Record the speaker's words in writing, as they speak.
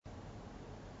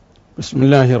بسم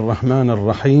الله الرحمن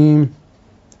الرحيم.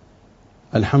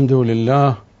 الحمد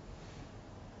لله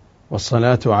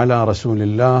والصلاة على رسول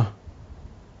الله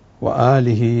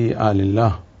وآله آل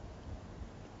الله،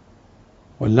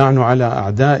 واللعن على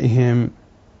أعدائهم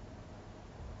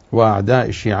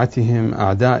وأعداء شيعتهم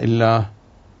أعداء الله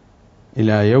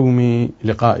إلى يوم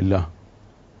لقاء الله.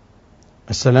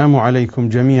 السلام عليكم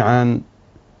جميعا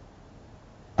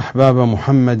أحباب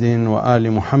محمد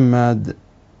وآل محمد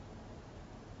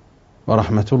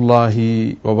ورحمة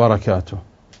الله وبركاته.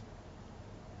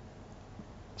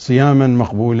 صياما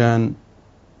مقبولا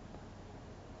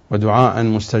ودعاء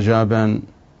مستجابا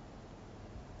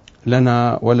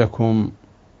لنا ولكم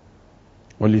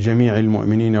ولجميع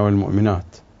المؤمنين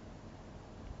والمؤمنات.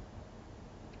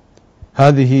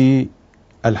 هذه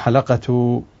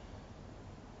الحلقة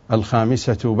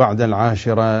 5 بعد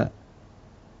 10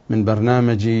 من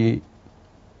برنامج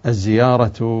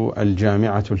الزيارة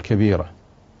الجامعة الكبيرة.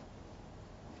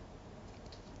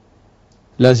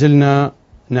 لازلنا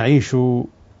نعيش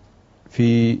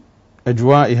في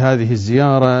أجواء هذه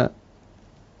الزيارة،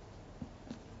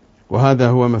 وهذا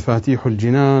هو مفاتيح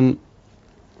الجنان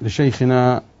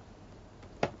لشيخنا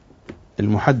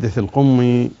المحدث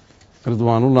القمي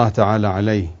رضوان الله تعالى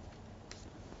عليه.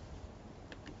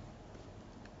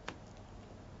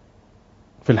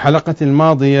 في الحلقة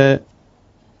الماضية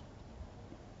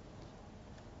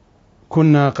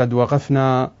كنا قد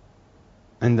وقفنا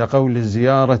عند قول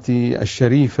الزيارة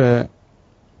الشريفة: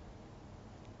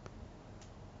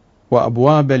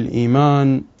 وأبواب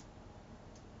الإيمان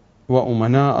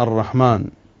وأمناء الرحمن.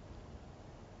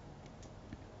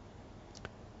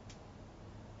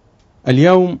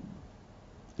 اليوم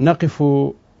نقف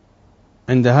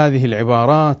عند هذه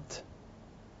العبارات: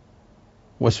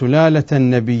 وسلالة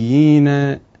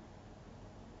النبيين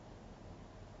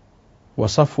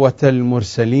وصفوة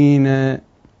المرسلين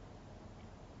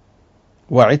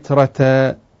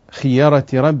وعترة خيرة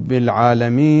رب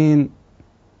العالمين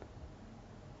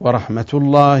ورحمة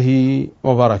الله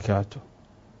وبركاته.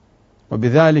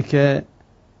 وبذلك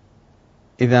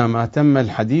إذا ما تم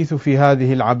الحديث في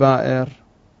هذه العبائر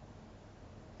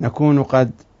نكون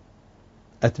قد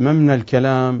أتممنا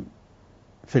الكلام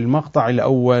في المقطع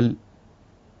الأول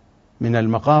من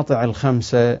المقاطع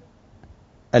 5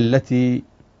 التي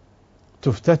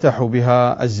تفتتح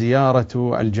بها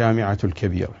الزيارة الجامعة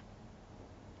الكبيرة.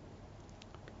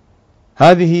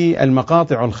 هذه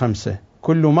المقاطع 5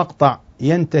 كل مقطع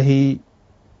ينتهي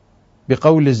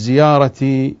بقول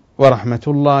الزيارة ورحمة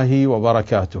الله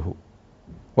وبركاته،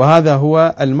 وهذا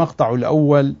هو المقطع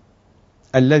الأول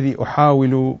الذي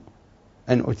أحاول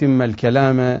أن أتم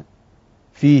الكلام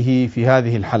فيه في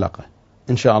هذه الحلقة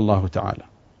إن شاء الله تعالى.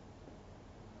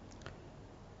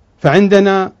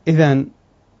 فعندنا إذن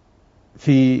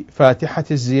في فاتحة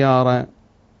الزيارة،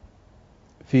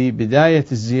 في بداية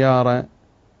الزيارة،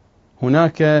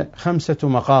 هناك 5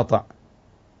 مقاطع،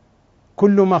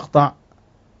 كل مقطع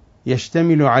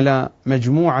يشتمل على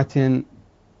مجموعة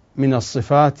من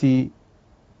الصفات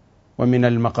ومن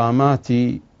المقامات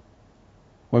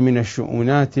ومن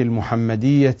الشؤونات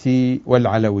المحمدية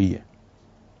والعلوية.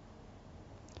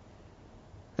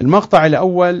 المقطع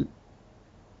الأول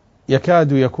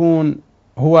يكاد يكون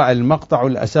هو المقطع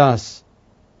الأساس،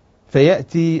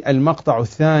 فيأتي المقطع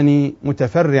الثاني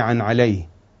متفرعا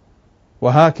عليه،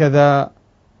 وهكذا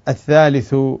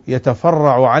الثالث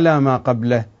يتفرع على ما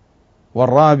قبله،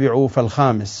 والرابع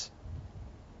فالخامس.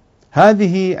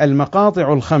 هذه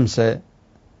المقاطع 5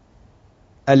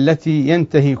 التي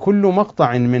ينتهي كل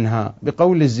مقطع منها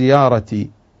بقول الزيارة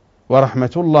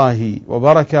ورحمة الله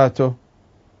وبركاته،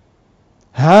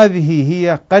 هذه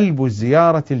هي قلب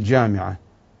الزيارة الجامعة.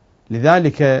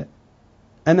 لذلك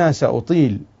أنا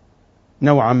سأطيل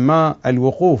نوعا ما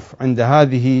الوقوف عند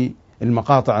هذه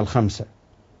المقاطع 5.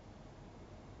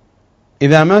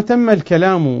 إذا ما تم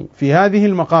الكلام في هذه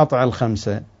المقاطع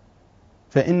 5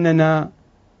 فإننا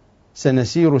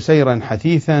سنسير سيرا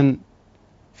حثيثا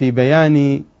في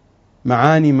بيان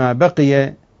معاني ما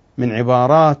بقي من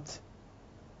عبارات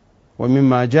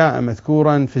ومما جاء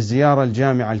مذكورا في الزيارة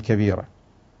الجامعة الكبيرة،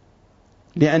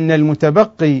 لأن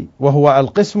المتبقي وهو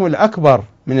القسم الأكبر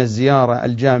من الزيارة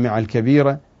الجامعة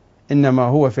الكبيرة إنما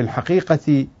هو في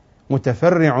الحقيقة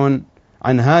متفرع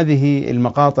عن هذه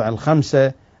المقاطع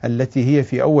 5 التي هي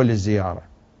في أول الزيارة.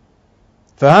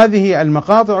 فهذه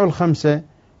المقاطع 5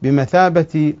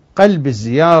 بمثابة قلب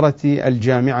الزيارة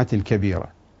الجامعة الكبيرة،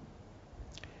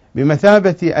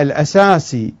 بمثابة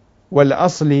الأساس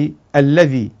والأصل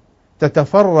الذي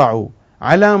تتفرع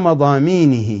على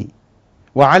مضامينه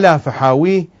وعلى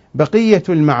فحاويه بقية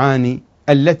المعاني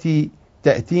التي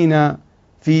تأتينا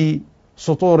في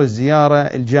سطور الزيارة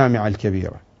الجامعة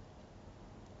الكبيرة.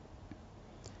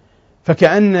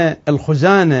 فكأن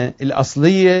الخزانة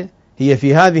الأصلية هي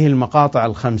في هذه المقاطع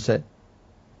الخمسة،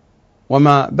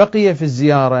 وما بقي في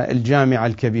الزيارة الجامعة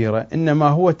الكبيرة إنما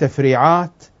هو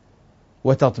تفريعات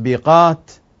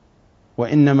وتطبيقات،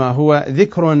 وإنما هو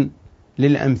ذكر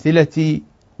للأمثلة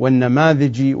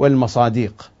والنماذج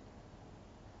والمصاديق.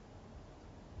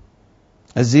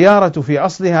 الزيارة في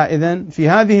أصلها إذن في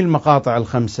هذه المقاطع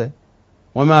الخمسة،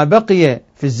 وما بقي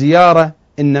في الزيارة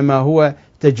إنما هو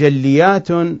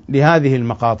تجليات لهذه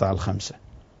المقاطع الخمسة.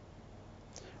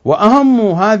 وأهم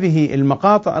هذه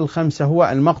المقاطع الخمسة هو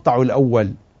المقطع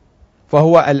الأول،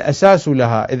 فهو الأساس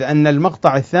لها، إذ أن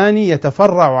المقطع الثاني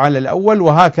يتفرع على الأول،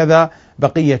 وهكذا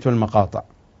بقية المقاطع.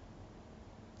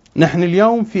 نحن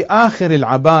اليوم في آخر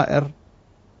العبائر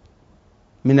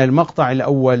من المقطع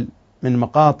الأول من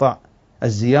مقاطع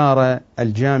الزيارة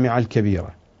الجامعة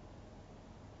الكبيرة.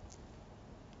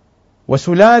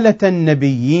 وسلالة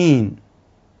النبيين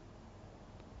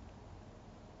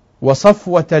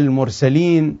وصفوة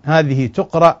المرسلين، هذه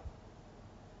تقرأ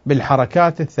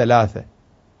بالحركات الثلاثة،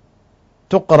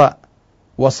 تقرأ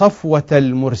وصفوة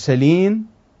المرسلين،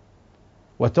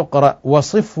 وتقرأ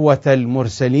وصفوة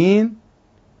المرسلين،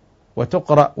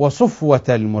 وتقرأ وصفوة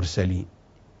المرسلين.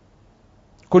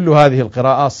 كل هذه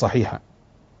القراءات صحيحة.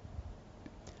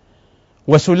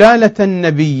 وسلالة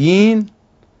النبيين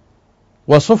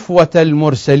وصفوة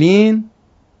المرسلين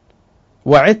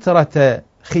وعترة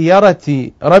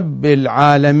خيرة رب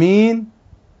العالمين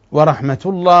ورحمة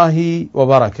الله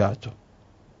وبركاته.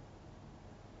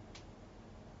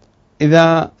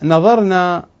 إذا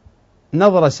نظرنا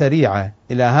نظرة سريعة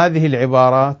إلى هذه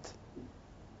العبارات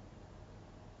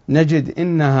نجد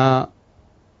إنها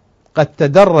قد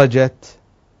تدرجت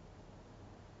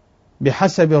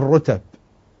بحسب الرتب.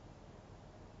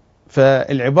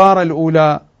 فالعبارة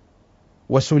الأولى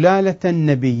وسلالة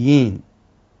النبيين،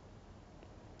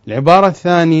 العبارة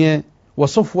الثانية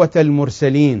وصفوة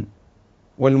المرسلين،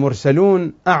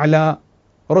 والمرسلون أعلى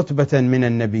رتبة من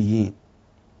النبيين،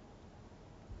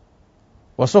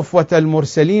 وصفوة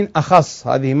المرسلين أخص،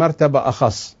 هذه مرتبة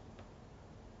أخص.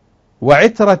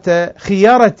 وعترة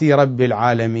خيرة رب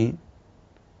العالمين،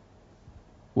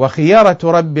 وخيرة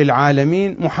رب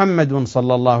العالمين محمد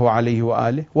صلى الله عليه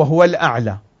وآله، وهو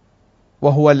الأعلى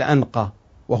وهو الأنقى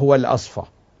وهو الأصفى.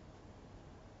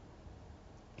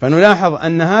 فنلاحظ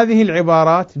أن هذه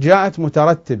العبارات جاءت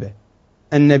مترتبة: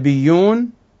 النبيون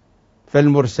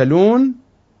فالمرسلون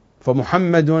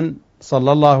فمحمد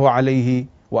صلى الله عليه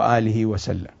وآله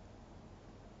وسلم.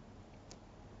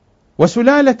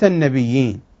 وسلالة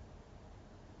النبيين،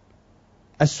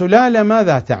 السلالة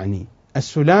ماذا تعني؟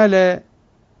 السلالة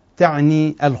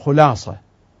تعني الخلاصة،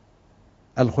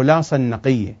 الخلاصة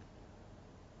النقية.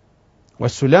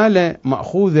 والسلالة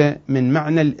مأخوذة من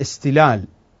معنى الاستلال.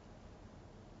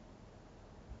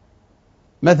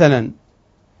 مثلا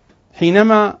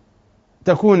حينما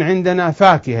تكون عندنا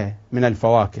فاكهة من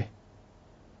الفواكه،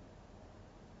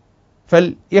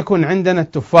 فليكن عندنا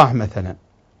التفاح مثلا،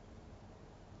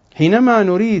 حينما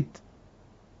نريد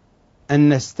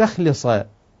أن نستخلص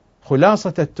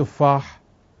خلاصة التفاح،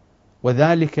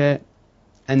 وذلك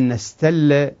أن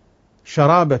نستل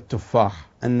شراب التفاح،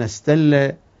 أن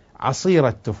نستل عصير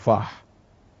التفاح.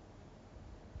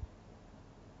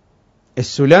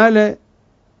 السلالة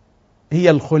هي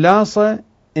الخلاصة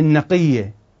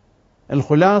النقية،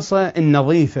 الخلاصة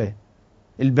النظيفة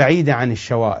البعيدة عن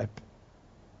الشوائب.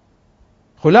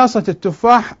 خلاصة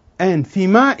التفاح أين؟ في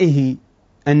مائه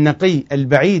النقي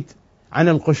البعيد عن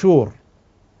القشور،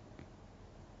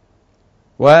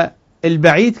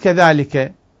 والبعيد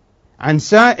كذلك عن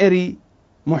سائر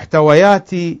محتويات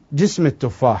جسم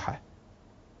التفاحة،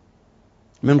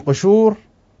 من قشور،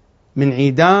 من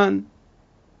عيدان،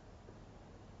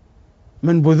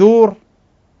 من بذور،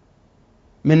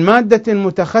 من مادة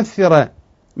متخثرة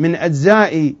من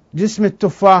أجزاء جسم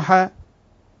التفاحة.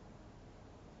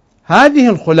 هذه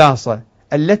الخلاصة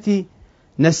التي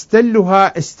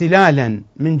نستلها استلالا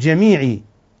من جميع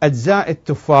أجزاء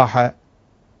التفاحة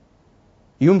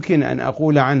يمكن أن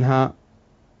أقول عنها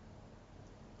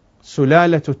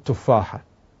سلالة التفاحة.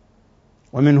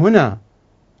 ومن هنا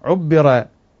عبر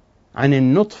عن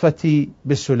النطفة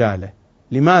بالسلالة.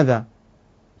 لماذا؟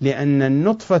 لأن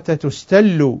النطفة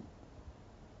تستل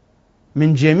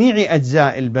من جميع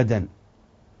أجزاء البدن،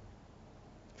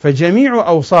 فجميع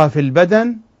أوصاف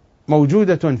البدن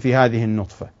موجودة في هذه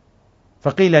النطفة،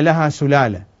 فقيل لها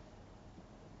سلالة.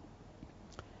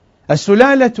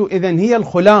 السلالة إذن هي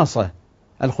الخلاصة،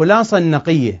 الخلاصة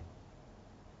النقية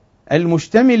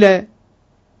المشتملة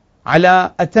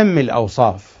على أتم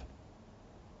الأوصاف.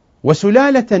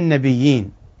 وسلالة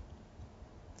النبيين،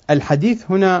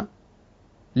 الحديث هنا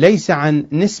ليس عن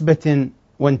نسبة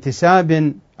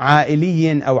وانتساب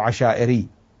عائلي أو عشائري.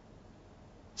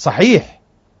 صحيح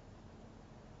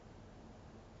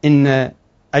إن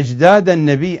أجداد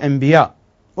النبي أنبياء،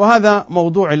 وهذا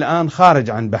موضوع الآن خارج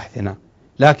عن بحثنا،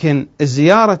 لكن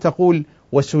الزيارة تقول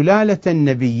وسلالة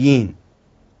النبيين،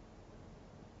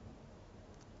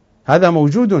 هذا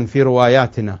موجود في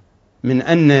رواياتنا من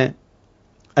أن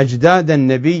أجداد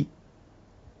النبي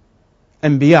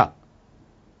أنبياء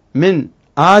من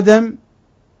آدم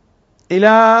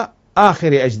إلى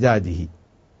آخر أجداده،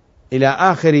 إلى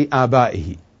آخر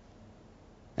آبائه.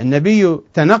 النبي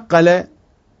تنقل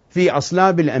في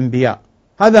أصلاب الأنبياء،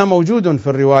 هذا موجود في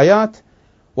الروايات،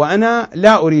 وأنا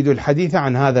لا أريد الحديث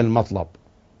عن هذا المطلب.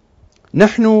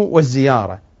 نحن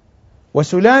والزيارة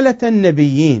وسلالة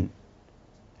النبيين،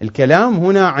 الكلام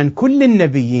هنا عن كل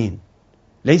النبيين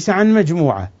ليس عن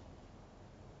مجموعة.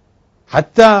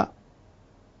 حتى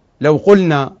لو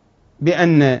قلنا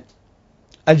بأن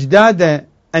أجداد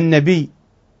النبي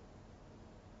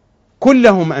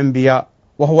كلهم أنبياء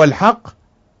وهو الحق،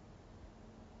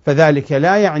 فذلك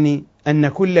لا يعني أن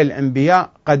كل الأنبياء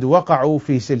قد وقعوا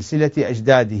في سلسلة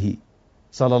أجداده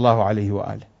صلى الله عليه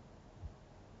وآله.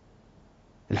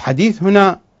 الحديث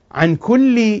هنا عن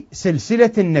كل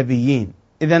سلسلة النبيين،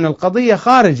 إذن القضية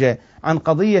خارجة عن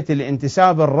قضية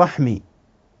الانتساب الرحمي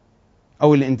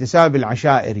أو الانتساب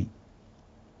العشائري.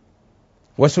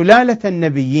 وسلالة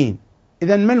النبيين،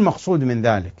 إذن ما المقصود من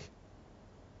ذلك؟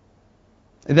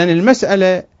 إذن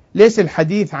المسألة ليس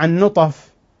الحديث عن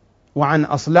نطف وعن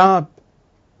أصلاب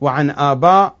وعن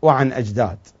آباء وعن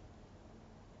أجداد،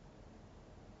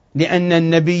 لأن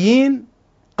النبيين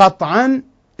قطعا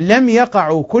لم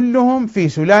يقعوا كلهم في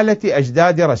سلالة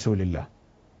أجداد رسول الله،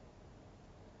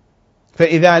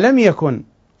 فإذا لم يكن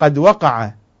قد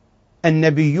وقع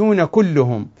النبيون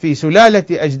كلهم في سلالة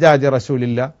أجداد رسول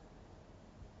الله،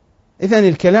 إذن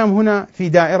الكلام هنا في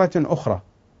دائرة أخرى.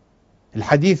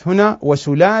 الحديث هنا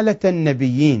وسلالة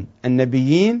النبيين،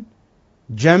 النبيين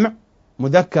جمع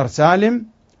مذكر سالم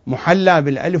محلى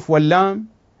بالألف واللام،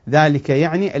 ذلك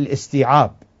يعني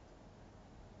الاستيعاب.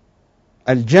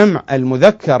 الجمع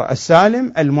المذكر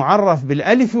السالم المعرف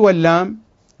بالألف واللام،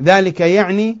 ذلك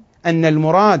يعني أن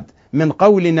المراد من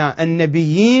قولنا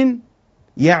النبيين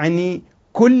يعني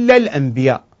كل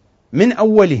الأنبياء من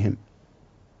أولهم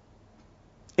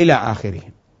إلى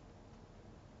آخرهم.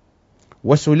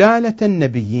 وسلالة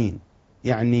النبيين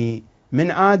يعني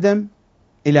من آدم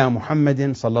إلى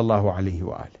محمد صلى الله عليه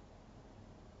وآله،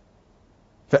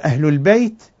 فأهل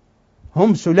البيت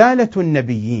هم سلالة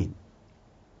النبيين.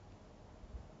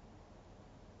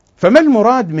 فما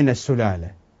المراد من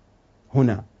السلالة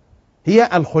هنا؟ هي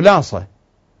الخلاصة،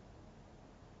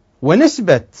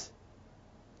 ونسبة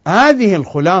هذه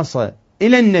الخلاصة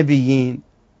إلى النبيين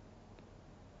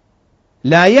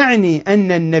لا يعني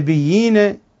أن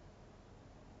النبيين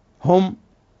هم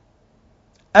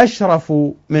أشرف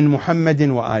من محمد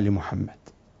وآل محمد.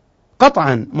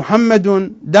 قطعا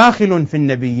محمد داخل في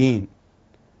النبيين،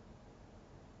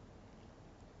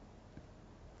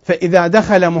 فإذا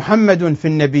دخل محمد في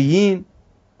النبيين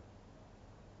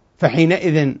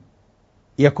فحينئذ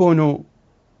يكون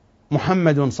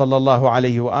محمد صلى الله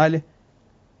عليه وآله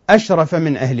أشرف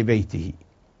من أهل بيته.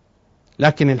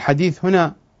 لكن الحديث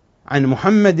هنا عن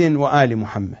محمد وآل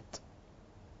محمد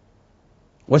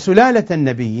وسلالة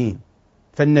النبيين،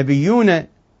 فالنبيون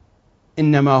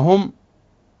إنما هم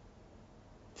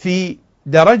في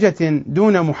درجة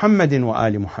دون محمد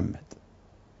وآل محمد.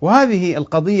 وهذه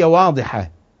القضية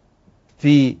واضحة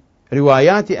في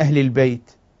روايات أهل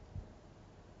البيت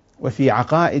وفي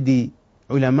عقائد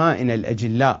علمائنا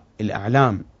الأجلاء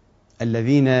الأعلام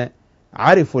الذين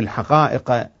عرفوا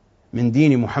الحقائق من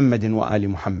دين محمد وآل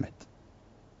محمد.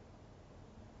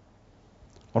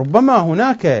 ربما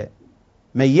هناك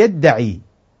من يدعي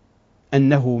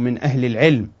أنه من أهل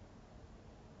العلم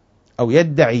أو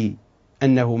يدعي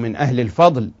أنه من أهل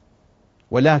الفضل،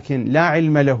 ولكن لا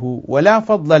علم له ولا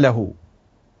فضل له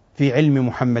في علم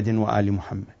محمد وآل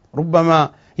محمد.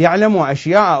 ربما يعلم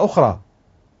أشياء أخرى،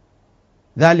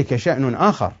 ذلك شأن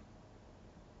آخر.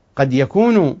 قد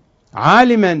يكون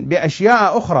عالما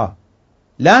بأشياء أخرى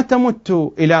لا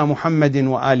تمت إلى محمد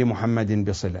وآل محمد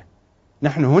بصلة.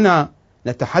 نحن هنا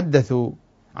نتحدث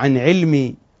عن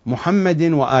علم محمد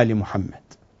وآل محمد.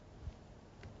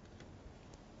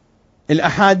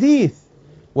 الأحاديث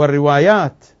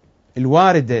والروايات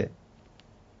الواردة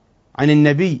عن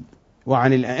النبي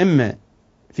وعن الأئمة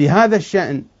في هذا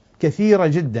الشأن كثيرة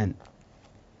جدا،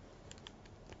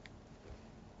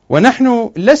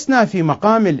 ونحن لسنا في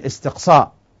مقام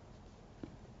الاستقصاء،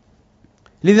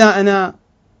 لذا أنا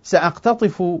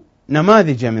سأقتطف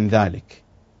نماذج من ذلك.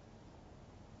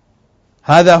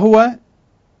 هذا هو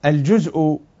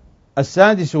الجزء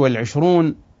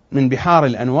 26 من بحار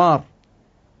الأنوار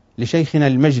لشيخنا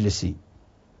المجلسي.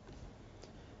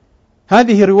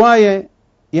 هذه رواية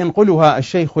ينقلها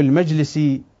الشيخ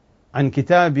المجلسي عن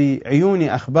كتاب عيون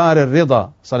أخبار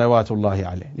الرضا صلوات الله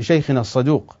عليه لشيخنا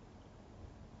الصدوق،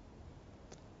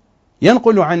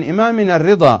 ينقل عن إمامنا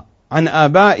الرضا عن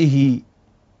آبائه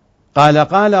قال: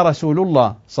 قال رسول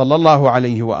الله صلى الله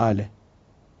عليه وآله: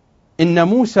 إن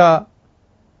موسى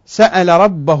سأل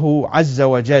ربه عز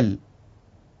وجل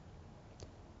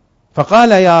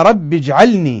فقال: يا رب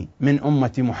اجعلني من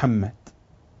أمة محمد.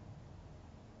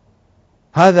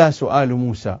 هذا سؤال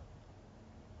موسى.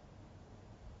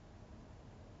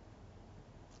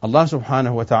 الله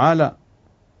سبحانه وتعالى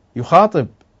يخاطب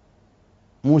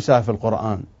موسى في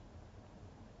القرآن: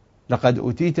 لقد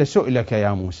أوتيت سؤلك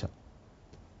يا موسى.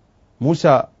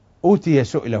 موسى أوتي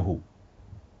سؤله،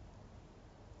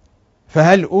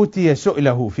 فهل أوتي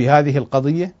سؤله في هذه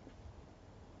القضية؟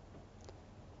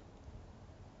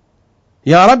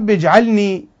 يا رب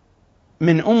اجعلني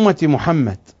من أمة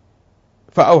محمد،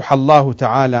 فأوحى الله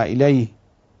تعالى إليه: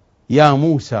 يا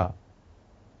موسى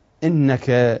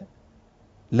إنك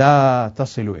لا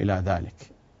تصل إلى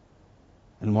ذلك.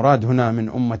 المراد هنا من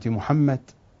أمة محمد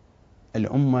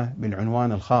الأمة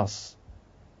بالعنوان الخاص،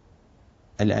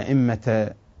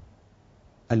 الأئمة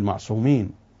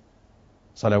المعصومين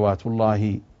صلوات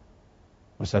الله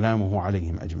وسلامه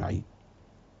عليهم أجمعين،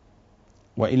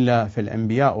 وإلا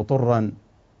فالأنبياء طرا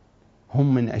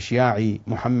هم من أشياع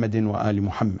محمد وآل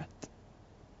محمد.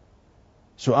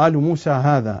 سؤال موسى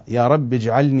هذا: يا رب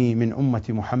اجعلني من أمة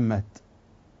محمد،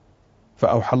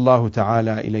 فأوحى الله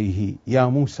تعالى إليه: يا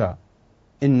موسى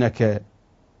إنك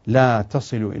لا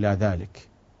تصل إلى ذلك.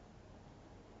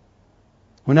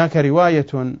 هناك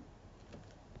رواية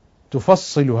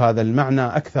تفصل هذا المعنى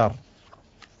أكثر،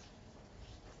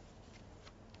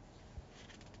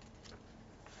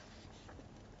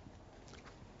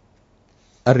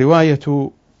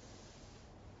 الرواية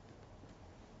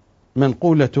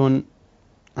منقولة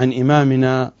عن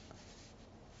إمامنا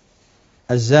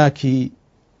الزاكي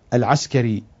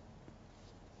العسكري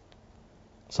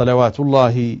صلوات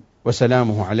الله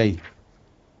وسلامه عليه،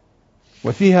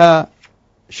 وفيها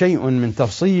شيء من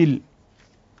تفصيل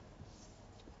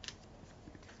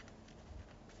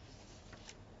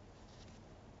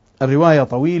الرواية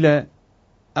طويلة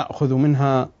أخذ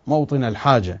منها موطن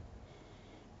الحاجة،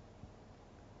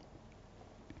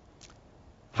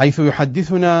 حيث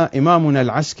يحدثنا إمامنا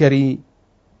العسكري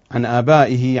عن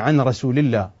آبائه عن رسول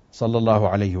الله صلى الله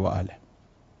عليه وآله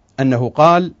أنه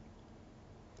قال: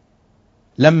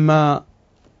 لما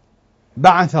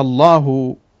بعث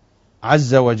الله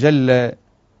عز وجل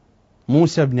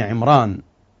موسى بن عمران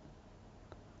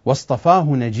واصطفاه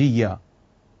نجيا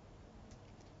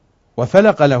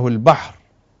وفلق له البحر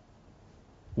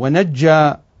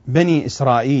ونجى بني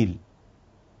إسرائيل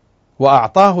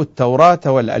وأعطاه التوراة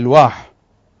والألواح،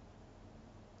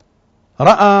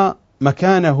 رأى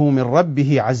مكانه من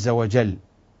ربه عز وجل،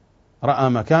 رأى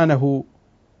مكانه،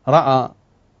 رأى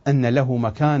أن له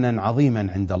مكانا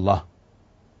عظيما عند الله،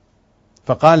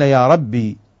 فقال: يا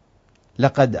ربي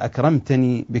لقد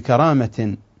أكرمتني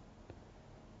بكرامة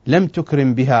لم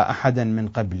تكرم بها أحدا من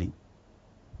قبلي.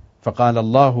 فقال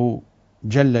الله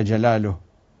جل جلاله: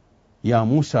 يا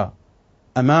موسى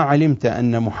أما علمت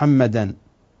أن محمدا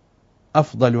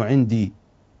أفضل عندي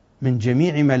من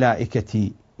جميع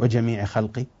ملائكتي وجميع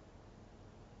خلقي؟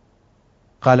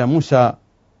 قال موسى: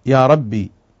 يا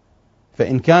ربي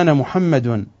فإن كان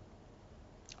محمد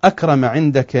أكرم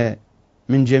عندك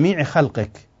من جميع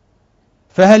خلقك،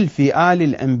 فهل في آل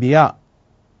الأنبياء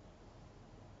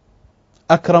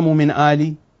أكرم من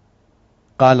آلي؟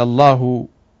 قال الله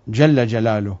جل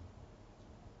جلاله: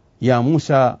 يا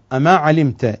موسى أما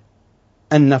علمت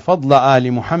أن فضل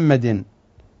آل محمد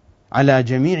على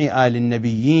جميع آل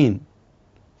النبيين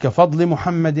كفضل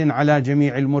محمد على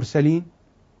جميع المرسلين؟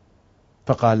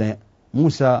 فقال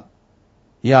موسى: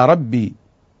 يا ربي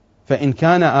فإن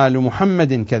كان آل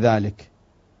محمد كذلك،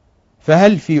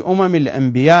 فهل في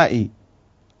الأنبياء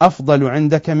أفضل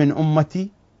عندك من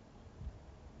أمتي؟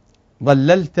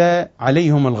 ظللت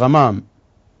عليهم الغمام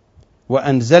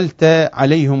وأنزلت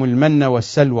عليهم المن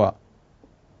والسلوى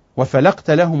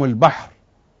وفلقت لهم البحر.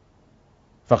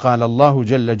 فقال الله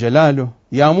جل جلاله: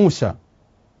 يا موسى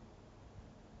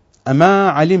أما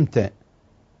علمت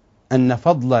أن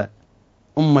فضل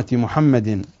أمة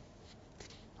محمد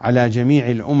على جميع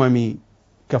الأمم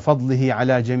كفضله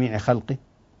على جميع خلقه؟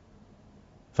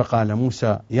 فقال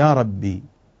موسى: يا ربي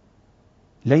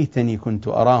ليتني كنت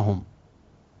أراهم.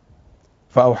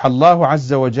 فأوحى الله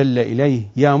عز وجل إليه: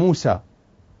 يا موسى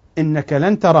إنك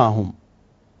لن تراهم،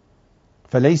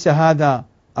 فليس هذا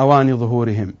أوان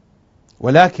ظهورهم،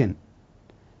 ولكن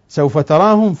سوف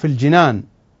تراهم في الجنان،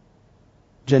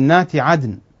 جنات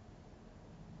عدن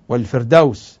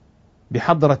والفردوس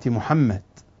بحضرة محمد،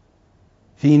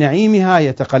 في نعيمها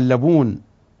يتقلبون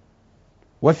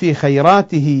وفي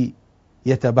خيراته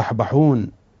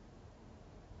يتبحبحون.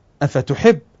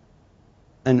 أفتحب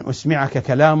أن أسمعك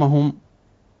كلامهم؟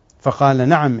 فقال: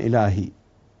 نعم إلهي.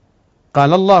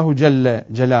 قال الله جل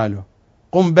جلاله: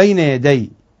 قم بين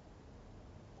يدي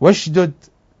واشدد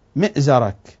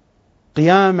مئزرك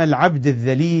قيام العبد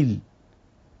الذليل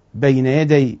بين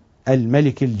يدي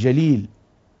الملك الجليل.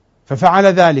 ففعل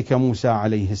ذلك موسى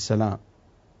عليه السلام،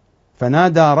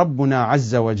 فنادى ربنا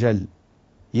عز وجل: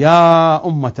 يا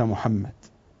أمة محمد،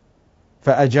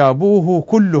 فأجابوه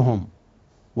كلهم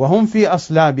وهم في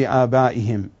أصلاب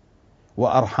آبائهم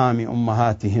وأرحام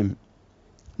أمهاتهم: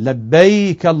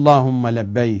 لبيك اللهم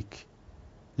لبيك،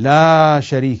 لا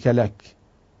شريك لك،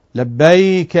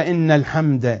 لبيك إن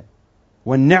الحمد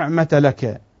والنعمة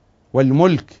لك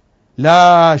والملك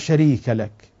لا شريك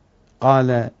لك.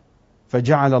 قال: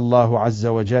 فجعل الله عز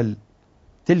وجل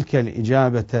تلك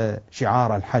الإجابة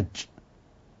شعار الحج.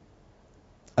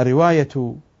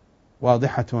 الرواية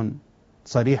واضحة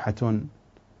صريحة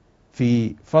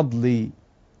في فضل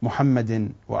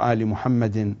محمد وآل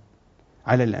محمد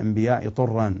على الأنبياء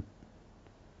طرا،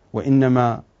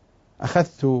 وإنما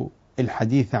أخذت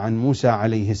الحديث عن موسى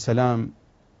عليه السلام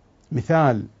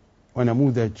مثال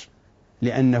ونموذج،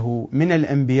 لأنه من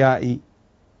الأنبياء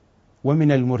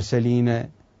ومن المرسلين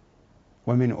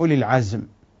ومن أولي العزم،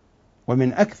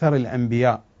 ومن أكثر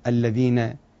الأنبياء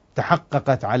الذين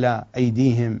تحققت على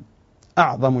أيديهم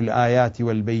أعظم الآيات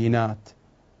والبينات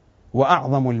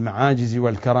وأعظم المعاجز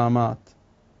والكرامات،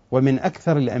 ومن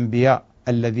أكثر الأنبياء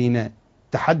الذين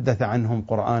تحدث عنهم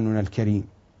قرآننا الكريم.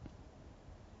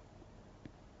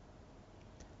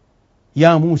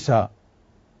 يا موسى،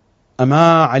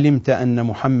 أما علمت أن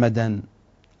محمدا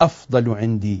أفضل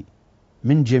عندي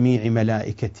من جميع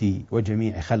ملائكتي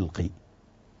وجميع خلقي.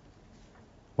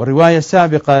 والرواية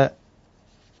السابقة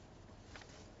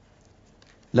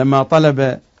لما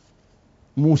طلب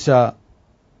موسى: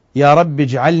 يا رب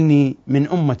اجعلني من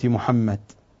أمة محمد،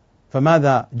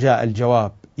 فماذا جاء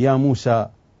الجواب؟ يا موسى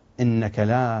إنك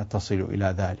لا تصل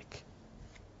إلى ذلك.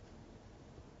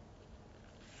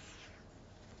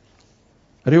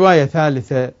 رواية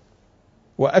ثالثة،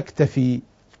 وأكتفي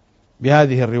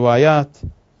بهذه الروايات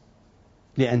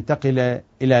لأنتقل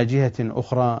إلى جهة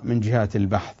أخرى من جهات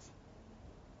البحث.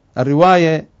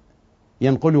 الرواية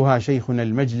ينقلها شيخنا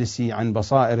المجلسي عن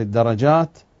بصائر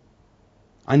الدرجات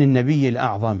عن النبي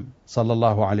الأعظم صلى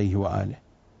الله عليه وآله: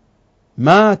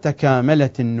 ما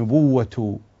تكاملت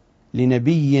النبوة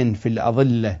لنبي في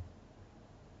الأظلة،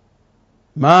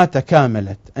 ما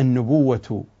تكاملت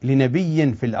النبوة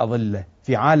لنبي في الأظلة،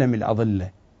 في عالم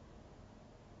الأظلة،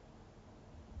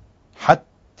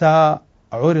 حتى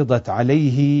عرضت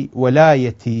عليه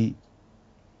ولايتي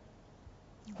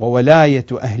وولاية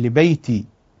أهل بيتي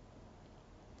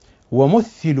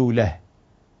ومثلوا له،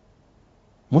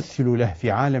 مثلوا له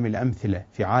في عالم الأمثلة،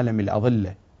 في عالم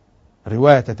الأظلة.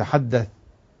 رواية تتحدث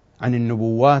عن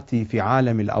النبوات في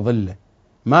عالم الأظلة: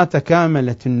 ما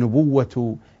تكاملت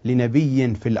النبوة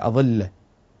لنبي في الأظلة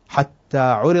حتى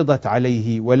عرضت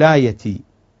عليه ولايتي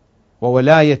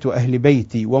وولاية أهل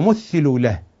بيتي ومثلوا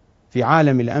له في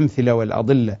عالم الأمثلة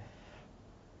والأظلة،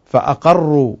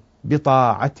 فأقروا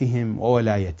بطاعتهم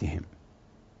وولايتهم.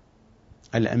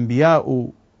 الأنبياء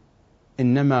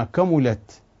إنما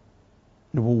كملت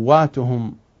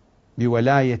نبواتهم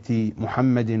بولاية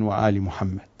محمد وآل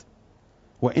محمد،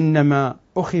 وإنما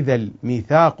أخذ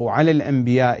الميثاق على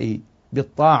الأنبياء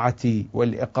بالطاعة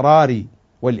والإقرار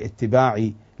والاتباع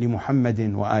لمحمد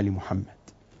وآل محمد.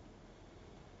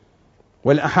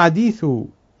 والأحاديث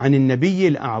عن النبي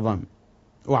الأعظم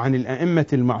وعن الأئمة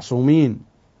المعصومين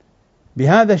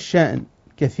بهذا الشأن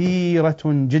كثيرة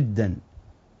جدا،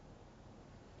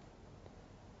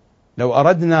 لو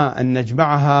أردنا أن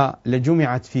نجمعها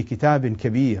لجمعت في كتاب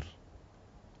كبير،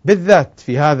 بالذات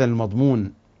في هذا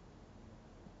المضمون،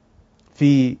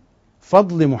 في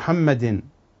فضل محمد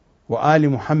وآل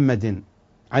محمد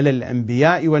على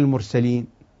الأنبياء والمرسلين،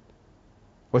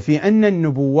 وفي أن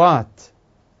النبوات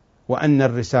وأن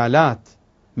الرسالات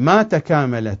ما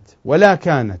تكاملت ولا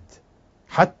كانت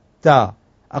حتى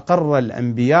أقر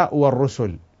الأنبياء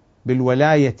والرسل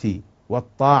بالولاية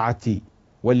والطاعة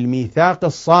والميثاق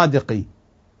الصادق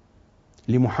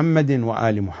لمحمد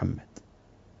وآل محمد.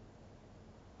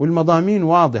 والمضامين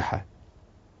واضحة.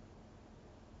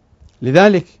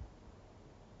 لذلك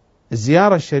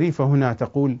الزيارة الشريفة هنا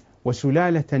تقول: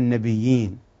 وسلالة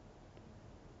النبيين.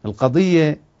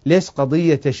 القضية ليس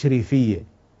قضية تشريفية،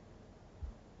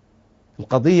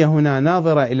 القضية هنا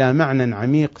ناظرة إلى معنى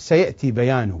عميق سيأتي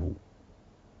بيانه.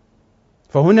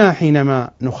 فهنا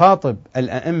حينما نخاطب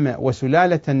الأئمة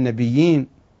وسلالة النبيين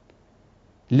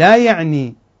لا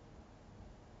يعني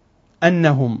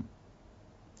أنهم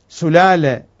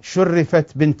سلالة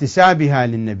شرفت بانتسابها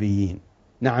للنبيين،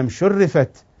 نعم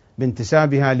شرفت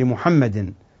بانتسابها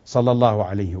لمحمد صلى الله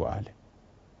عليه وآله،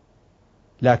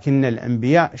 لكن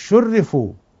الأنبياء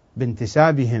شرفوا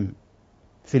بانتسابهم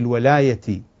في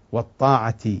الولاية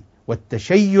والطاعة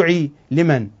والتشيع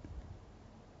لمن؟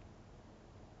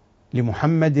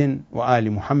 لمحمد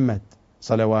وآل محمد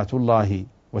صلوات الله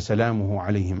وسلامه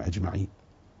عليهم أجمعين.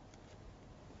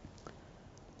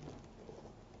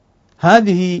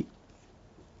 هذه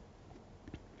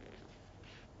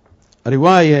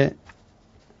رواية،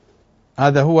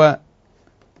 هذا هو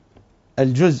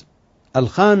الجزء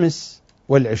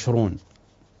 25،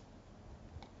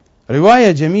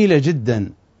 رواية جميلة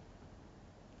جدا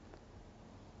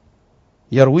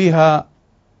يرويها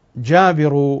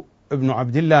جابر بن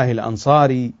عبد الله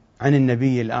الأنصاري عن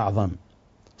النبي الأعظم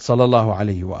صلى الله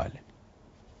عليه وآله.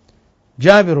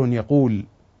 جابر يقول: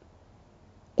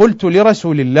 قلت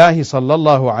لرسول الله صلى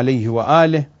الله عليه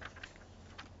وآله: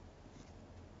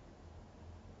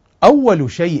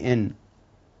 أول شيء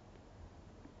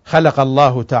خلق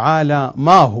الله تعالى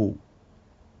ما هو؟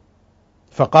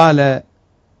 فقال: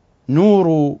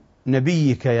 نور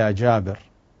نبيك يا جابر،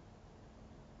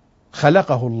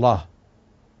 خلقه الله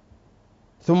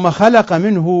ثم خلق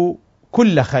منه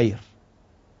كل خير.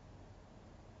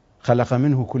 خلق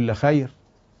منه كل خير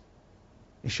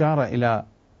إشارة إلى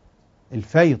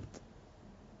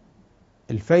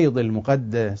الفيض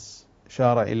المقدس،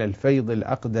 إشارة إلى الفيض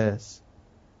الأقدس،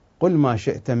 قل ما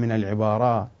شئت من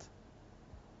العبارات،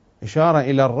 إشارة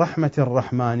إلى الرحمة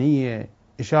الرحمانية،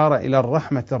 إشارة إلى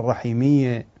الرحمة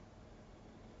الرحيمية،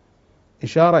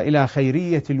 إشارة إلى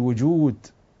خيرية الوجود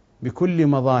بكل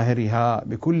مظاهرها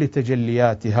بكل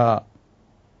تجلياتها.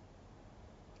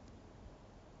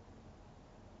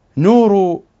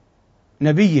 نور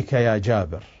نبيك يا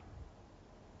جابر،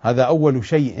 هذا أول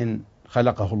شيء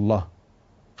خلقه الله.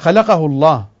 خلقه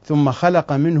الله ثم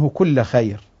خلق منه كل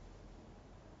خير،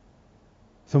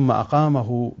 ثم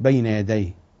أقامه بين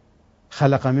يديه.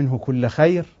 خلق منه كل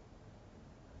خير،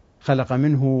 خلق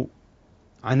منه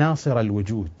عناصر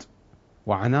الوجود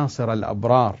وعناصر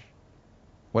الأبرار،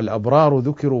 والأبرار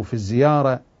ذكروا في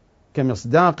الزيارة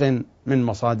كمصداق من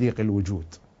مصاديق الوجود.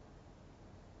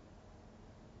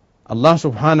 الله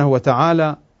سبحانه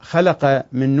وتعالى خلق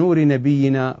من نور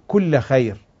نبينا كل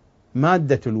خير،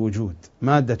 مادة الوجود،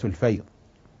 مادة الفيض،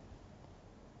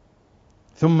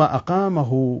 ثم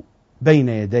أقامه بين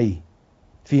يديه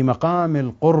في مقام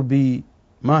القرب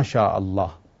ما شاء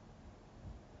الله.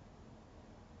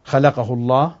 خلقه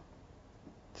الله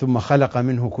ثم خلق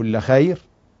منه كل خير،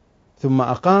 ثم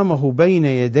أقامه بين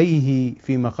يديه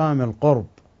في مقام القرب.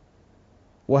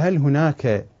 وهل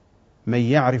هناك من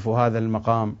يعرف هذا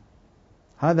المقام؟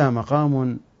 هذا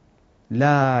مقام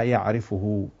لا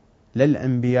يعرفه لا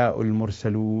الأنبياء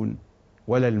المرسلون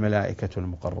ولا الملائكة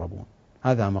المقربون،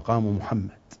 هذا مقام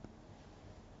محمد.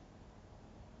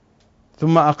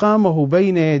 ثم أقامه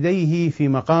بين يديه في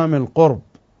مقام القرب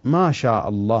ما شاء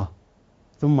الله،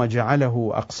 ثم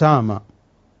جعله أقساما،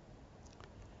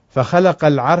 فخلق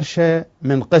العرش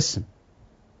من قسم،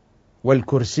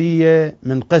 والكرسي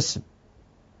من قسم،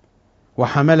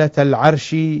 وحملة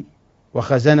العرش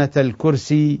وخزنة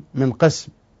الكرسي من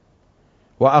قسم،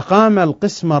 وأقام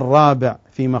القسم الرابع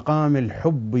في مقام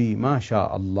الحب ما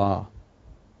شاء الله،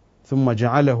 ثم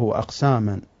جعله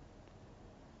أقساما،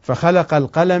 فخلق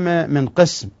القلم من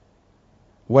قسم،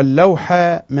 واللوح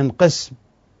من قسم،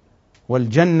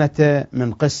 والجنة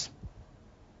من قسم.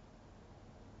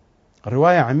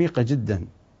 رواية عميقة جدا.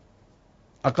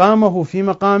 أقامه في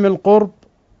مقام القرب،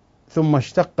 ثم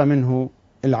اشتق منه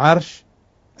العرش،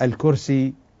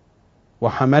 الكرسي،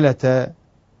 وحملة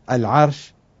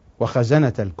العرش،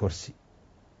 وخزنة الكرسي،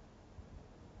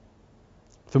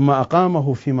 ثم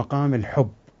أقامه في مقام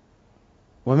الحب.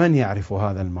 ومن يعرف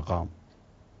هذا المقام؟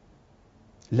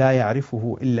 لا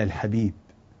يعرفه إلا الحبيب،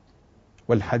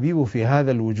 والحبيب في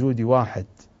هذا الوجود واحد،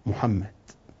 محمد.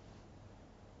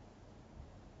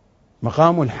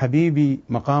 مقام الحبيب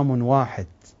مقام واحد،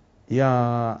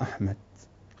 يا أحمد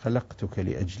خلقتك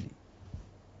لأجلي.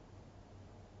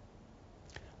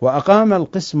 وأقام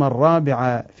القسم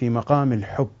الرابع في مقام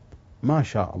الحب ما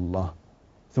شاء الله،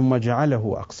 ثم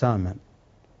جعله أقساما،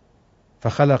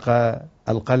 فخلق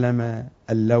القلم،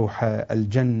 اللوح،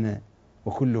 الجنة،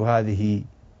 وكل هذه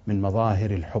من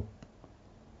مظاهر الحب.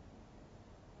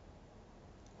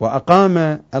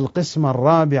 وأقام القسم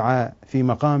الرابع في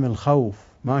مقام الخوف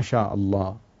ما شاء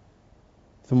الله،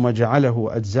 ثم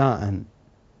جعله أجزاء،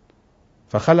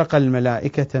 فخلق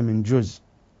الملائكة من جزء،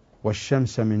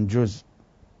 والشمس من جزء،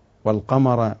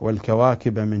 والقمر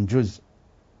والكواكب من جزء،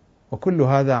 وكل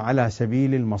هذا على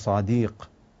سبيل المصاديق،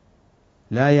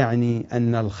 لا يعني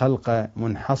أن الخلق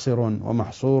منحصر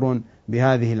ومحصور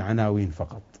بهذه العناوين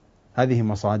فقط، هذه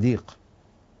مصاديق.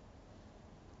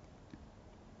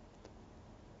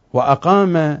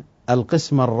 وأقام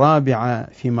القسم الرابع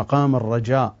في مقام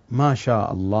الرجاء ما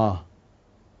شاء الله،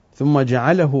 ثم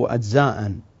جعله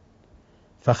أجزاء،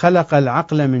 فخلق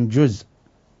العقل من جزء،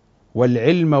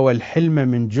 والعلم والحلم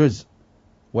من جزء،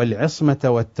 والعصمة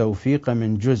والتوفيق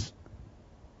من جزء.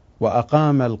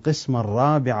 وأقام القسم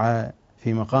الرابع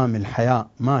في مقام الحياء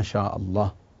ما شاء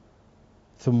الله،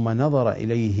 ثم نظر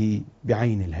إليه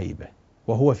بعين الهيبة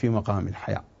وهو في مقام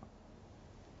الحياء.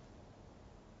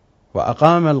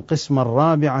 وأقام القسم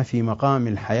الرابع في مقام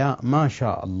الحياء ما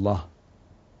شاء الله،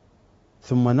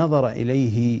 ثم نظر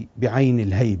إليه بعين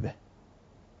الهيبة،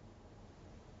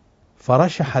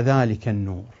 فرشح ذلك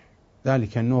النور،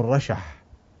 ذلك النور رشح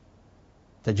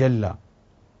تجلى،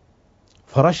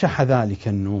 فرشح ذلك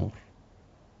النور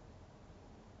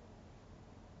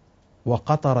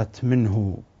وقطرت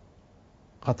منه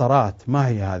قطرات. ما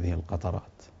هي هذه القطرات؟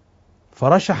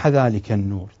 فرشح ذلك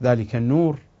النور، ذلك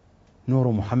النور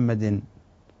نور محمد،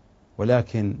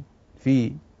 ولكن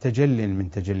في تجل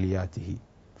من تجلياته،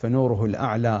 فنوره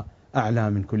الأعلى أعلى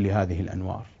من كل هذه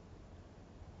الأنوار.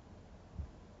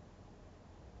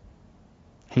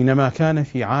 حينما كان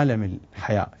في عالم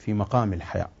الحياء في مقام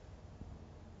الحياء،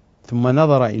 ثم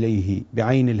نظر إليه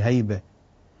بعين الهيبة،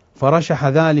 فرشح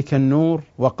ذلك النور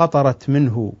وقطرت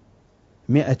منه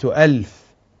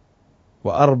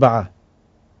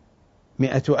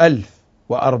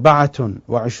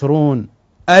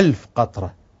 124,000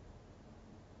 قطرة،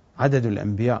 عدد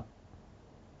الأنبياء.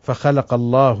 فخلق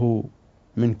الله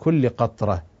من كل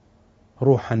قطرة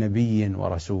روح نبي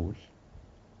ورسول.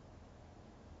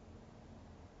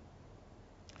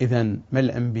 إذن ما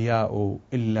الأنبياء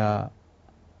إلا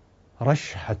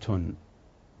رشحة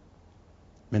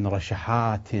من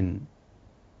رشحات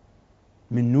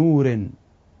من نور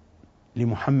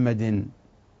لمحمد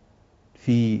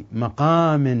في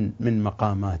مقام من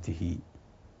مقاماته،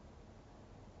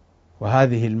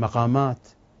 وهذه المقامات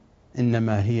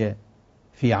إنما هي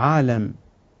في عالم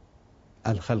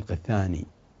الخلق الثاني.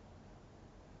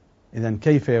 إذن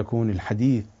كيف يكون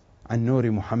الحديث عن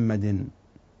نور محمد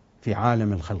في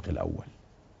عالم الخلق الأول؟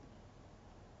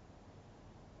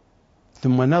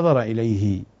 ثم نظر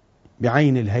إليه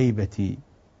بعين الهيبة،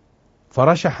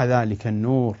 فرشح ذلك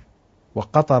النور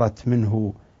وقطرت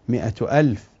منه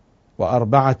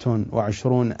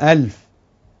 124,000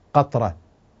 قطرة،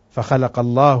 فخلق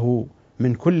الله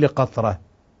من كل قطرة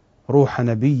روح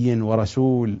نبي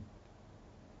ورسول.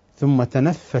 ثم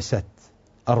تنفست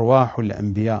أرواح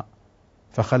الأنبياء،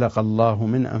 فخلق الله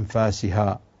من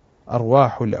أنفاسها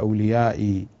أرواح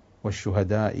الأولياء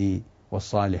والشهداء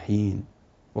والصالحين،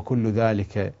 وكل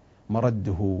ذلك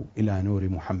مرده إلى نور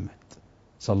محمد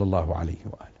صلى الله عليه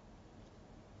وآله.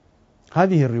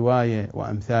 هذه الرواية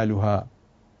وأمثالها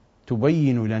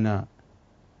تبين لنا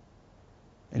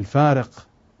الفارق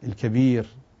الكبير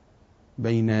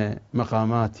بين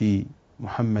مقامات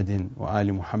محمد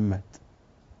وآل محمد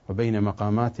وبين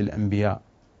مقامات الأنبياء.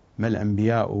 ما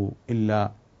الأنبياء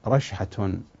إلا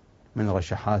رشحة من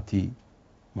رشحات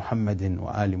محمد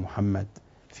وآل محمد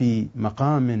في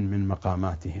مقام من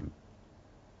مقاماتهم،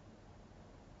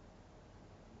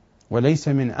 وليس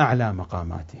من أعلى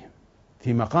مقاماتهم،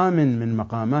 في مقام من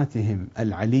مقاماتهم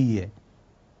العلية،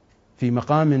 في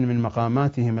مقام من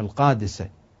مقاماتهم القادسة.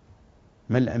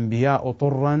 ما الأنبياء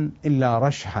طرا إلا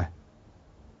رشحة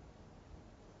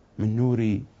من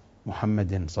نور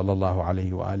محمد صلى الله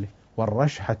عليه وآله.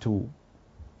 والرشحة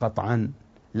قطعا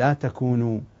لا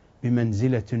تكون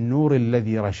بمنزلة النور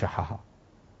الذي رشحها،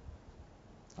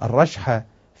 الرشحة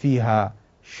فيها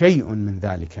شيء من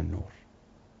ذلك النور.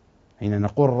 حين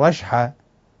نقول رشحة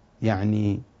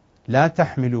يعني لا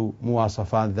تحمل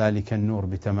مواصفات ذلك النور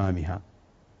بتمامها،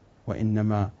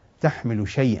 وإنما تحمل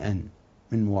شيئا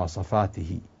من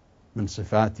مواصفاته، من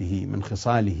صفاته، من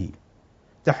خصاله،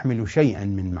 تحمل شيئا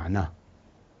من معناه.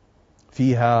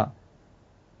 فيها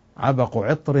عبق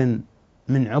عطر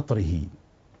من عطره،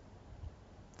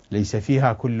 ليس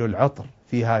فيها كل العطر،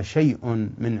 فيها شيء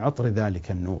من عطر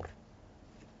ذلك النور.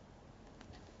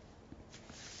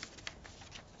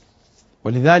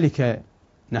 ولذلك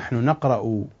نحن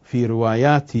نقرأ في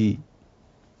روايات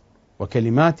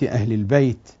وكلمات أهل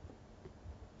البيت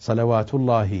صلوات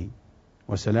الله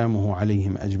وسلامه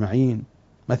عليهم أجمعين،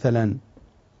 مثلا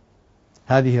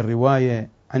هذه الرواية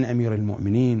عن أمير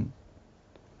المؤمنين: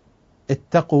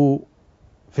 اتقوا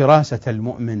فراسة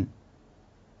المؤمن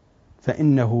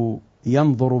فإنه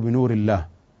ينظر بنور الله.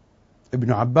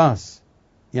 ابن عباس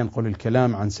ينقل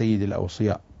الكلام عن سيد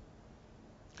الأوصياء: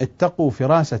 اتقوا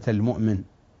فراسة المؤمن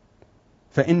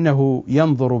فإنه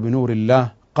ينظر بنور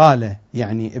الله. قال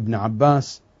يعني ابن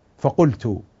عباس: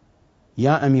 فقلت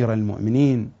يا أمير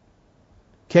المؤمنين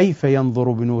كيف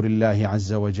ينظر بنور الله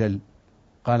عز وجل؟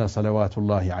 قال صلوات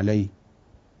الله عليه: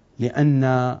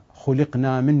 لأننا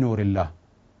خلقنا من نور الله،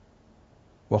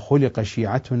 وخلق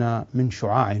شيعتنا من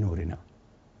شعاع نورنا.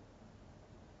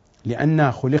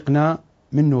 لأننا خلقنا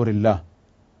من نور الله،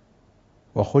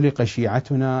 وخلق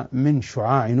شيعتنا من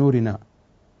شعاع نورنا،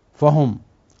 فهم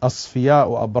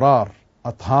أصفياء أبرار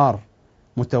أطهار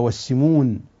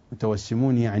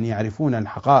متوسمون يعني يعرفون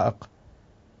الحقائق.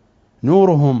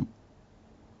 نورهم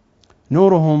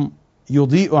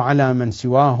يضيء على من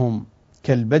سواهم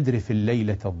كالبدر في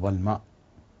الليلة الظلماء،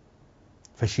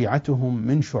 فشيعتهم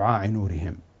من شعاع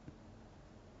نورهم،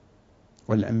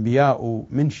 والأنبياء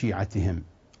من شيعتهم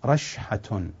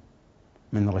رشحة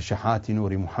من رشحات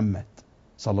نور محمد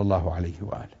صلى الله عليه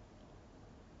وآله.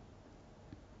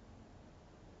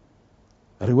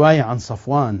 رواية عن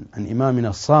صفوان عن إمامنا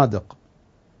الصادق.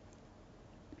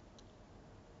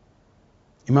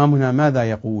 إمامنا ماذا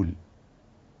يقول؟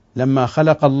 لما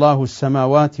خلق الله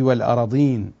السماوات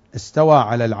والأرضين استوى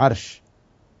على العرش،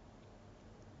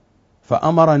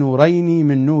 فأمر نورين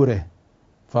من نوره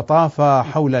فطافا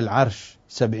حول العرش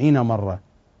 70 مرة،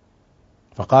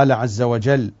 فقال عز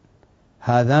وجل: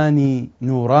 هذان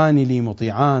نوران لي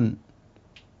مطيعان.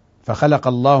 فخلق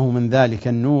الله من ذلك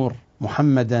النور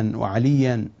محمدا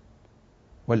وعليا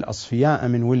والأصفياء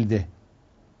من ولده،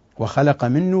 وخلق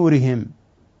من نورهم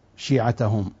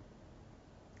شيعتهم،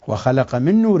 وخلق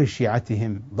من نور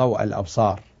شيعتهم ضوء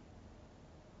الأبصار.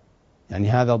 يعني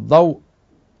هذا الضوء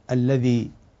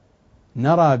الذي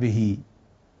نرى به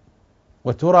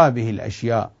وترى به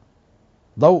الأشياء،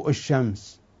 ضوء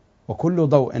الشمس وكل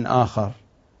ضوء آخر.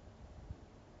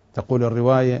 تقول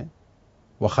الرواية: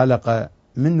 وخلق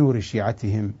من نور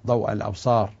شيعتهم ضوء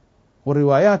الأبصار.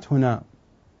 والروايات هنا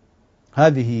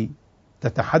هذه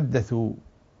تتحدث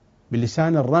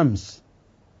بلسان الرمز،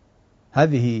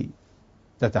 هذه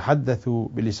تتحدث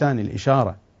بلسان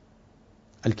الإشارة.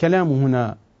 الكلام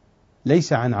هنا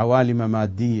ليس عن عوالم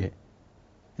مادية،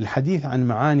 الحديث عن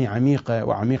معاني عميقة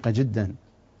وعميقة جدا.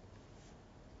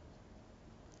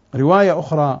 رواية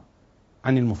أخرى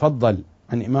عن المفضل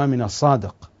عن إمامنا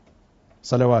الصادق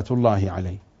صلوات الله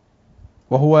عليه،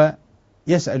 وهو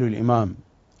يسأل الإمام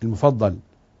المفضل: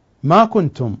 ما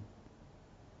كنتم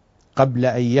قبل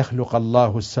أن يخلق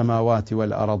الله السماوات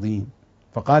والأرضين؟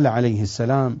 فقال عليه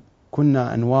السلام: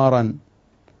 كنا أنوارا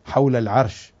حول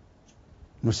العرش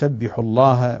نسبح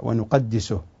الله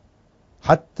ونقدسه،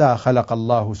 حتى خلق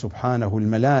الله سبحانه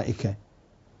الملائكة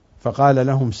فقال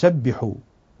لهم: سبحوا،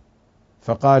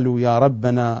 فقالوا: يا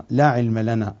ربنا لا علم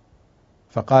لنا،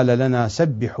 فقال لنا: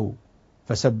 سبحوا،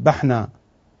 فسبحنا،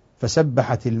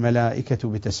 فسبحت الملائكة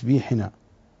بتسبيحنا.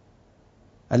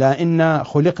 ألا إنا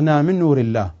خلقنا من نور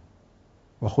الله،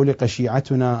 وخلق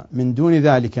شيعتنا من دون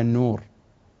ذلك النور،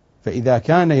 فإذا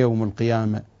كان يوم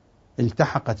القيامة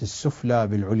التحقت السفلى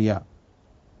بالعليا.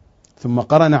 ثم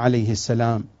قرن عليه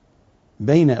السلام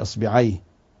بين إصبعيه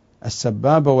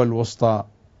السبابة والوسطى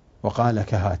وقال: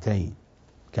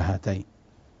 كهاتين.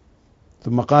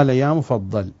 ثم قال: يا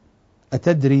مفضل،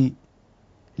 أتدري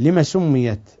لم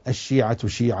سميت الشيعة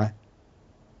شيعة؟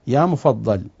 يا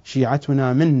مفضل،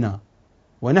 شيعتنا منا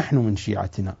ونحن من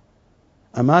شيعتنا.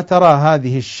 أما ترى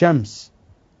هذه الشمس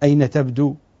أين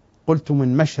تبدو؟ قلت: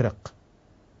 من مشرق.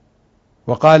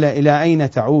 وقال: إلى أين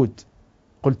تعود؟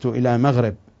 قلت: إلى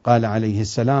مغرب. قال عليه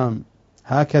السلام: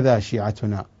 هكذا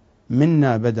شيعتنا،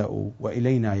 منا بدأوا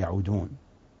وإلينا يعودون.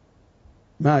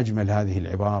 ما أجمل هذه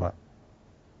العبارة: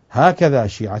 هكذا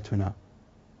شيعتنا،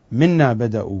 منا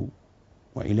بدأوا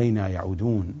وإلينا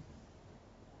يعودون.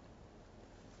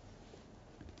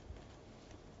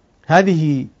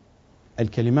 هذه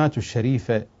الكلمات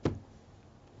الشريفة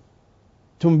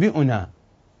تنبئنا،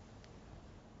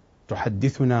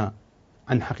 تحدثنا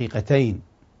عن حقيقتين.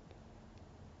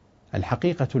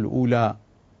 الحقيقة الأولى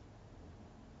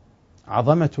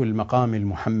عظمة المقام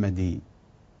المحمدي،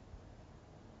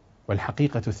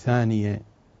 والحقيقة الثانية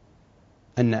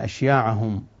أن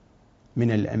أشياعهم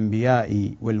من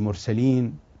الأنبياء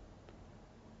والمرسلين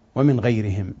ومن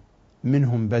غيرهم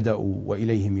منهم بدأوا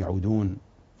وإليهم يعودون،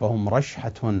 فهم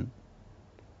رشحة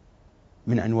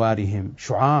من أنوارهم،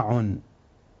 شعاع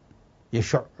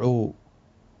يشع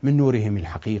من نورهم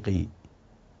الحقيقي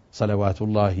صلوات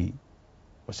الله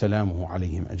وسلامه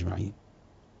عليهم أجمعين.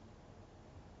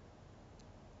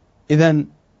 إذن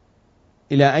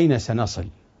إلى أين سنصل؟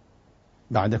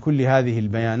 بعد كل هذه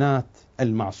البيانات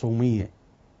المعصومية،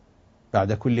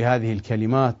 بعد كل هذه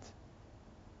الكلمات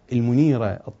المنيرة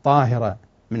الطاهرة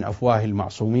من أفواه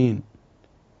المعصومين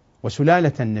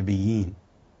وسلالة النبيين،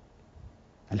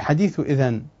 الحديث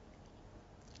إذن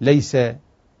ليس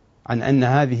عن أن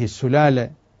هذه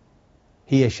السلالة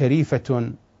هي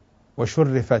شريفة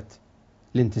وشرفت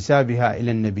لانتسابها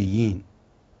إلى النبيين.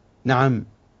 نعم،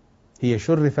 هي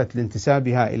شرفت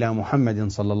لانتسابها إلى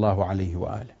محمد صلى الله عليه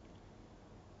وآله،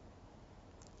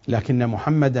 لكن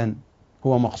محمدا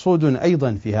هو مقصود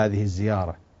أيضا في هذه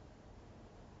الزيارة.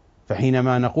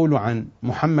 فحينما نقول عن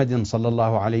محمد صلى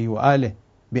الله عليه وآله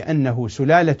بأنه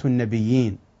سلالة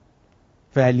النبيين،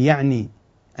 فهل يعني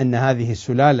أن هذه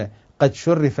السلالة قد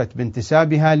شرفت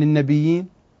بانتسابها للنبيين؟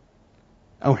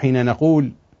 أو حين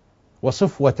نقول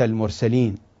وصفوة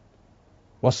المرسلين،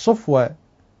 والصفوة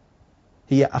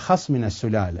هي أخص من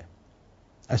السلالة.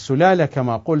 السلالة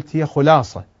كما قلت هي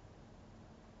خلاصة،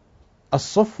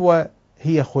 الصفوة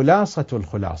هي خلاصة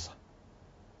الخلاصة،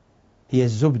 هي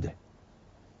الزبدة،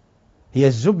 هي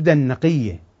الزبدة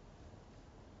النقية.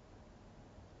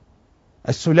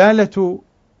 السلالة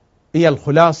هي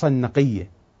الخلاصة النقية،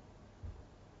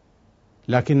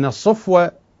 لكن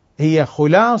الصفوة هي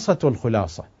خلاصة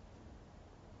الخلاصة.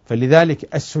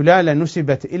 فلذلك السلالة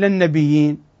نسبت إلى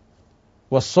النبيين،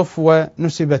 والصفوة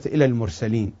نسبت إلى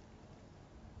المرسلين،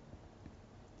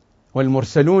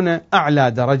 والمرسلون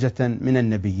أعلى درجة من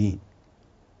النبيين.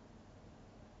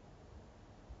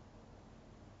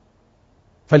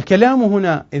 فالكلام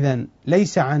هنا إذن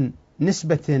ليس عن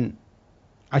نسبة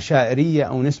عشائرية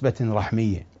أو نسبة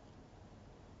رحمية،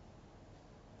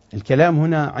 الكلام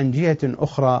هنا عن جهة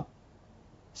أخرى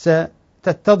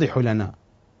ستتضح لنا،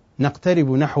 نقترب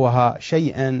نحوها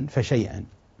شيئا فشيئا.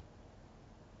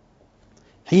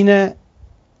 حين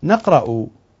نقرأ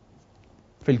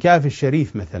في الكافي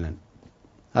الشريف مثلا،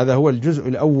 هذا هو الجزء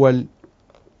الأول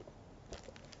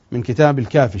من كتاب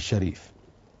الكافي الشريف،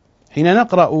 حين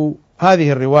نقرأ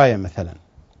هذه الرواية مثلا،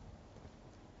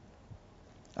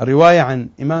 الرواية عن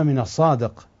إمامنا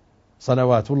الصادق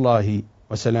صلوات الله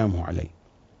وسلامه عليه: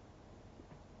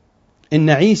 إن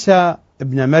عيسى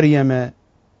ابن مريم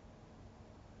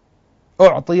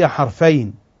أعطي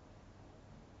حرفين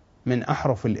من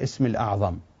أحرف الاسم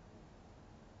الأعظم.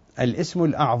 الاسم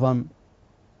الأعظم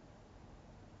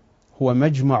هو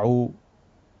مجمع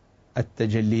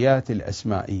التجليات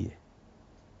الأسمائية.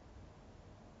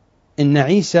 إن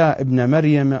عيسى ابن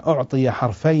مريم أعطي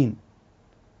حرفين،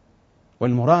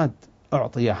 والمراد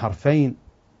أعطي حرفين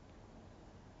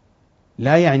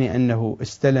لا يعني أنه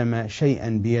استلم شيئا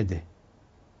بيده،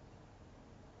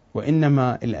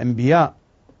 وإنما الأنبياء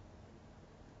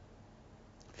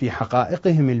في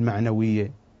حقائقهم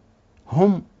المعنوية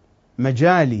هم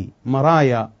مجالي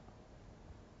مرايا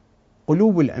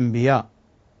قلوب الأنبياء،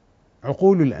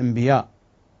 عقول الأنبياء،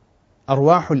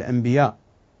 أرواح الأنبياء.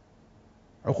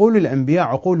 عقول الأنبياء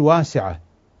عقول واسعة،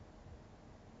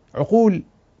 عقول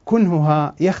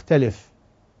كنهها يختلف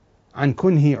عن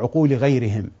كنه عقول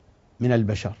غيرهم من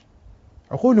البشر.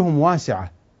 عقولهم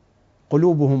واسعة،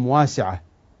 قلوبهم واسعة،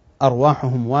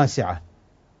 أرواحهم واسعة.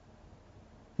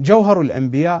 جوهر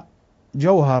الأنبياء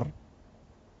جوهر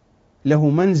له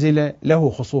منزلة، له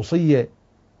خصوصية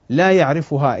لا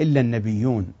يعرفها إلا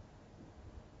النبيون.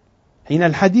 حين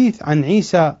الحديث عن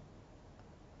عيسى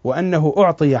وأنه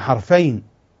أعطي حرفين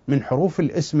من حروف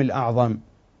الاسم الأعظم،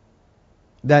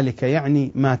 ذلك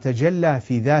يعني ما تجلى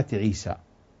في ذات عيسى،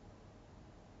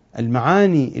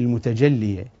 المعاني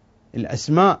المتجلية،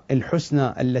 الأسماء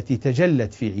الحسنى التي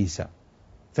تجلت في عيسى.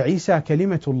 فعيسى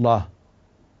كلمة الله،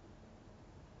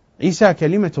 عيسى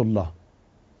كلمة الله.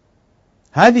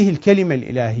 هذه الكلمة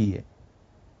الإلهية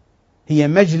هي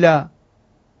مجلى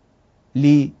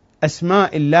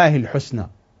لأسماء الله الحسنى.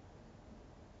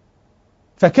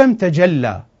 فكم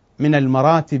تجلى من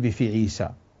المراتب في عيسى؟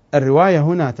 الرواية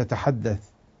هنا تتحدث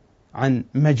عن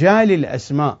مجال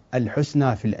الأسماء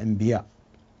الحسنى في الأنبياء.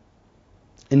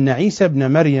 إن عيسى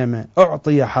ابن مريم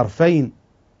أعطي حرفين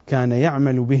كان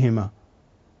يعمل بهما،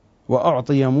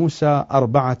 وأعطي موسى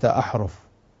 4 أحرف،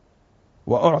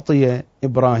 وأعطي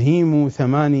إبراهيم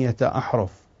 8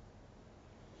 أحرف،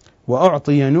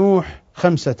 وأعطي نوح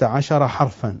 15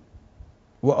 حرفا،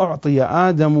 وأعطي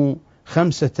آدم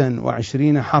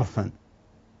 25 حرفا.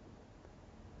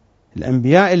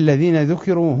 الأنبياء الذين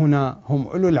ذكروا هنا هم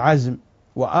أولو العزم،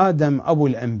 وآدم أبو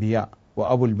الأنبياء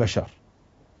وأبو البشر.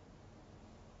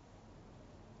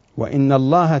 وإن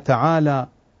الله تعالى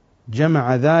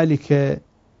جمع ذلك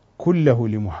كله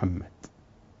لمحمد،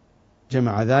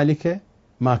 جمع ذلك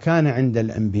ما كان عند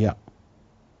الأنبياء.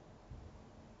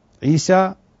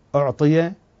 عيسى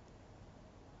أعطي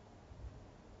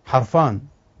حرفان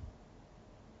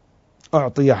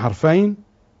أعطي حرفين،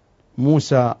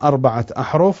 موسى 4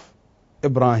 أحرف،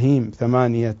 إبراهيم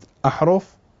 8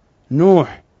 أحرف،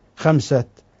 نوح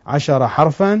 15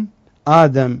 حرفا،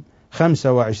 آدم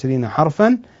 25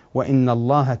 حرفا، وإن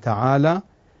الله تعالى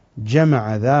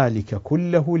جمع ذلك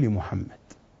كله لمحمد.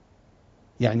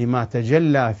 يعني ما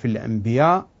تجلى في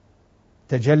الأنبياء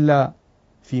تجلى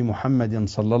في محمد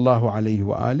صلى الله عليه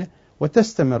وآله.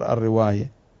 وتستمر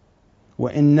الرواية: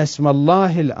 وإن اسم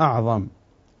الله الأعظم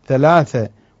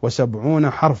 73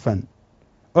 حرفا،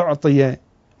 أعطي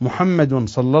محمد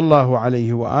صلى الله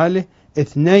عليه وآله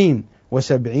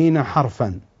 72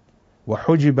 حرفا،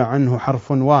 وحجب عنه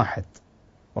حرف واحد.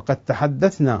 وقد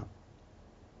تحدثنا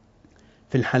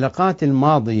في الحلقات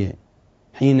الماضية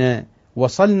حين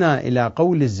وصلنا إلى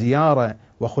قول الزيارة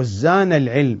وخزان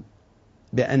العلم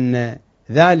بأن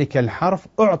ذلك الحرف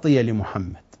أعطي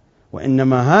لمحمد،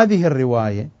 وإنما هذه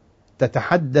الرواية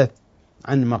تتحدث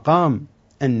عن مقام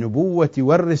النبوة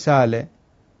والرسالة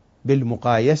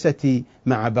بالمقايسة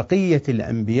مع بقية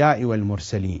الأنبياء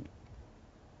والمرسلين.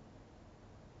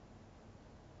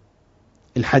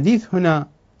 الحديث هنا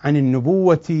عن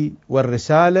النبوة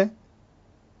والرسالة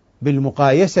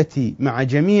بالمقايسة مع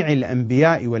جميع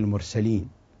الأنبياء والمرسلين.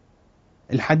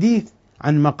 الحديث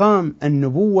عن مقام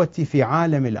النبوة في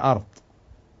عالم الأرض.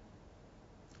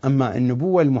 أما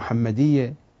النبوة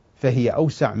المحمدية فهي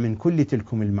أوسع من كل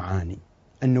تلكم المعاني.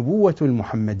 النبوة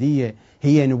المحمدية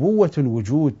هي نبوة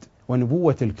الوجود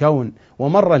ونبوة الكون،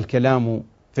 ومر الكلام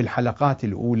في الحلقات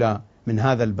الأولى من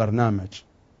هذا البرنامج،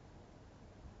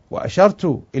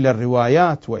 وأشرت إلى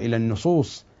الروايات وإلى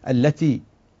النصوص التي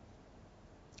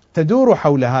تدور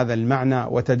حول هذا المعنى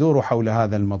وتدور حول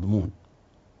هذا المضمون.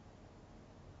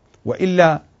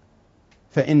 وإلا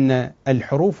فإن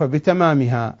الحروف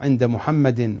بتمامها عند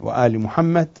محمد وآل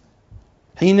محمد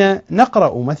حين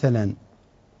نقرأ مثلا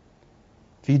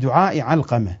في دعاء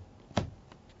علقمة،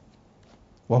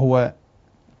 وهو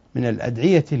من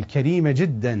الأدعية الكريمة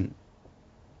جدا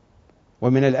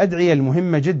ومن الأدعية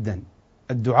المهمة جدا،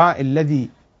 الدعاء الذي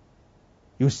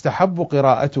يستحب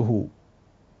قراءته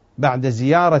بعد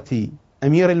زيارة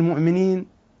أمير المؤمنين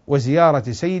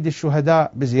وزيارة سيد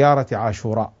الشهداء بزيارة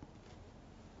عاشوراء.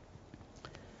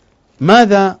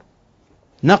 ماذا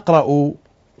نقرأ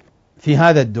في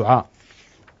هذا الدعاء؟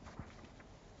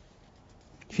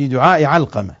 في دعاء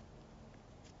علقمة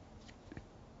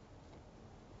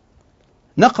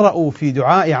نقرأ في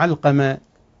دعاء علقمة،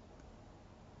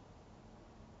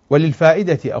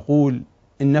 وللفائدة أقول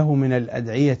إنه من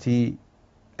الأدعية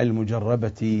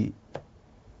المجربة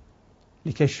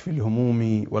لكشف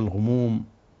الهموم والغموم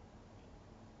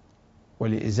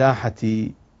ولإزاحة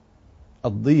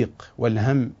الضيق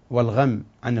والهم والغم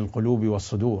عن القلوب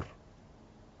والصدور.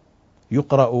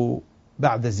 يقرأ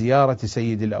بعد زيارة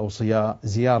سيد الأوصياء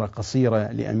زيارة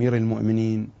قصيرة لأمير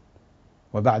المؤمنين،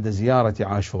 وبعد زيارة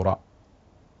عاشوراء.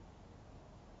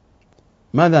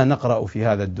 ماذا نقرأ في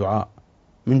هذا الدعاء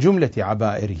من جملة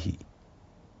عبائره؟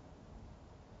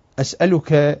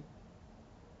 أسألك،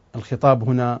 الخطاب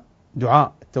هنا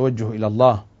دعاء التوجه إلى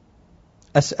الله،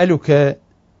 أسألك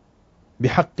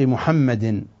بحق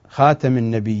محمد خاتم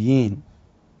النبيين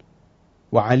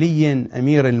وعلي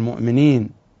أمير المؤمنين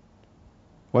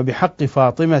وبحق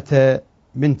فاطمة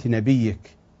بنت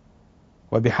نبيك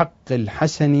وبحق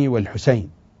الحسن والحسين،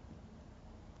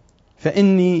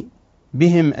 فإني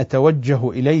بهم أتوجه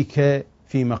إليك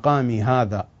في مقامي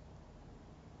هذا،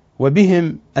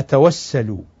 وبهم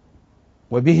أتوسل،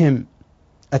 وبهم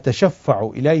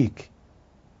أتشفع إليك،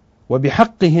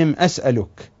 وبحقهم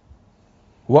أسألك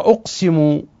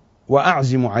وأقسم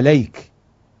وأعزم عليك،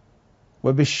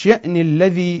 وبالشأن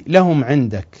الذي لهم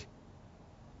عندك،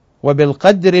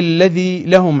 وبالقدر الذي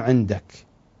لهم عندك،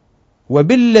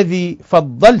 وبالذي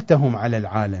فضلتهم على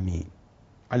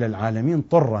العالمين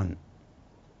طرا،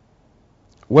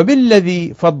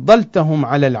 وبالذي فضلتهم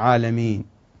على العالمين،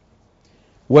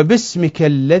 وباسمك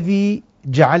الذي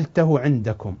جعلته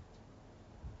عندكم،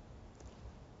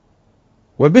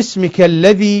 وباسمك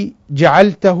الذي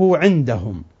جعلته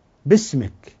عندهم،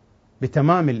 باسمك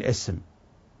بتمام الاسم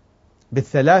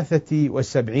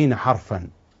ب73 حرفا.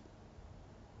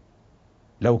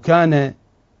 لو كان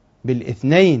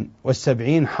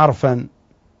بال72 حرفا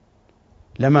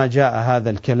لما جاء هذا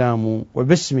الكلام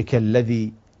وباسمك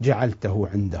الذي جعلته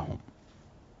عندهم،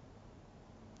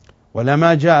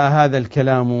 ولما جاء هذا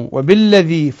الكلام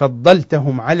وبالذي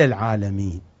فضلتهم على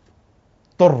العالمين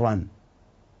طرا،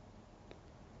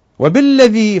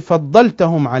 وبالذي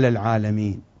فضلتهم على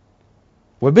العالمين،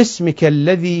 وباسمك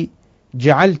الذي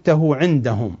جعلته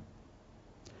عندهم،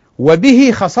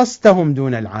 وبه خصصتهم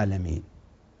دون العالمين.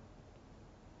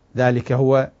 ذلك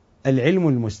هو العلم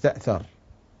المستأثر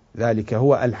ذلك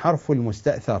هو الحرف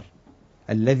المستأثر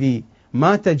الذي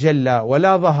ما تجلى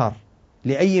ولا ظهر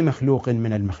لأي مخلوق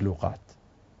من المخلوقات،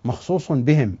 مخصوص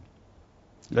بهم.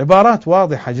 العبارات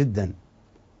واضحة جدا.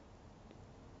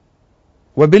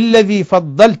 وبالذي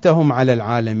فضلتهم على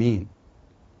العالمين،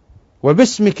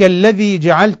 وباسمك الذي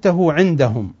جعلته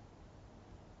عندهم،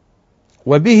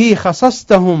 وبه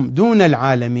خصصتهم دون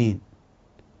العالمين،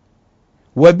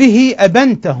 وبه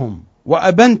أبنتهم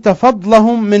وأبنت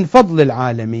فضلهم من فضل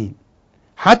العالمين،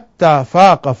 حتى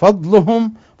فاق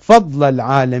فضلهم فضل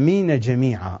العالمين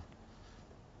جميعا.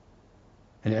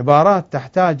 العبارات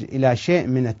تحتاج إلى شيء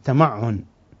من التمعن،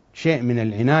 شيء من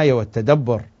العناية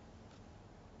والتدبر،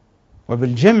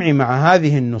 وبالجمع مع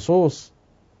هذه النصوص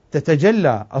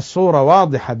تتجلى الصورة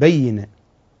واضحة بينة.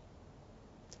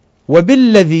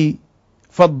 وبالذي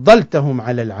فضلتهم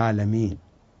على العالمين،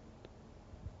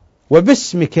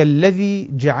 وباسمك الذي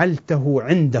جعلته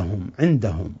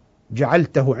عندهم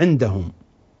جعلته عندهم،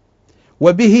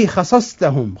 وبه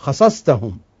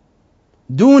خصصتهم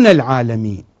دون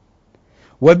العالمين،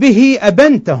 وبه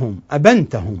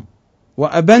أبنتهم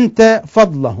وأبنت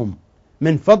فضلهم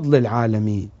من فضل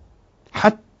العالمين،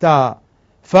 حتى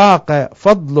فاق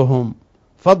فضلهم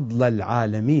فضل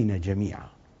العالمين جميعا.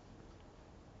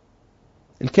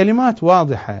 الكلمات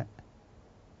واضحة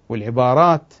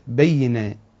والعبارات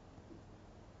بينة،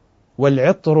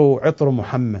 والعطر عطر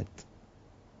محمد،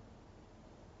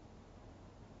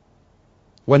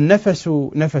 والنفس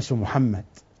نفس محمد،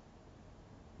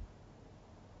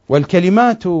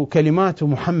 والكلمات كلمات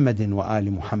محمد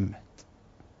وآل محمد.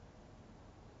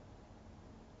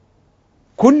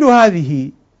 كل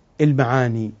هذه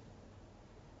المعاني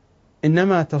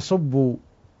إنما تصب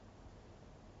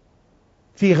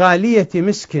في غالية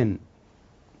مسك،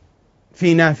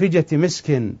 في نافجة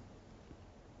مسك،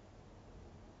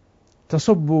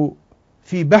 تصب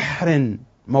في بحر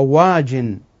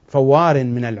مواج فوار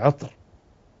من العطر،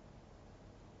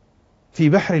 في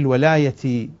بحر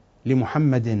الولاية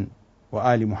لمحمد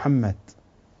وآل محمد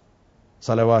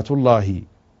صلوات الله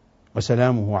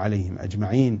وسلامه عليهم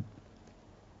أجمعين.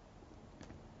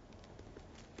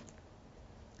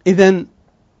 إذن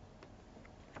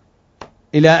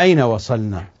إلى أين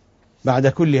وصلنا بعد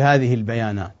كل هذه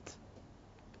البيانات؟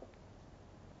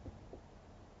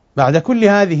 بعد كل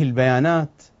هذه البيانات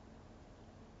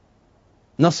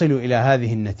نصل إلى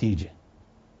هذه النتيجة: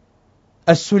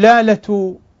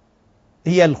 السلالة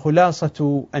هي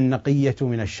الخلاصة النقية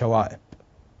من الشوائب،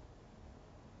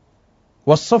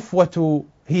 والصفوة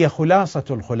هي خلاصة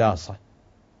الخلاصة،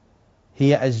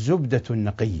 هي الزبدة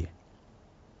النقية.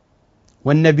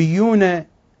 والنبيون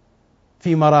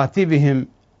في مراتبهم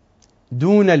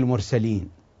دون المرسلين،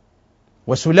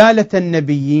 وسلالة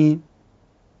النبيين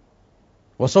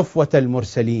وصفوة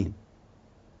المرسلين.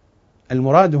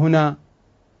 المراد هنا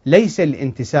ليس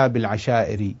الانتساب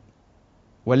العشائري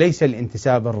وليس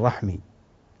الانتساب الرحمي،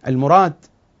 المراد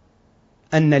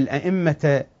أن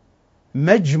الأئمة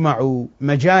مجمع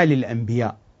مجال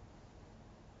الأنبياء،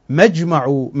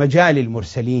 مجمع مجال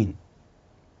المرسلين،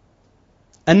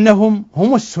 أنهم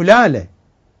هم السلالة،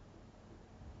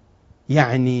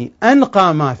 يعني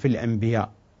أنقى ما في الأنبياء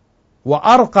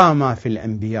وأرقى ما في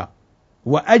الأنبياء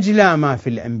وأجلى ما في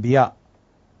الأنبياء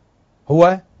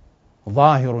هو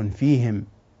ظاهر فيهم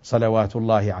صلوات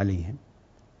الله عليهم.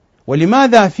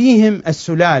 ولماذا فيهم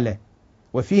السلالة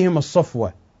وفيهم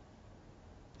الصفوة؟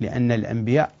 لأن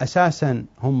الأنبياء أساسا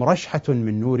هم رشحة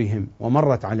من نورهم،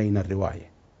 ومرت علينا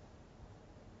الرواية.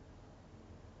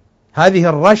 هذه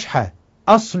الرشحة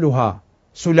أصلها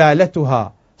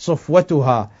سلالتها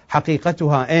صفوتها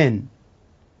حقيقتها أين؟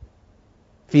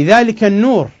 في ذلك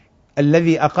النور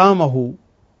الذي أقامه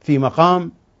في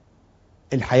مقام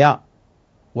الحياء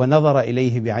ونظر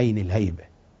إليه بعين الهيبة.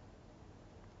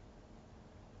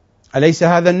 أليس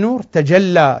هذا النور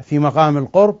تجلى في مقام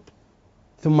القرب،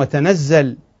 ثم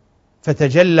تنزل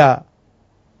فتجلى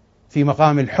في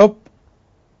مقام الحب،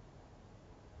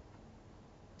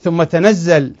 ثم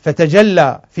تنزل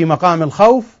فتجلى في مقام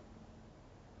الخوف،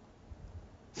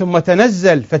 ثم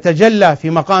تنزل فتجلى في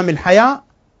مقام الحياء،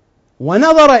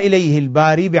 ونظر إليه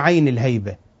الباري بعين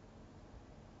الهيبة،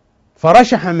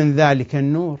 فرشح من ذلك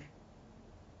النور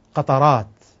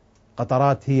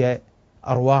قطرات هي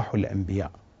أرواح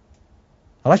الأنبياء.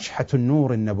 رشحة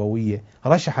النور النبوية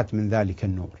رشحت من ذلك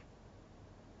النور.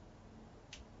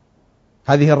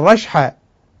 هذه الرشحة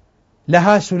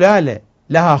لها سلالة،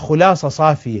 لها خلاصة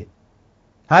صافية.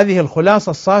 هذه الخلاصة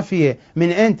الصافية من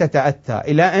أين تتأتى؟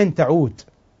 إلى أين تعود؟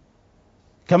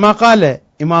 كما قال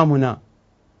إمامنا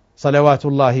صلوات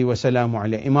الله وسلامه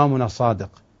عليه، إمامنا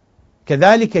الصادق،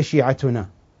 كذلك شيعتنا.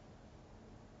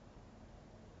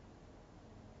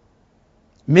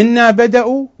 منا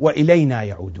بدأوا وإلينا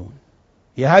يعودون.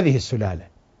 هي هذه السلالة.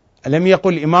 ألم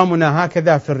يقل إمامنا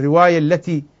هكذا في الرواية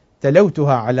التي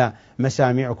تلوتها على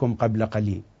مسامعكم قبل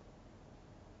قليل؟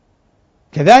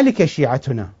 كذلك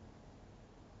شيعتنا،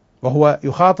 وهو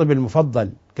يخاطب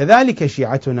المفضل، كذلك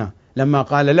شيعتنا لما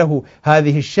قال له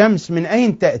هذه الشمس من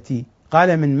أين تأتي؟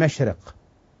 قال من مشرق.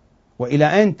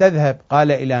 وإلى أين تذهب؟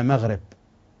 قال إلى مغرب.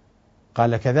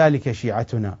 قال كذلك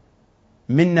شيعتنا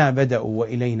منا بدأوا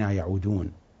وإلينا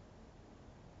يعودون.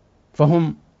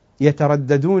 فهم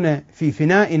يترددون في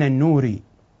فنائنا النوري،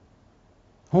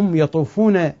 هم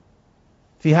يطوفون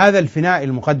في هذا الفناء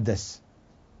المقدس.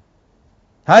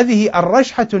 هذه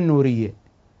الرشحة النورية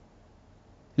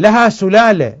لها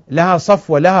سلالة، لها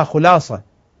صفوة، لها خلاصة.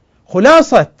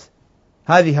 خلاصة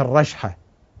هذه الرشحة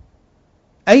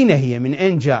أين هي؟ من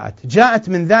أين جاءت؟ جاءت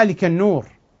من ذلك النور.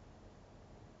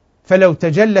 فلو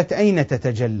تجلت أين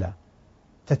تتجلى؟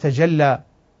 تتجلى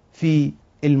في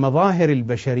المظاهر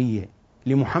البشرية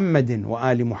لمحمد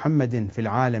وآل محمد في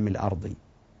العالم الأرضي.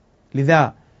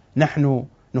 لذا نحن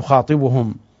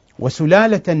نخاطبهم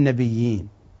وسلالة النبيين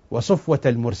وصفوة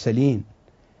المرسلين،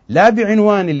 لا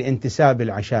بعنوان الانتساب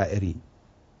العشائري.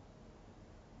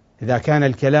 إذا كان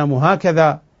الكلام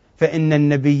هكذا فإن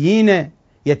النبيين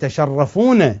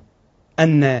يتشرفون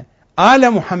أن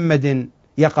آل محمد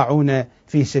يقعون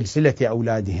في سلسلة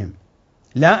أولادهم،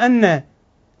 لا أن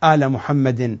آل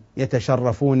محمد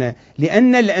يتشرفون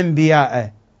لأن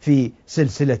الأنبياء في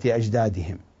سلسلة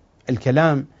أجدادهم.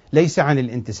 الكلام ليس عن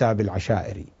الانتساب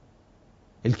العشائري،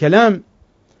 الكلام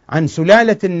عن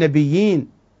سلالة النبيين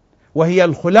وهي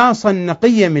الخلاصة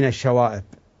النقية من الشوائب،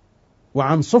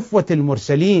 وعن صفوة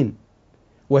المرسلين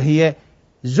وهي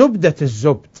زبدة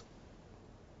الزبد،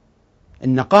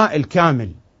 النقاء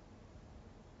الكامل.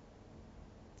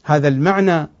 هذا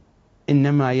المعنى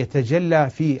إنما يتجلى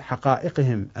في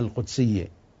حقائقهم القدسية،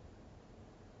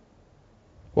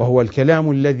 وهو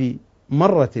الكلام الذي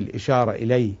مرت الإشارة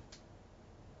إليه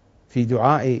في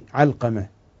دعاء علقمة: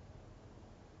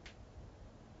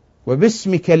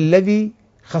 وباسمك الذي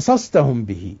خصصتهم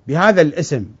به، بهذا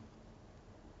الاسم،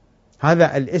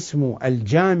 هذا الاسم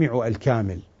الجامع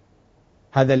الكامل.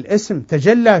 هذا الاسم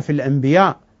تجلى في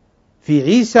الأنبياء، في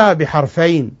عيسى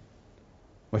بحرفين،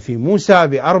 وفي موسى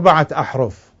ب4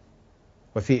 أحرف،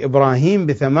 وفي إبراهيم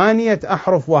ب8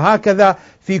 أحرف، وهكذا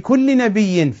في كل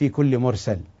نبي، في كل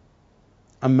مرسل.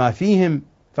 أما فيهم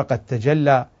فقد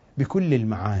تجلى بكل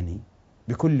المعاني،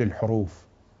 بكل الحروف،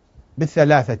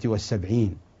 ب73.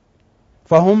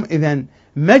 فهم إذن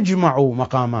مجمع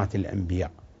مقامات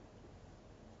الأنبياء.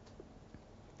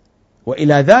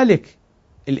 وإلى ذلك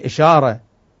الإشارة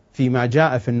فيما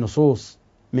جاء في النصوص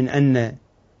من أن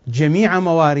جميع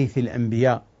مواريث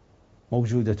الأنبياء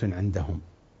موجودة عندهم،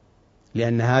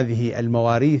 لأن هذه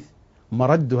المواريث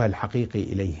مردها الحقيقي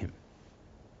إليهم.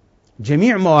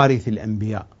 جميع مواريث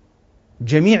الأنبياء،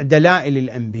 جميع دلائل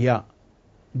الأنبياء،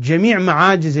 جميع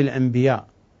معاجز الأنبياء،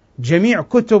 جميع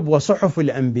كتب وصحف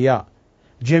الأنبياء،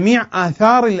 جميع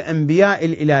آثار الأنبياء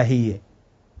الإلهية،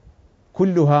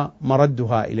 كلها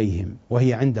مردها إليهم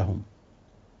وهي عندهم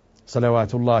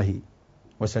صلوات الله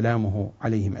وسلامه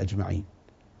عليهم أجمعين.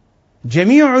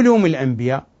 جميع علوم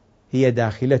الأنبياء هي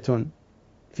داخلة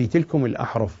في تلكم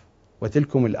الأحرف،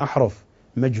 وتلكم الأحرف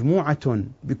مجموعة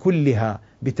بكلها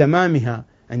بتمامها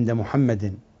عند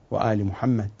محمد وآل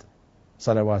محمد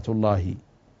صلوات الله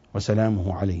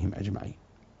وسلامه عليهم أجمعين.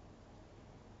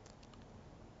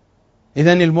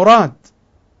 إذن المراد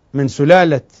من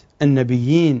سلالة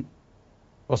النبيين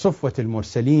وصفوة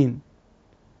المرسلين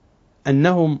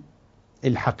أنهم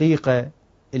الحقيقة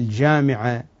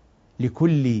الجامعة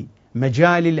لكل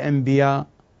مجال الأنبياء،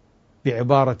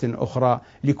 بعبارة أخرى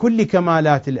لكل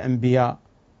كمالات الأنبياء،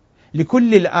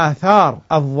 لكل الآثار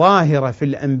الظاهرة في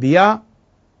الأنبياء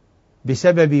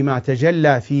بسبب ما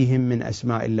تجلى فيهم من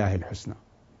أسماء الله الحسنى.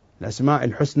 الأسماء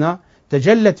الحسنى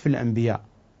تجلت في الأنبياء،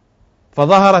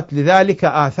 فظهرت لذلك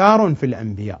آثار في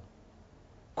الأنبياء.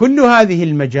 كل هذه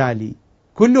المجال،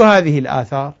 كل هذه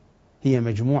الآثار هي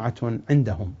مجموعة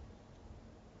عندهم،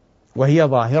 وهي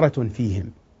ظاهرة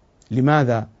فيهم.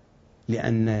 لماذا؟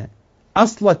 لأن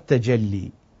أصل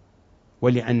التجلي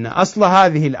ولأن أصل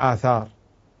هذه الآثار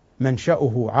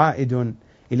منشأه عائد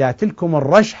إلى تلكم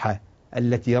الرشحة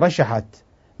التي رشحت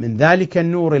من ذلك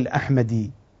النور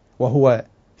الأحمدي، وهو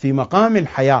في مقام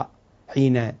الحياء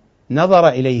حين نظر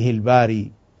إليه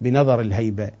الباري بنظر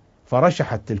الهيبة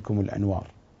فرشحت تلكم الأنوار.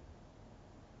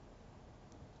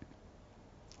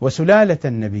 وسلالة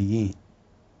النبيين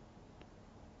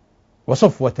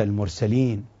وصفوة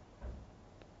المرسلين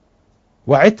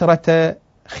وعترة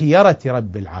خيرة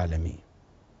رب العالمين.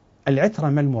 العترة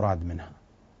ما المراد منها؟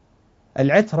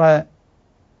 العترة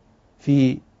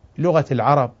في لغة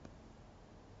العرب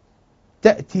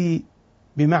تأتي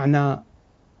بمعنى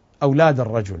أولاد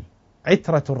الرجل،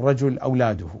 عترة الرجل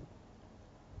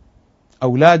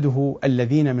أولاده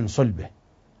الذين من صلبه.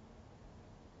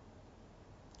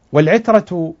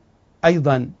 والعترة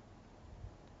أيضا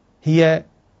هي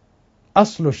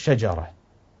أصل الشجرة،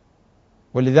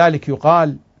 ولذلك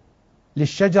يقال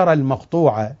للشجرة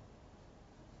المقطوعة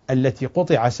التي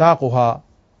قطع ساقها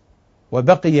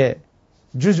وبقي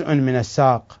جزء من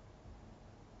الساق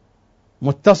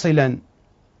متصلا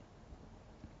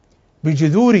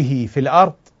بجذوره في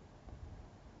الأرض،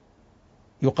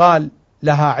 يقال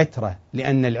لها عترة،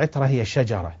 لأن العترة هي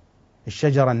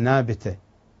الشجرة النابتة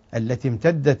التي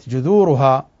امتدت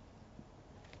جذورها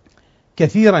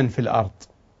كثيرا في الأرض.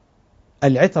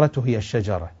 العترة هي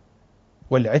الشجرة،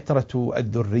 والعترة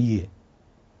الذرية.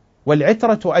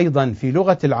 والعترة أيضا في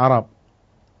لغة العرب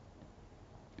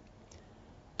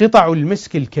قطع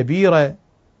المسك الكبيرة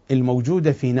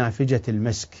الموجودة في نافجة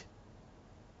المسك.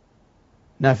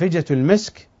 نافجة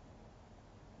المسك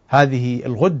هذه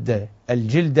الغدة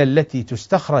الجلدة التي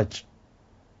تستخرج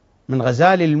من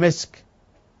غزال المسك،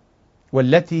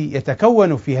 والتي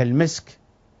يتكون فيها المسك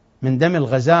من دم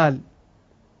الغزال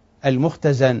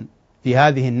المختزن في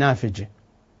هذه النافجة.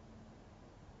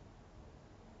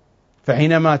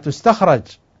 فحينما تستخرج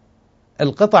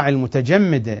القطع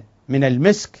المتجمدة من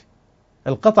المسك،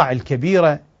 القطع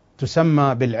الكبيرة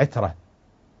تسمى بالعترة،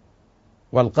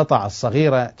 والقطع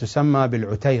الصغيرة تسمى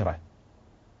بالعتيرة.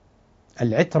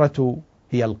 العترة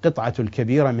هي القطعة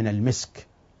الكبيرة من المسك.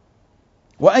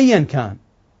 وأيا كان،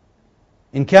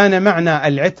 إن كان معنى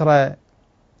العترة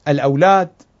الأولاد،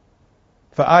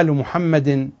 فآل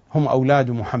محمد هم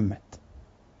أولاد محمد.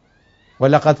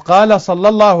 ولقد قال صلى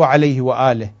الله عليه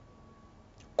وآله: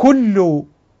 كل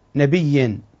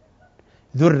نبي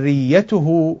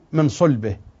ذريته من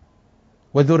صلبه،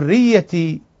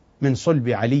 وذريتي من صلب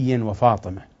علي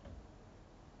وفاطمة.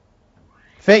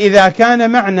 فإذا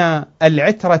كان معنى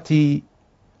العترة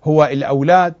هو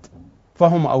الأولاد،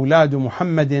 فهم أولاد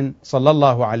محمد صلى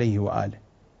الله عليه وآله.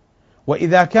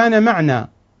 وإذا كان معنى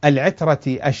العترة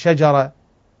الشجرة،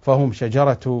 فهم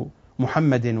شجرة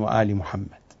محمد وآل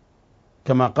محمد،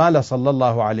 كما قال صلى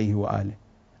الله عليه وآله: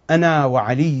 أنا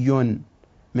وعلي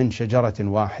من شجرة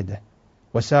واحدة،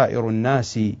 وسائر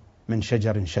الناس من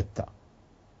شجر شتى.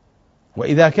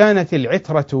 وإذا كانت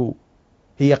العترة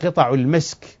هي قطع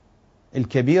المسك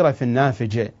الكبيرة في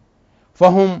النافجة،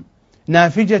 فهم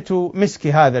نافجة مسك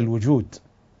هذا الوجود،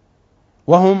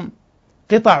 وهم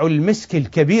قطع المسك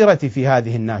الكبيرة في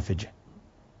هذه النافجة.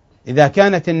 إذا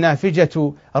كانت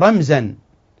النافجة رمزا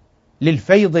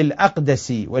للفيض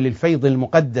الأقدس وللفيض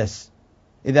المقدس،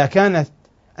 إذا كانت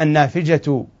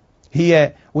النافجة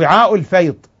هي وعاء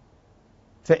الفيض،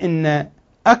 فإن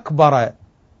أكبر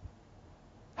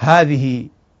هذه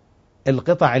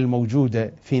القطع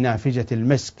الموجودة في نافجة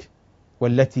المسك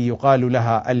والتي يقال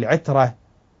لها العترة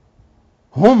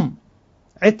هم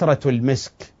عترة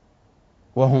المسك،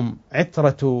 وهم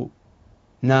عترة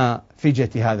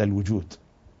نافجة هذا الوجود،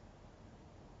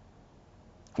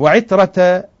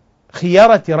 وعترة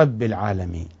خيرة رب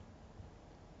العالمين.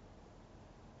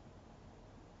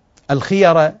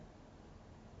 الخيرة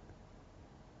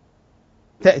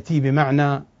تأتي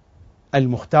بمعنى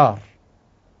المختار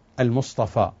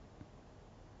المصطفى،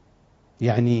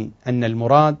 يعني أن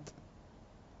المراد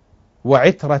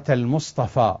وعترة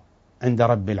المصطفى عند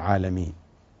رب العالمين،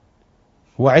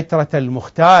 وعترة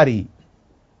المختار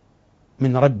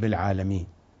من رب العالمين.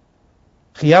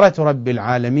 خيرة رب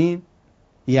العالمين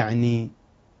يعني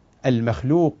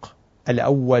المخلوق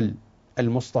الأول،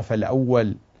 المصطفى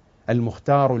الأول،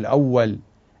 المختار الأول،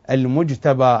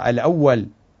 المجتبى الأول،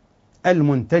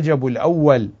 المنتجب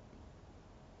الأول،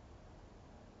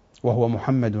 وهو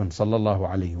محمد صلى الله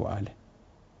عليه وآله.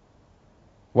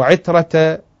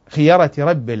 وعترة خيرة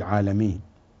رب العالمين،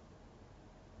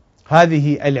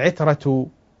 هذه العترة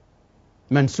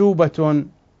منسوبة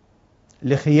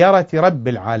لخيرة رب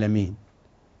العالمين،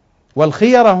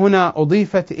 والخيرة هنا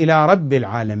أضيفت إلى رب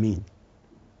العالمين.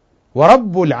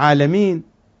 ورب العالمين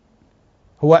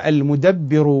هو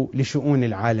المدبر لشؤون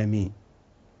العالمين.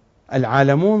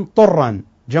 العالمون طرا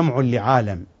جمع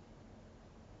لعالم،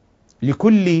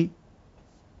 لكل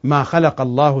ما خلق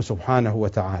الله سبحانه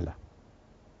وتعالى.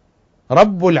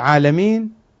 رب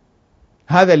العالمين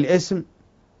هذا الاسم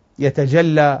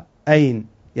يتجلى أين؟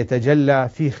 يتجلى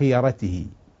في خيرته،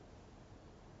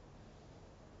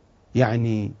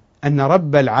 يعني أن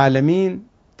رب العالمين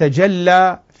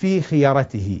تجلى في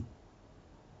خيرته.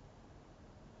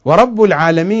 ورب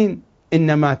العالمين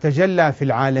إنما تجلى في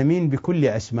العالمين بكل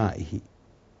أسمائه.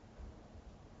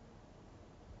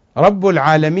 رب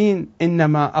العالمين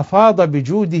إنما أفاض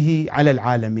بجوده على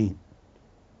العالمين،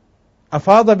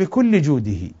 أفاض بكل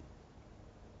جوده.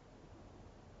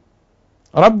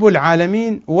 رب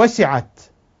العالمين وسعت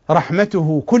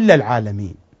رحمته كل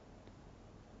العالمين،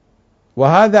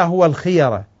 وهذا هو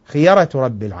الخيرة، خيرة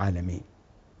رب العالمين،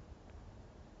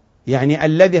 يعني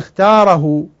الذي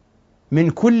اختاره من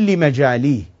كل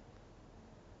مجاليه،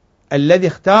 الذي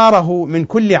اختاره من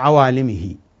كل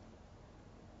عوالمه،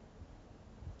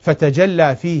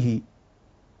 فتجلى فيه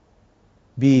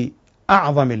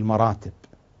بأعظم المراتب.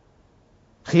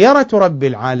 خيرة رب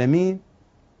العالمين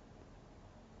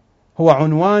هو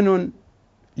عنوان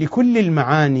لكل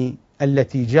المعاني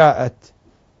التي جاءت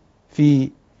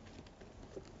في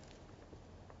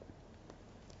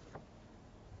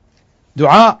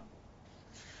دعاء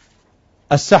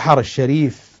السحر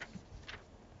الشريف.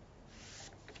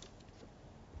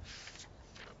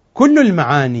 كل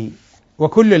المعاني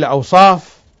وكل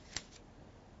الأوصاف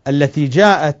التي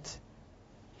جاءت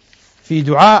في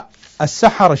دعاء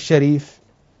السحر الشريف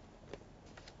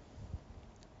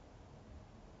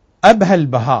أبهى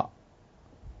البهاء،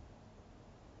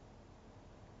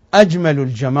 أجمل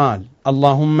الجمال.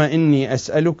 اللهم إني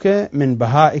أسألك من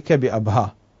بهائك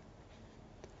بأبهاه.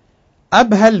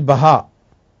 أبهى البهاء،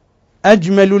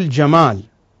 أجمل الجمال،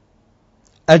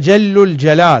 أجل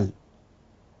الجلال،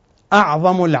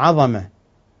 أعظم العظمة،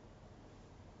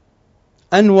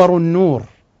 أنور النور،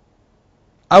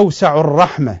 أوسع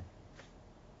الرحمة،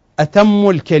 أتم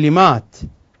الكلمات،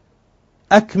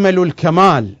 أكمل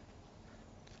الكمال،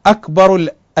 أكبر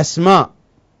الأسماء،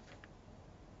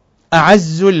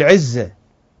 أعز العزة،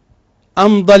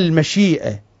 أمضى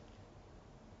المشيئة،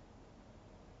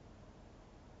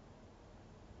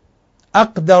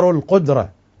 أقدر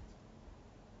القدرة،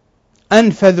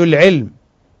 أنفذ العلم،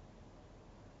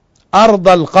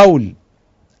 أرضى القول،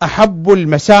 أحب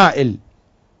المسائل،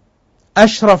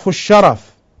 أشرف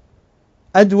الشرف،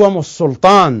 أدوم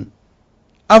السلطان،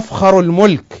 أفخر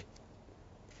الملك،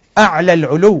 أعلى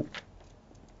العلو،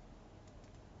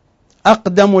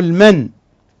 أقدم المن،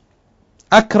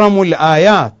 أكرم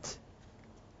الآيات،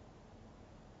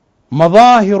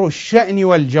 مظاهر الشأن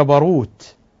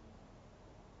والجبروت.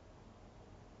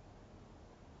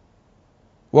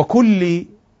 وكل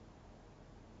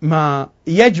ما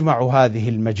يجمع هذه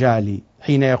المجال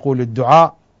حين يقول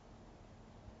الدعاء: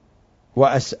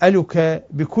 وأسألك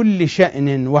بكل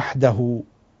شأن وحده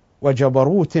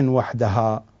وجبروت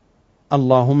وحدها،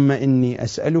 اللهم إني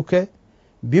أسألك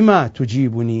بما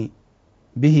تجيبني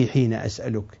به حين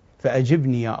أسألك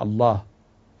فأجبني يا الله.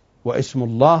 واسم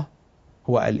الله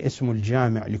هو الاسم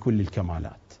الجامع لكل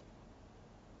الكمالات.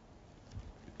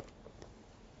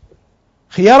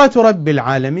 خيرة رب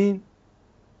العالمين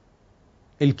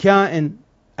الكائن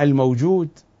الموجود،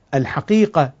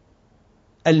 الحقيقة،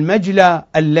 المجلى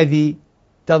الذي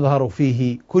تظهر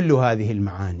فيه كل هذه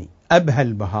المعاني. أبهى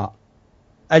البهاء،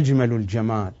 أجمل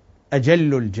الجمال،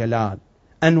 أجل الجلال،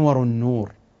 أنور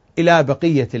النور، إلى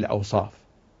بقية الأوصاف.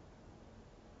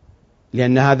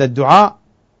 لأن هذا الدعاء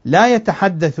لا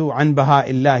يتحدث عن بهاء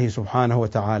الله سبحانه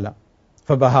وتعالى،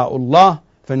 فبهاء الله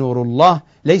فنور الله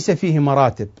ليس فيه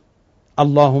مراتب.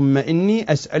 اللهم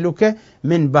إني أسألك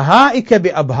من بهائك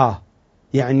بأبهاه،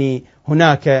 يعني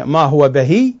هناك ما هو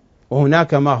بهي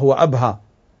وهناك ما هو أبهى.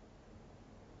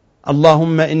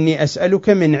 اللهم إني أسألك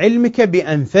من علمك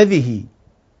بأنفذه،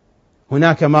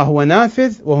 هناك ما هو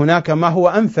نافذ وهناك ما هو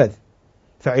أنفذ.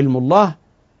 فعلم الله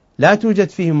لا توجد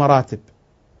فيه مراتب،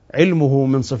 علمه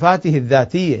من صفاته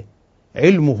الذاتية،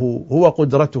 علمه هو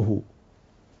قدرته،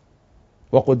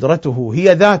 وقدرته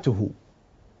هي ذاته،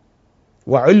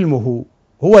 وعلمه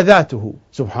هو ذاته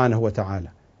سبحانه وتعالى.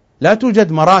 لا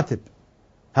توجد مراتب،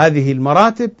 هذه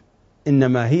المراتب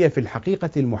إنما هي في الحقيقة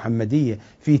المحمدية،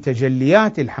 في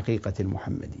تجليات الحقيقة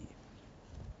المحمدية.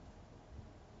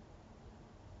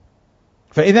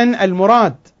 فإذن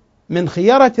المراد من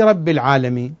خيرة رب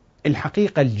العالمين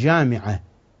الحقيقة الجامعة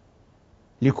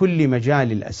لكل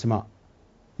مجال الأسماء،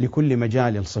 لكل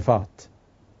مجال الصفات،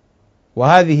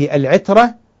 وهذه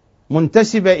العترة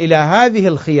منتسبة إلى هذه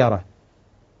الخيرة.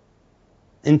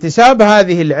 انتساب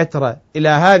هذه العترة إلى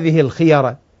هذه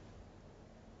الخيرة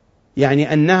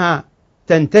يعني أنها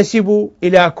تنتسب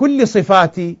إلى كل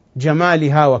صفات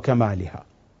جمالها وكمالها.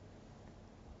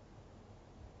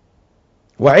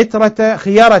 وعترة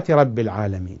خيرة رب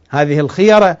العالمين، هذه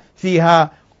الخيرة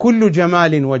فيها كل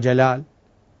جمال وجلال،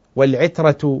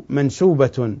 والعترة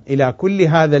منسوبة إلى كل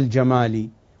هذا الجمال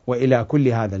وإلى كل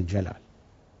هذا الجلال.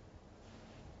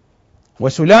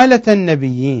 وسلالة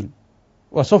النبيين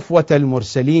وصفوة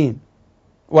المرسلين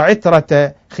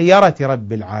وعترة خيرة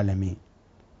رب العالمين.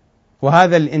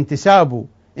 وهذا الانتساب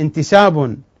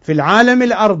انتساب في العالم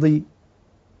الأرضي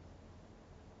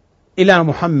إلى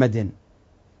محمد.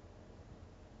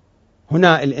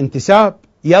 هنا الانتساب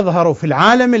يظهر في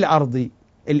العالم الأرضي،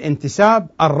 الانتساب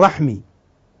الرحمي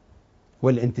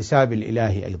والانتساب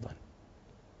الإلهي أيضا.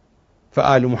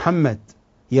 فآل محمد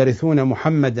يرثون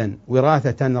محمدا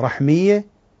وراثة رحمية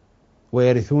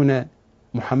ويرثون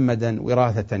محمدا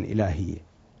وراثة إلهية.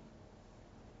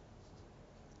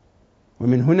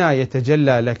 ومن هنا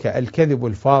يتجلى لك الكذب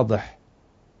الفاضح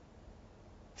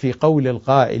في قول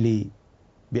القائل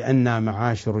بأننا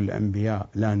معاشر الأنبياء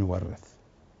لا نورث.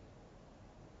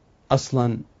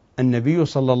 أصلا النبي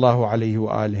صلى الله عليه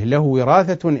وآله له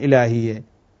وراثة إلهية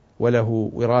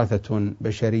وله وراثة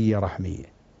بشرية رحمية،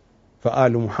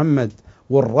 فآل محمد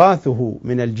وراثه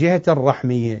من الجهة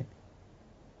الرحمية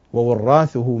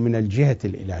ووراثه من الجهة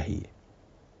الإلهية.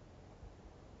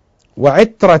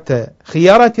 وعترة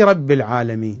خيرة رب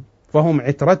العالمين فهم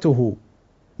عترته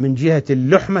من جهة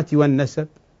اللحمة والنسب،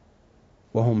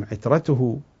 وهم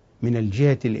عترته من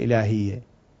الجهة الإلهية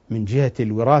من جهة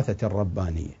الوراثة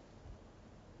الربانية.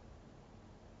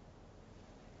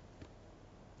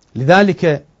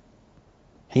 لذلك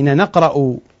حين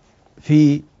نقرأ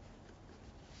في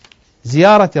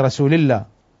زيارة رسول الله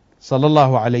صلى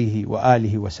الله عليه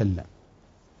وآله وسلم،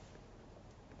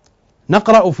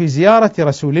 نقرأ في زيارة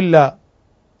رسول الله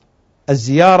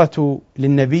الزيارة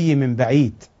للنبي من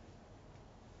بعيد،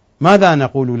 ماذا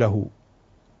نقول له؟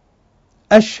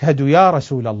 أشهد يا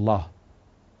رسول الله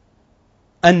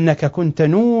أنك كنت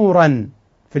نورا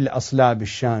في الأصلاب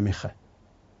الشامخة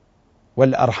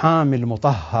والأرحام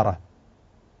المطهرة،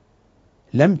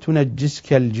 لم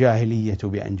تنجسك الجاهلية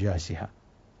بأنجاسها.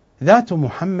 ذات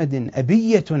محمد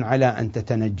أبية على أن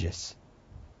تتنجس،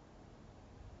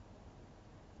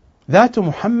 ذات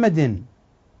محمد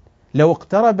لو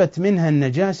اقتربت منها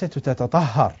النجاسة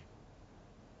تتطهر.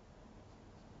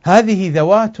 هذه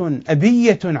ذوات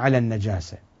أبية على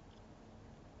النجاسة.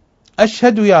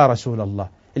 أشهد يا رسول الله.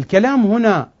 الكلام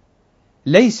هنا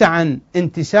ليس عن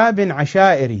انتساب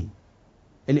عشائري،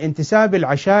 الانتساب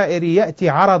العشائري يأتي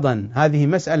عرضا، هذه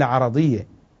مسألة عرضية.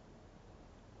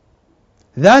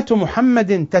 ذات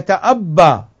محمد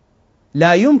تتأبى،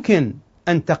 لا يمكن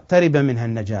أن تقترب منها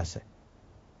النجاسة،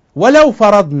 ولو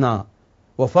فرضنا،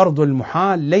 وفرض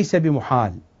المحال ليس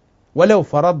بمحال، ولو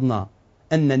فرضنا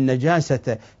أن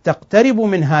النجاسة تقترب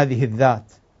من هذه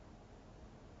الذات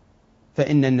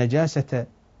فإن النجاسة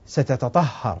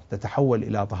ستتطهر، تتحول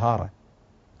إلى طهارة.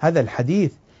 هذا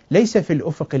الحديث ليس في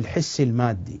الأفق الحسي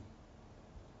المادي،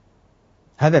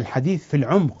 هذا الحديث في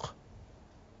العمق،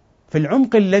 في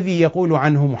العمق الذي يقول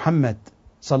عنه محمد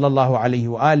صلى الله عليه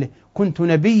وآله كنت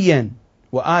نبيا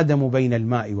وآدم بين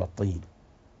الماء والطين.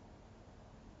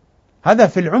 هذا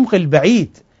في العمق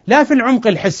البعيد لا في العمق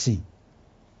الحسي.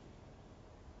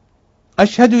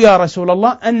 أشهد يا رسول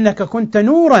الله أنك كنت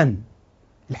نورا.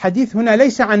 الحديث هنا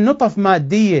ليس عن نطف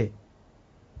مادية،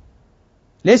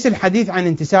 ليس الحديث عن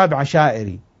انتساب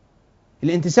عشائري.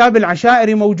 الانتساب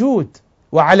العشائري موجود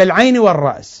وعلى العين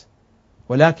والرأس،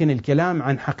 ولكن الكلام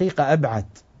عن حقيقة أبعد،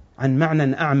 عن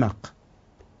معنى أعمق.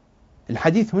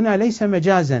 الحديث هنا ليس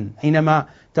مجازا حينما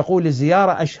تقول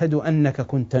الزيارة أشهد أنك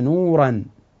كنت نورا،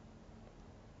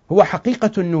 هو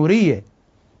حقيقة نورية.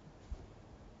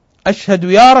 أشهد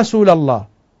يا رسول الله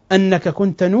أنك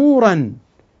كنت نورا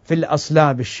في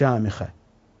الأصلاب الشامخة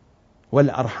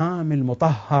والأرحام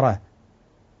المطهرة،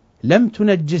 لم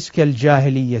تنجسك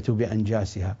الجاهلية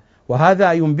بأنجاسها.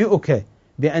 وهذا ينبئك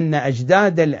بأن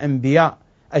أجداد الأنبياء،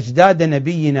 أجداد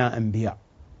نبينا أنبياء،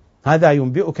 هذا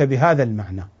ينبئك بهذا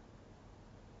المعنى،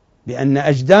 بأن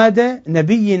أجداد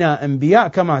نبينا أنبياء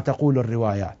كما تقول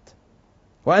الروايات.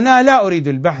 وأنا لا أريد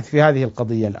البحث في هذه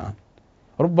القضية الآن،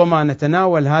 ربما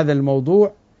نتناول هذا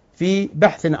الموضوع في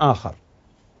بحث آخر،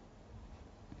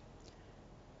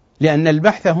 لأن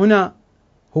البحث هنا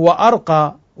هو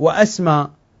أرقى وأسمى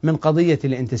من قضية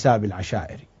الانتساب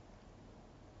العشائري.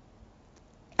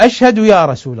 أشهد يا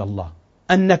رسول الله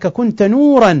أنك كنت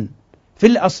نورا في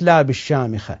الأصلاب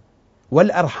الشامخة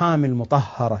والأرحام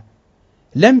المطهرة،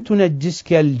 لم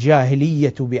تنجسك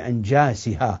الجاهلية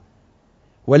بأنجاسها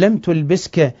ولم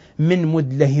تلبسك من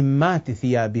مدلهمات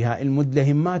ثيابها.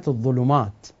 المدلهمات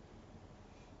الظلمات.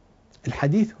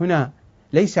 الحديث هنا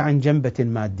ليس عن جنبة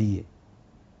مادية،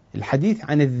 الحديث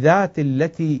عن الذات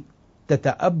التي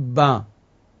تتأبى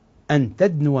أن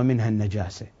تدنو منها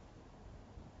النجاسة،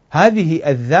 هذه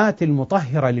الذات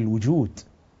المطهرة للوجود.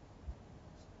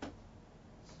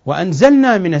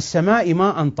 وأنزلنا من السماء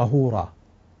ماء طهورا،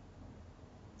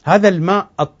 هذا الماء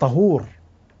الطهور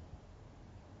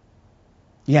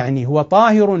يعني هو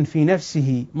طاهر في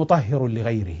نفسه مطهر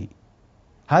لغيره.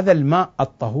 هذا الماء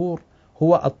الطهور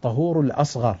هو الطهور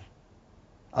الأصغر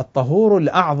الطهور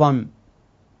الأعظم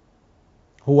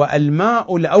هو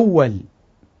الماء الأول،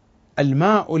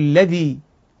 الماء الذي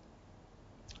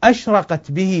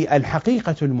أشرقت به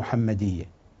الحقيقة المحمدية،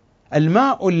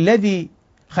 الماء الذي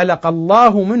خلق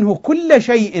الله منه كل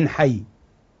شيء حي،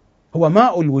 هو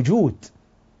ماء الوجود،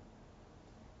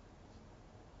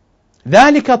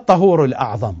 ذلك الطهور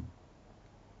الأعظم.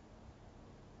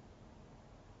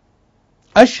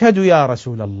 أشهد يا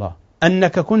رسول الله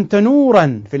أنك كنت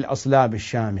نورا في الأصلاب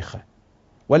الشامخة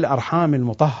والأرحام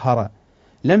المطهرة،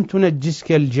 لم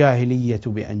تنجسك الجاهلية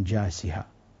بأنجاسها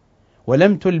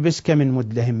ولم تلبسك من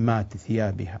مدلهمات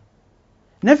ثيابها.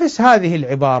 نفس هذه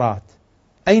العبارات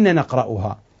أين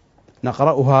نقرأها؟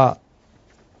 نقرأها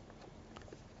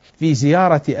في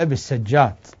زيارة أبي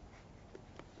السجاد،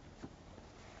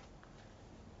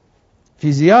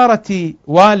 في زيارة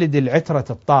والد العترة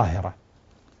الطاهرة،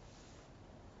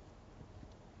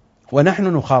 ونحن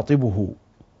نخاطبه: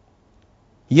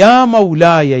 يا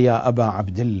مولاي يا أبا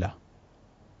عبد الله،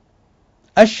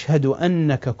 أشهد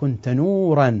أنك كنت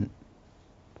نورا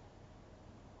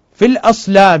في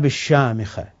الأصلاب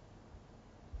الشامخة.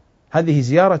 هذه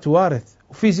زيارة وارث،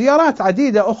 وفي زيارات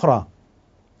عديدة أخرى،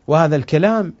 وهذا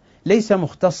الكلام ليس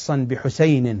مختصا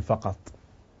بحسين فقط،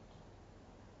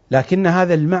 لكن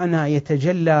هذا المعنى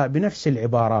يتجلى بنفس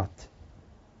العبارات،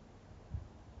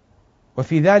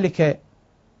 وفي ذلك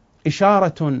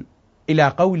إشارة إلى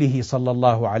قوله صلى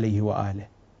الله عليه وآله: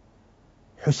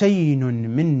 حسين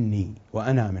مني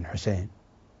وأنا من حسين.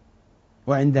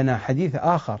 وعندنا حديث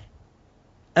آخر: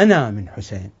 أنا من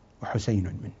حسين وحسين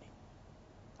مني.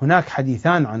 هناك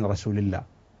حديثان عن رسول الله،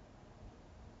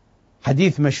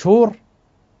 حديث مشهور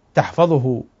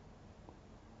تحفظه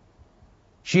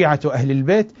شيعة أهل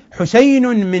البيت: حسين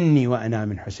مني وأنا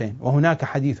من حسين. وهناك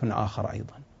حديث آخر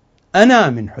أيضا: أنا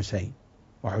من حسين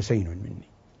وحسين مني،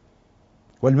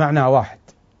 والمعنى واحد.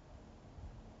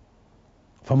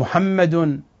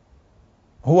 فمحمد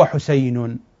هو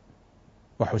حسين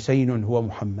وحسين هو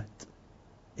محمد،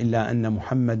 إلا أن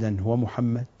محمدا هو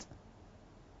محمد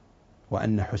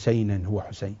وأن حسينا هو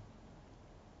حسين.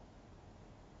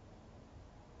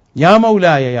 يا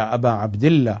مولاي يا أبا عبد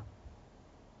الله،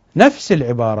 نفس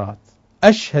العبارات: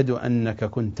 أشهد أنك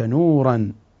كنت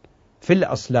نورا في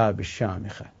الأصلاب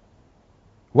الشامخة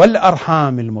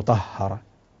والأرحام المطهرة،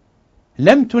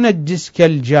 لم تنجسك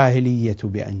الجاهلية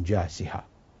بأنجاسها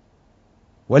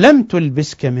ولم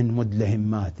تلبسك من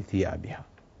مدلهمات ثيابها.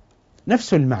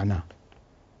 نفس المعنى،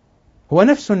 هو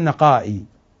نفس النقاء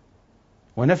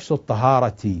ونفس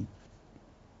الطهارة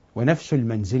ونفس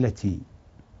المنزلة.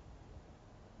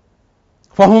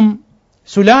 فهم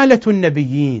سلالة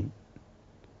النبيين،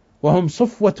 وهم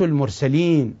صفوة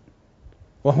المرسلين،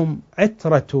 وهم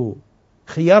عترة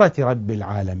خيرة رب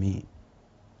العالمين.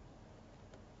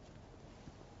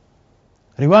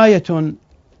 رواية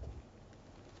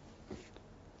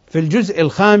في الجزء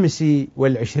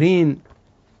 25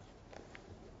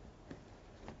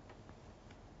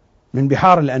 من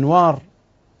بحار الأنوار،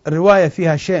 الرواية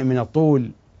فيها شيء من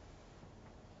الطول،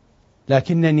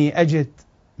 لكنني أجد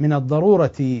من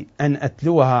الضرورة أن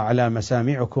أتلوها على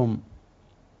مسامعكم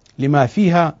لما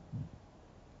فيها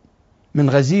من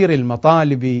غزير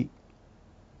المطالب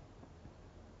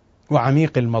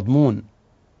وعميق المضمون.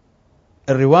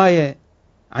 الرواية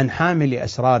عن حامل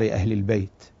أسرار أهل البيت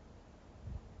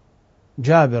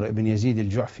جابر بن يزيد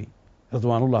الجعفي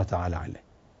رضوان الله تعالى عليه،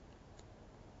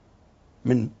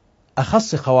 من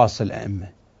أخص خواص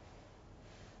الأئمة،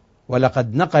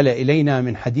 ولقد نقل إلينا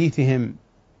من حديثهم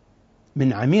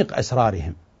من عميق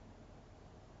أسرارهم.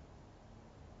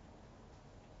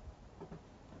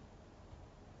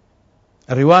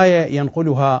 الرواية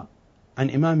ينقلها عن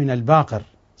إمامنا الباقر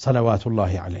صلوات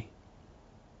الله عليه.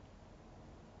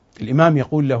 الإمام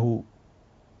يقول له: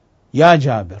 يا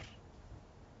جابر،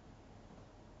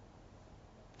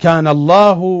 كان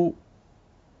الله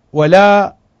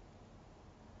ولا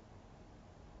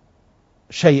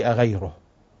شيء غيره.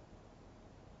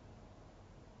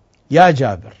 يا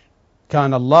جابر،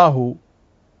 كان الله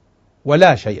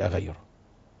ولا شيء غيره،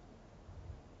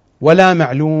 ولا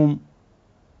معلوم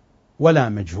ولا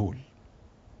مجهول.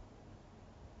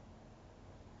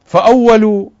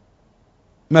 فأول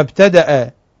ما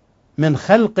ابتدأ من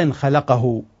خلق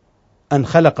خلقه أن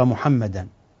خلق محمدا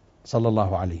صلى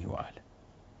الله عليه وآله،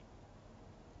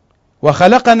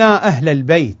 وخلقنا أهل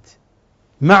البيت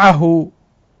معه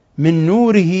من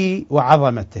نوره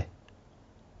وعظمته،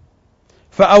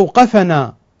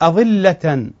 فأوقفنا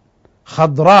أظلة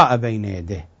خضراء بين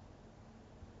يديه.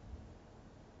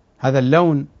 هذا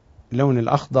اللون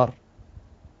الأخضر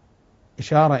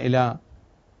إشارة إلى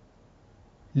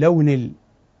لون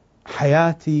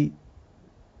الحياة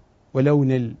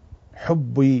ولون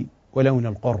الحب ولون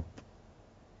القرب.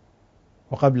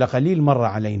 وقبل قليل مر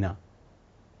علينا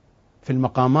في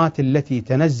المقامات التي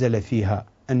تنزل فيها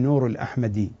النور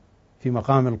الأحمدي في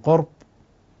مقام القرب،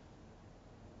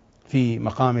 في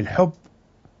مقام الحب،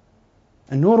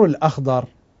 النور الأخضر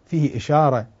فيه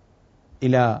إشارة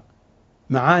إلى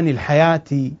معاني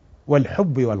الحياة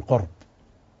والحب والقرب.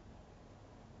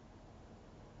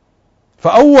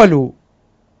 فأول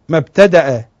ما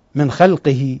ابتدأ من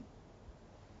خلقه،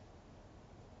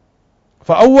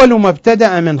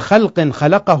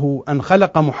 خلقه أن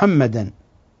خلق محمدا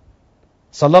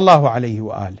صلى الله عليه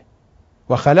وآله،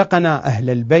 وخلقنا أهل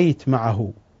البيت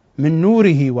معه من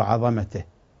نوره وعظمته،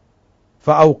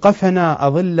 فأوقفنا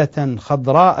أظلة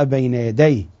خضراء بين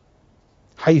يديه،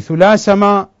 حيث لا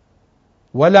سماء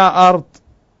ولا أرض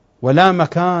ولا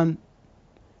مكان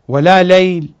ولا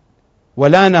ليل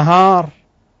ولا نهار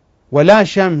ولا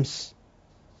شمس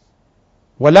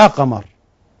ولا قمر.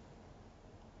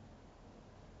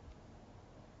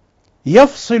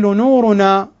 يفصل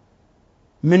نورنا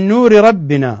من نور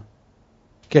ربنا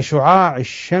كشعاع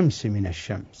الشمس من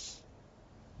الشمس.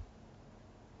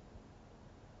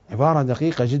 عبارة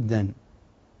دقيقة جدا،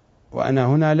 وأنا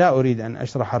هنا لا أريد أن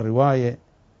أشرح الرواية،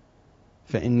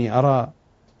 فإني أرى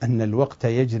أن الوقت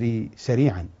يجري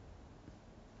سريعا.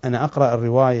 أنا أقرأ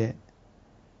الرواية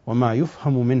وما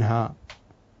يفهم منها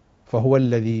فهو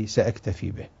الذي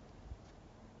سأكتفي به،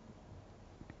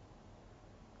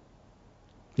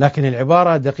 لكن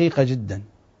العبارة دقيقة جدا.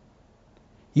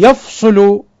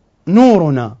 يفصل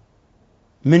نورنا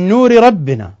من نور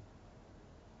ربنا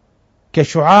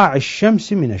كشعاع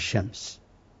الشمس من الشمس.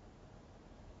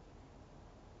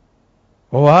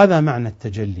 وهو هذا معنى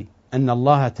التجلي، أن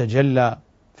الله تجلى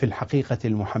في الحقيقة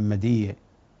المحمدية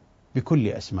بكل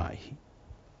أسمائه.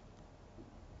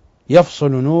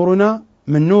 يفصل نورنا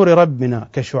من نور ربنا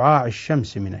كشعاع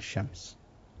الشمس من الشمس.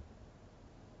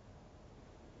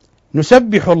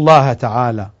 نسبح الله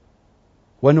تعالى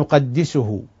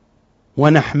ونقدسه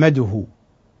ونحمده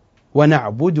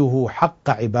ونعبده حق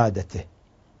عبادته.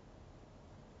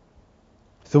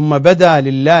 ثم بدا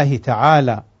لله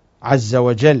تعالى عز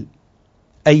وجل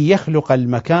أن يخلق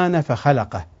المكان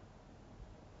فخلقه،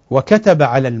 وكتب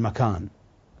على المكان: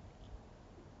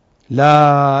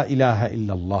 لا إله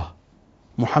إلا الله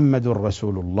محمد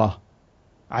رسول الله،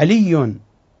 علي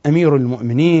أمير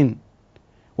المؤمنين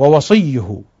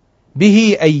ووصيه،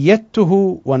 به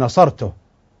أيدته ونصرته.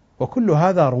 وكل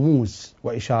هذا رموز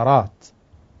وإشارات.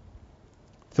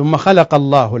 ثم خلق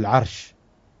الله العرش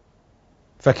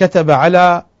فكتب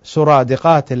على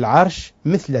سرادقات العرش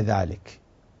مثل ذلك،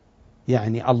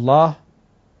 يعني الله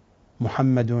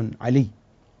محمد علي.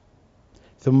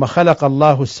 ثم خلق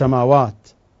الله السماوات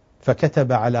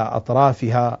فكتب على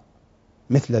أطرافها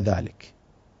مثل ذلك.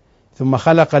 ثم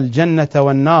خلق الجنة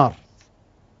والنار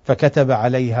فكتب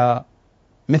عليها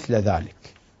مثل ذلك.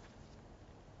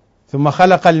 ثم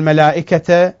خلق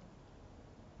الملائكة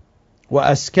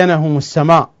وأسكنهم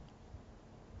السماء،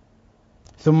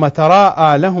 ثم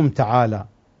تراءى لهم تعالى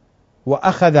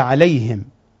وأخذ عليهم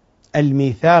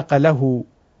الميثاق له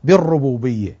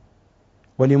بالربوبية،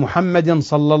 ولمحمد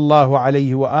صلى الله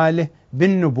عليه وآله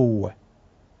بالنبوة،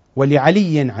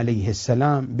 ولعلي عليه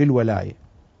السلام بالولاية.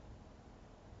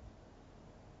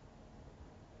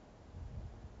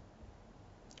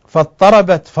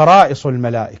 فاضطربت فرائص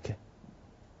الملائكة،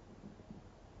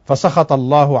 فسخط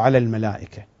الله على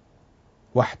الملائكة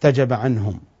واحتجب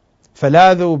عنهم،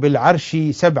 فلاذوا بالعرش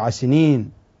 7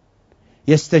 سنين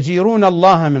يستجيرون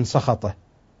الله من سخطه،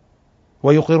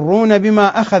 ويقرون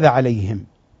بما أخذ عليهم،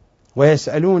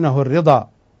 ويسألونه الرضا،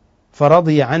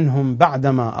 فرضي عنهم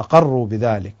بعدما أقروا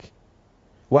بذلك،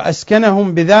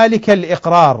 وأسكنهم بذلك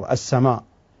الإقرار السماء،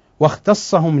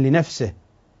 واختصهم لنفسه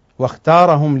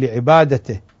واختارهم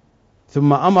لعبادته.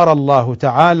 ثم أمر الله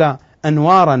تعالى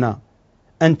أنوارنا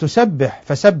أن تسبح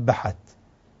فسبحت،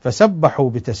 فسبحوا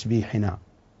بتسبيحنا،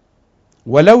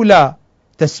 ولولا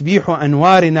تسبيح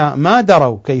أنوارنا ما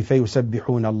دروا كيف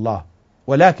يسبحون الله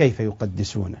ولا كيف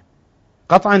يقدسونه.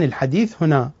 قطعا الحديث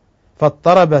هنا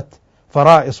فاضطربت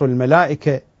فرائص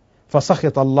الملائكة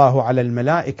فسخط الله على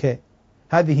الملائكة،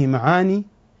 هذه معاني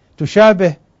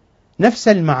تشابه نفس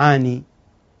المعاني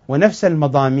ونفس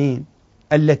المضامين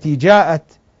التي جاءت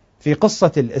في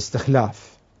قصة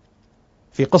الاستخلاف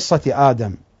في قصة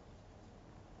آدم،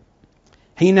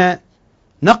 حين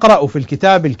نقرأ في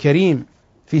الكتاب الكريم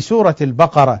في سورة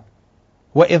البقرة: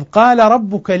 وإذ قال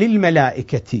ربك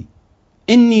للملائكة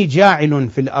إني جاعل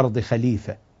في الأرض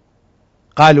خليفة،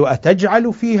 قالوا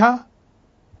أتجعل فيها؟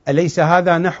 أليس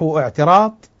هذا نحو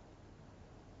اعتراض؟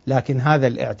 لكن هذا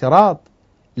الاعتراض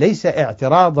ليس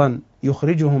اعتراضا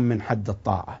يخرجهم من حد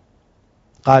الطاعة،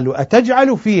 قالوا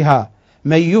أتجعل فيها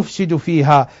من يفسد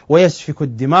فيها ويسفك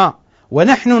الدماء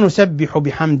ونحن نسبح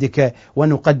بحمدك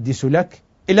ونقدس لك،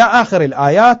 إلى آخر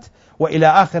الآيات وإلى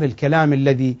آخر الكلام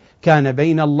الذي كان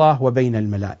بين الله وبين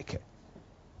الملائكة.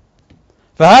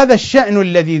 فهذا الشأن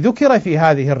الذي ذكر في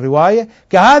هذه الرواية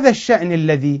كهذا الشأن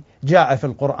الذي جاء في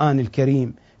القرآن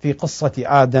الكريم في قصة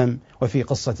آدم وفي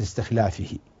قصة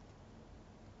استخلافه.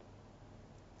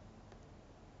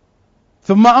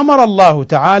 ثم أمر الله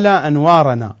تعالى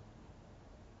أنوارنا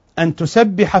أن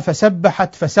تسبح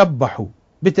فسبحت فسبحوا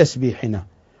بتسبيحنا،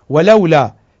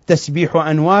 ولولا تسبيح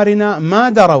أنوارنا ما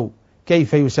دروا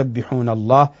كيف يسبحون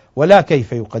الله ولا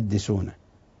كيف يقدسونه.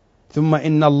 ثم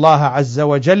إن الله عز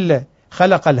وجل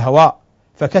خلق الهواء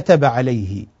فكتب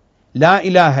عليه لا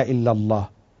إله إلا الله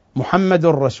محمد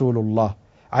رسول الله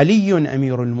علي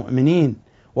أمير المؤمنين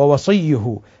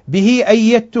ووصيه به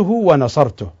أيدته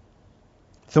ونصرته.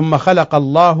 ثم خلق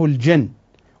الله الجن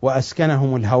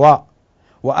وأسكنهم الهواء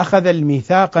وأخذ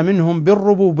الميثاق منهم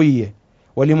بالربوبية،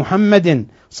 ولمحمد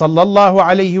صلى الله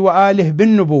عليه وآله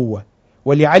بالنبوة،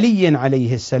 ولعلي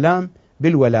عليه السلام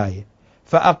بالولاية،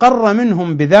 فأقر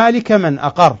منهم بذلك من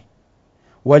أقر،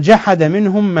 وجحد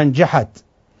منهم من جحد.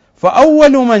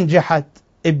 فأول من جحد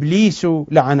إبليس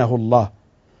لعنه الله،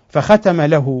 فختم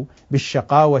له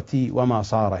بالشقاوة وما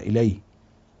صار إليه.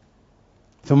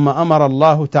 ثم أمر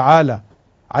الله تعالى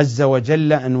عز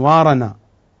وجل أنوارنا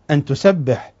أن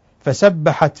تسبح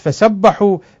فسبحت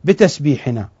فسبحوا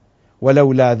بتسبيحنا،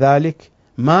 ولولا ذلك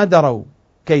ما دروا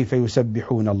كيف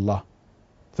يسبحون الله.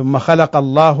 ثم خلق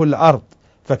الله الأرض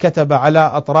فكتب على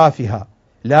أطرافها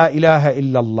لا إله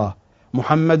إلا الله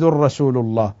محمد رسول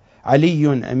الله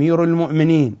علي أمير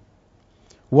المؤمنين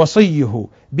وصيه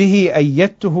به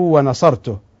أيدته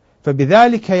ونصرته.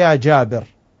 فبذلك يا جابر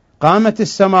قامت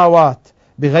السماوات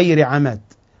بغير عمد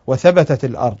وثبتت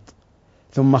الأرض.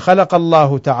 ثم خلق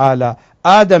الله تعالى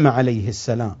آدم عليه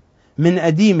السلام من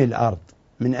أديم الأرض،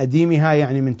 من أديمها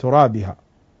يعني من ترابها،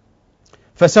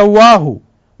 فسواه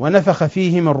ونفخ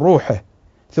فيه من روحه،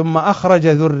 ثم أخرج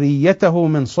ذريته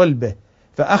من صلبه،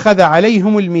 فأخذ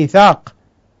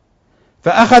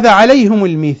عليهم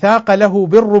الميثاق له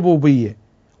بالربوبية،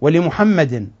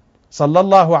 ولمحمد صلى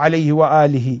الله عليه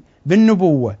وآله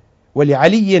بالنبوة،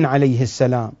 ولعلي عليه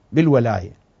السلام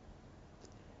بالولاية.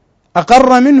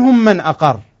 أقر منهم من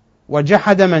أقر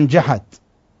وجحد من جحد،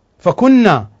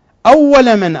 فكنا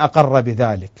أول من أقر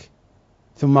بذلك.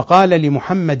 ثم قال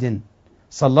لمحمد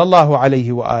صلى الله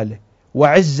عليه وآله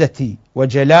وعزتي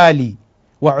وجلالي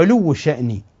وعلو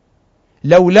شأني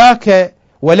لولاك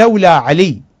ولولا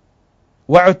علي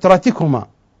وعترتكما،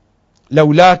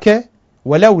 لولاك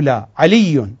ولولا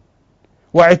علي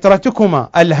وعترتكما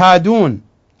الهادون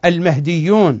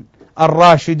المهديون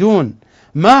الراشدون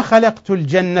ما خلقت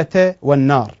الجنة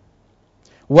والنار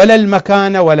ولا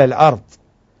المكان ولا الأرض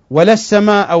ولا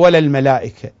السماء ولا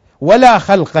الملائكة ولا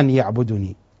خلقا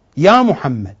يعبدني. يا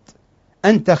محمد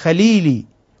أنت خليلي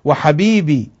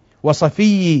وحبيبي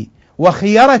وصفيي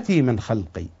وخيرتي من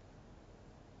خلقي،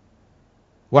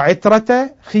 وعترة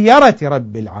خيرة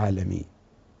رب العالمين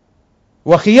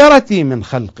وخيرتي من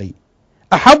خلقي،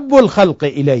 أحب الخلق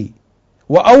إلي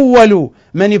وأول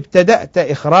من ابتدأت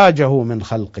إخراجه من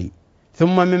خلقي.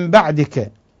 ثم من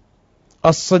بعدك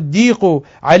الصديق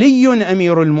علي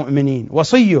أمير المؤمنين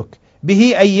وصيك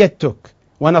به أيدتك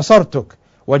ونصرتك،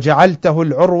 وجعلته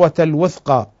العروة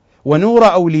الوثقى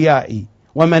ونور أوليائي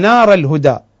ومنار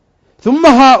الهدى. ثم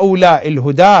هؤلاء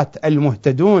الهداة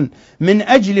المهتدون من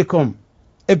أجلكم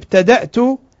ابتدأت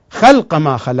خلق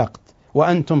ما خلقت،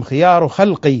 وأنتم خيار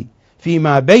خلقي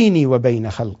فيما بيني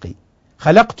وبين خلقي.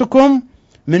 خلقتكم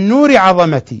من نور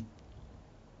عظمتي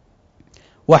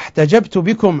واحتجبت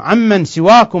بكم عمن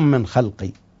سواكم من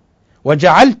خلقي،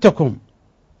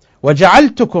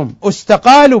 وجعلتكم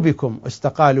استقال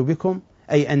بكم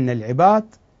أي أن العباد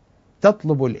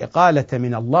تطلب الإقالة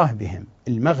من الله بهم،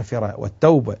 المغفرة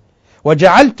والتوبة.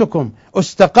 وجعلتكم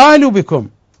استقال بكم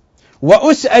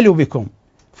وأسأل بكم،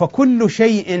 فكل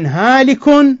شيء هالك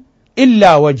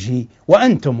إلا وجهي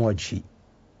وأنتم وجهي،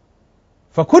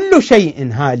 فكل شيء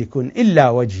هالك إلا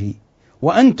وجهي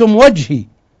وأنتم وجهي،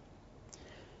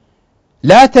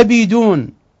 لا تبيدون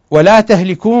ولا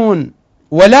تهلكون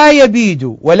ولا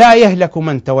يبيد ولا يهلك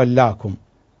من تولاكم،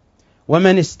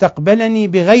 ومن استقبلني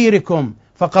بغيركم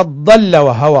فقد ضل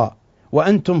وهوى،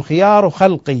 وأنتم خيار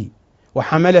خلقي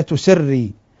وحملة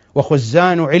سري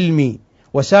وخزان علمي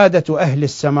وسادة أهل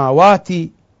السماوات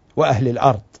وأهل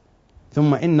الأرض.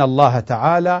 ثم إن الله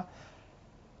تعالى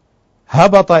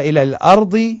هبط إلى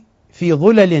الأرض في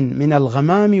ظلل من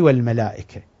الغمام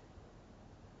والملائكة.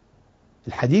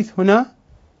 الحديث هنا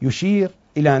يشير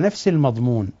إلى نفس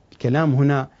المضمون، الكلام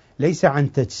هنا ليس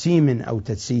عن تجسيم أو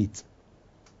تجسيد.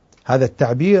 هذا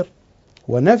التعبير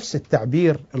ونفس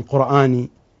التعبير القرآني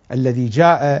الذي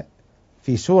جاء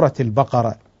في سورة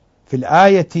البقرة في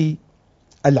الآية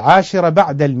 10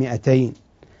 بعد 200: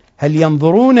 هل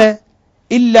ينظرون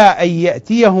إلا أن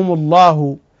يأتيهم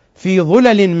الله في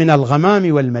ظلل من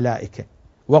الغمام والملائكة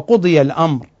وقضي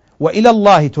الأمر وإلى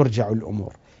الله ترجع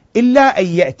الأمور. إلا أن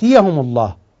يأتيهم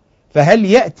الله، فهل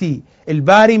يأتي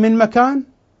الباري من مكان؟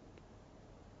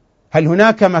 هل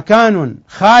هناك مكان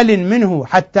خال منه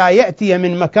حتى يأتي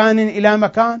من مكان إلى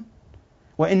مكان؟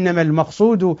 وإنما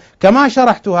المقصود كما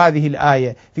شرحت هذه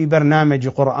الآية في برنامج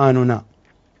قرآننا: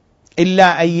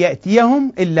 إلا أن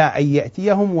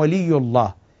يأتيهم ولي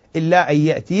الله، إلا أن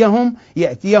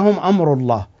يأتيهم أمر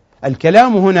الله.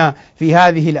 الكلام هنا في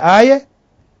هذه الآية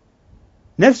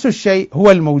نفس الشيء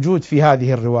هو الموجود في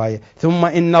هذه الرواية: ثم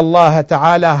إن الله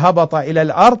تعالى هبط إلى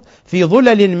الأرض في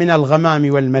ظلل من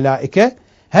الغمام والملائكة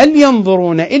هل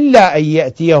ينظرون إلا أن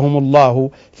يأتيهم الله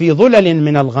في ظلل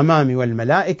من الغمام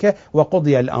والملائكة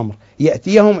وقضي الأمر.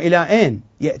 يأتيهم إلى أين؟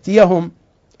 يأتيهم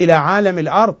إلى عالم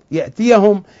الأرض،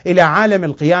 يأتيهم إلى عالم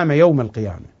القيامة يوم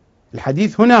القيامة.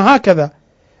 الحديث هنا هكذا،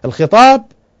 الخطاب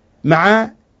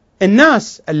مع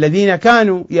الناس الذين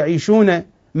كانوا يعيشون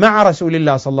مع رسول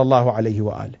الله صلى الله عليه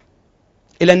وآله،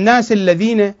 إلى الناس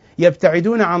الذين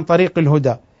يبتعدون عن طريق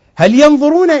الهدى: هل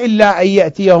ينظرون إلا أن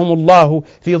يأتيهم الله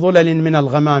في ظلل من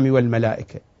الغمام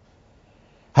والملائكة.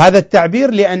 هذا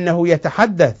التعبير لأنه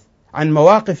يتحدث عن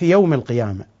مواقف يوم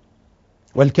القيامة،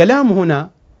 والكلام هنا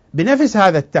بنفس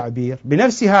هذا التعبير،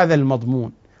 بنفس هذا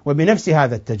المضمون، وبنفس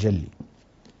هذا التجلي.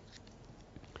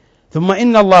 ثم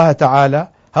إن الله تعالى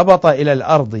هبط إلى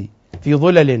الأرض في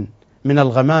ظلل من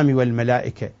الغمام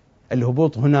والملائكة.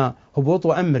 الهبوط هنا هبوط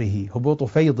أمره، هبوط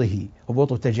فيضه،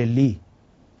 هبوط تجليه.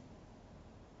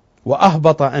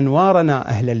 وأهبط أنوارنا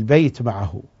أهل البيت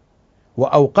معه،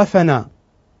 وأوقفنا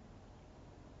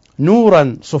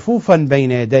نورا صفوفا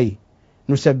بين يديه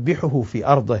نسبحه في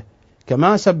أرضه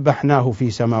كما سبحناه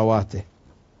في سماواته،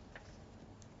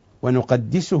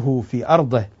 ونقدسه في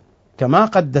أرضه كما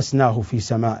قدسناه في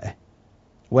سمائه،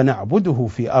 ونعبده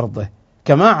في أرضه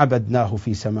كما عبدناه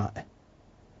في سمائه.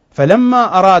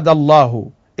 فلما أراد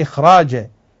الله إخراج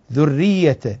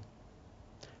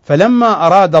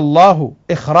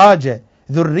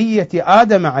ذرية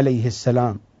آدم عليه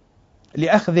السلام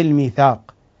لأخذ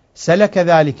الميثاق سلك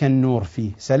ذلك النور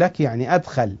فيه. سلك يعني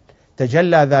أدخل،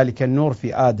 تجلى ذلك النور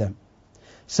في آدم،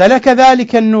 سلك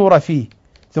ذلك النور فيه،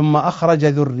 ثم أخرج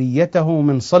ذريته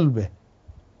من صلبه،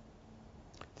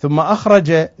 ثم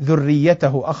أخرج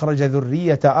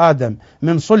ذرية آدم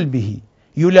من صلبه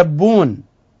يلبون،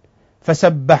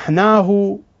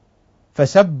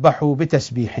 فسبحوا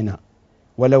بتسبيحنا،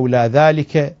 ولولا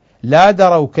ذلك لا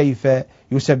دروا كيف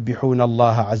يسبحون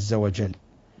الله عز وجل.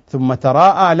 ثم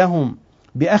تراءى لهم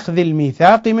بأخذ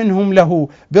الميثاق منهم له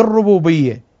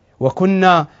بالربوبية،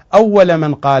 وكنا أول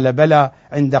من قال بلى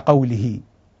عند قوله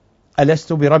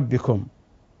ألست بربكم،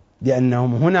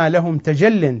 لأنهم هنا لهم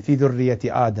تجل في ذرية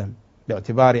آدم،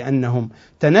 باعتبار أنهم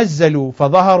تنزلوا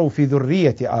فظهروا في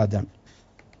ذرية آدم.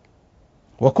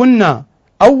 وكنا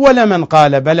أول من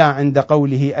قال بلى عند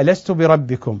قوله ألست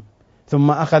بربكم،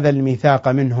 ثم أخذ الميثاق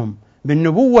منهم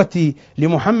بالنبوة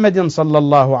لمحمد صلى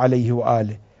الله عليه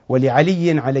وآله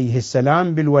ولعلي عليه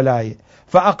السلام بالولاية،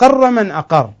 فأقر من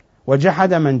أقر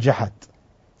وجحد من جحد.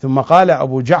 ثم قال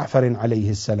أبو جعفر عليه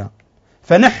السلام: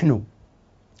 فنحن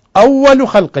أول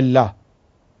خلق الله،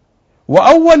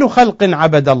 وأول خلق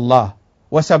عبد الله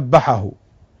وسبحه،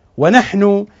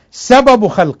 ونحن سبب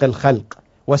خلق الخلق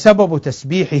وسبب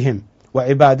تسبيحهم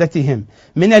وعبادتهم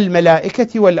من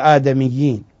الملائكة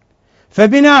والآدميين.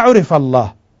 فبنا عرف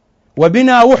الله،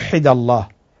 وبنا وحد الله،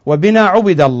 وبنا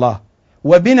عبد الله،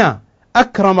 وبنا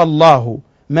أكرم الله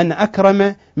من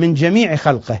أكرم من جميع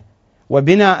خلقه،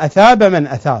 وبنا أثاب من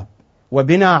أثاب،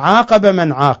 وبنا عاقب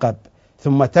من عاقب.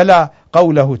 ثم تلا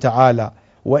قوله تعالى: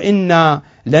 وإنا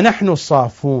لنحن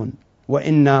الصافون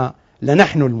وإنا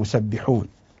لنحن المسبحون.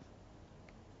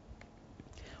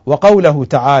 وقوله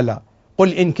تعالى: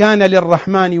 قل إن كان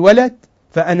للرحمن ولد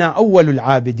فأنا أول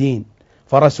العابدين.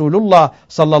 فرسول الله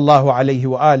صلى الله عليه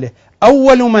وآله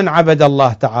أول من عبد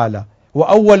الله تعالى،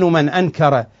 وأول من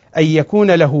أنكر أن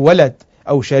يكون له ولد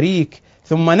أو شريك،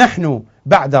 ثم نحن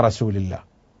بعد رسول الله.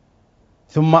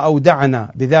 ثم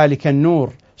أودعنا بذلك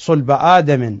النور صلب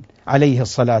آدم عليه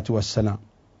الصلاة والسلام،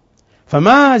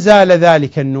 فما زال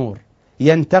ذلك النور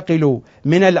ينتقل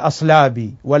من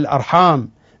الأصلاب والأرحام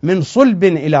من صلب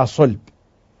إلى صلب،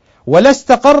 ولا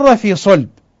استقر في صلب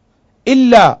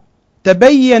إلا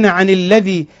تبين عن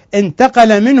الذي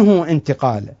انتقل منه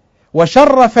انتقاله،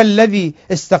 وشرف الذي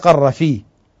استقر فيه،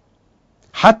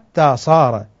 حتى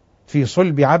صار في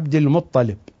صلب عبد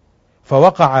المطلب،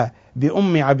 فوقع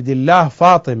بأم عبد الله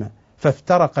فاطمة،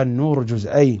 فافترق النور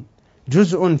جزئين،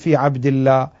 جزء في عبد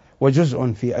الله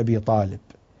وجزء في أبي طالب.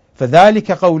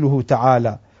 فذلك قوله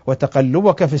تعالى: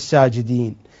 وتقلبك في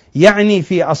الساجدين، يعني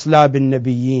في أصلاب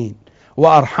النبيين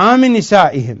وأرحام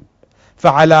نسائهم.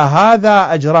 فعلى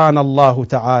هذا أجرانا الله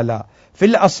تعالى في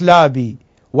الأصلاب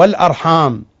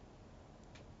والأرحام،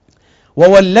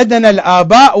 وولدنا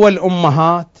الآباء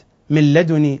والأمهات من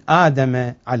لدن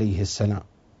آدم عليه السلام.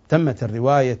 تمت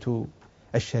الرواية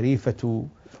الشريفة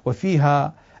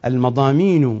وفيها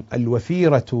المضامين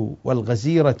الوفيرة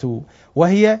والغزيرة،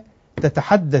 وهي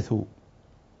تتحدث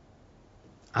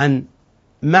عن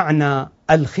معنى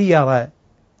الخيرة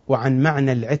وعن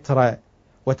معنى العترة،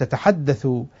 وتتحدث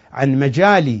عن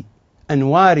مجال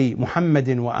أنوار محمد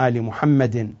وآل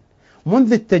محمد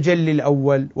منذ التجلي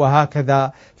الأول،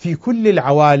 وهكذا في كل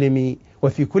العوالم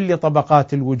وفي كل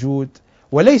طبقات الوجود.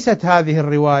 وليست هذه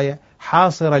الرواية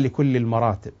حاصرة لكل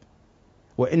المراتب،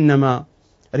 وإنما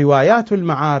روايات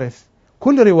المعارف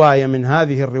كل رواية من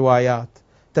هذه الروايات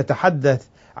تتحدث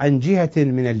عن جهة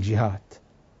من الجهات،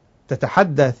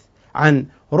 تتحدث عن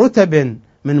رتب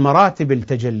من مراتب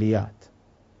التجليات.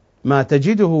 ما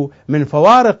تجده من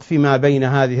فوارق فيما بين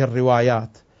هذه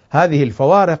الروايات، هذه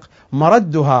الفوارق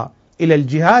مردها إلى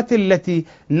الجهات التي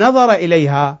نظر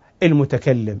إليها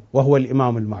المتكلم، وهو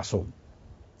الإمام المعصوم.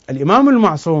 الإمام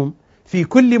المعصوم في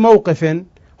كل موقف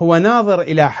هو ناظر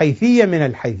إلى حيثية من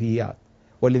الحيثيات،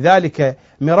 ولذلك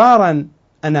مرارا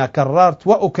أنا كررت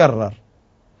وأكرر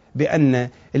بأن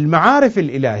المعارف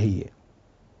الإلهية،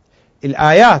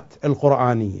 الآيات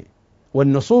القرآنية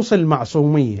والنصوص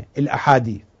المعصومية،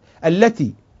 الأحاديث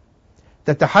التي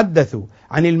تتحدث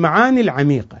عن المعاني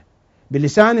العميقة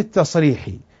بلسان التصريح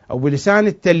أو بلسان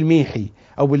التلميح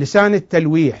أو بلسان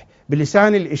التلويح،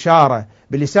 بلسان الإشارة،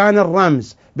 بلسان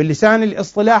الرمز، بلسان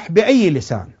الاصطلاح، بأي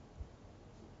لسان،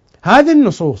 هذه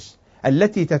النصوص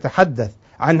التي تتحدث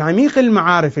عن عميق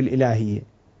المعارف الإلهية،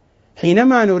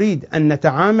 حينما نريد أن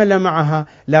نتعامل معها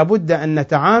لابد أن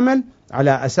نتعامل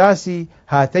على أساس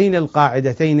هاتين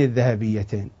القاعدتين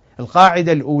الذهبيتين.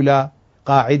 القاعدة الأولى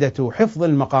قاعدة حفظ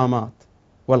المقامات،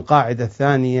 والقاعدة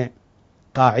الثانية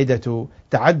قاعدة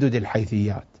تعدد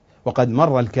الحيثيات، وقد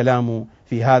مر الكلام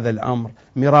في هذا الأمر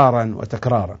مرارا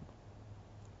وتكرارا.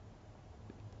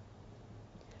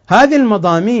 هذه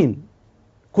المضامين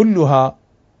كلها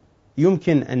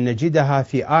يمكن أن نجدها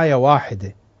في آية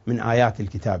واحدة من آيات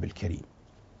الكتاب الكريم.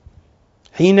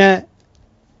 حين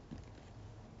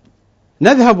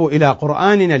نذهب إلى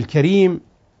قرآننا الكريم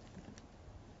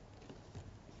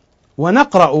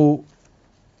ونقرأ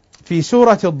في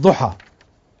سورة الضحى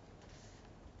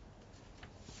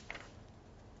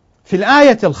في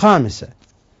الآية الخامسة،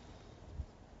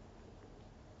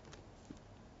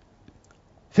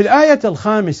 في الآية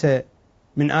الخامسة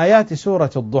من آيات سورة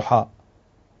الضحى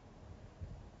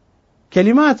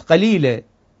كلمات قليلة،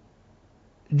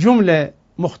 جملة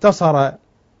مختصرة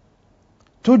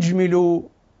تجمل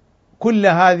كل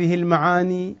هذه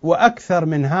المعاني وأكثر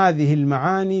من هذه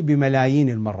المعاني بملايين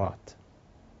المرات.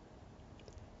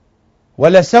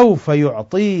 ولسوف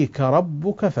يعطيك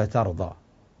ربك فترضى.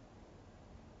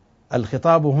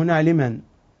 الخطاب هنا لمن؟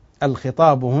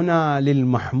 الخطاب هنا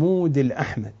للمحمود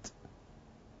الأحمد،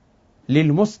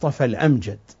 للمصطفى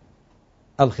الأمجد،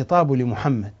 الخطاب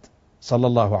لمحمد صلى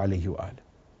الله عليه وآله.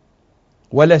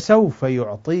 ولسوف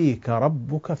يعطيك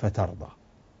ربك فترضى.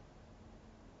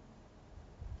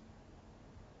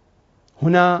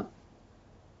 هنا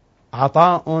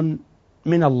عطاء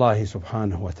من الله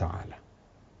سبحانه وتعالى.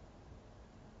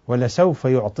 ولسوف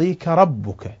يعطيك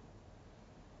ربك،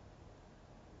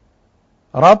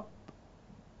 رب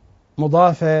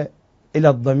مضافة إلى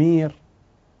الضمير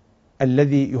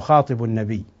الذي يخاطب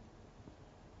النبي.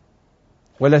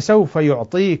 ولسوف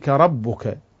يعطيك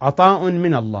ربك، عطاء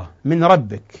من الله، من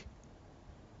ربك.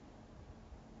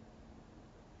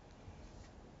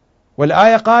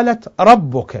 والآية قالت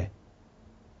ربك،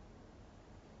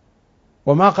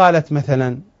 وما قالت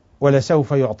مثلا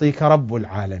ولسوف يعطيك رب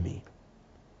العالمين.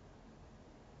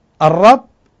 الرب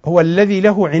هو الذي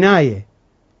له عناية،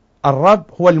 الرب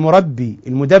هو المربي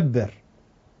المدبر.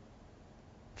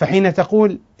 فحين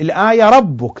تقول الآية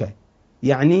ربك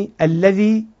يعني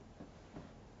الذي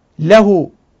له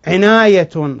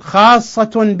عناية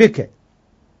خاصة بك،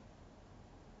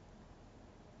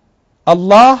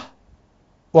 الله،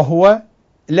 وهو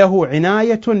له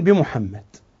عناية بمحمد.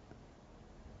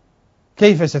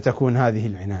 كيف ستكون هذه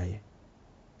العناية؟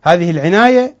 هذه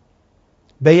العناية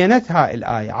بينتها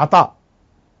الآية عطاء،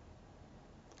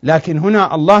 لكن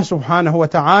هنا الله سبحانه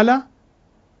وتعالى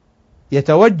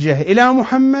يتوجه إلى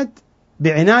محمد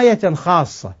بعناية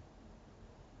خاصة،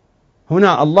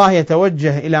 هنا الله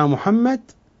يتوجه إلى محمد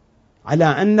على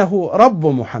أنه رب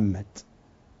محمد.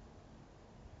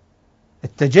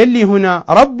 التجلي هنا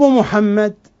رب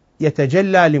محمد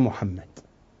يتجلى لمحمد،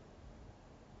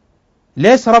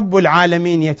 ليس رب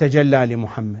العالمين يتجلى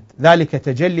لمحمد، ذلك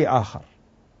تجلي آخر.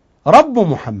 رب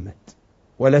محمد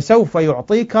ولسوف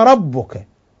يعطيك ربك،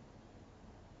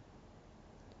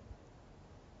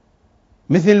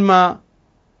 مثل ما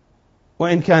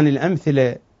وإن كان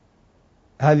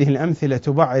هذه الأمثلة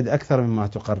تبعد أكثر مما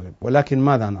تقرب، ولكن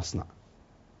ماذا نصنع؟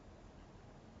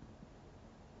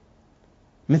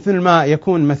 مثل ما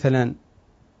يكون مثلا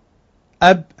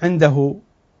أب عنده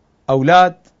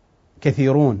أولاد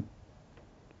كثيرون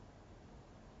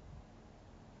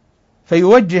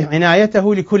فيوجه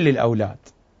عنايته لكل الأولاد،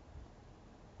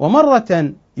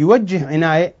 ومرة يوجه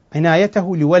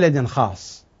عنايته لولد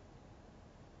خاص.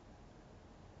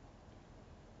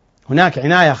 هناك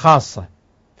عناية خاصة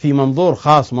في منظور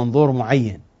خاص، منظور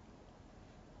معين.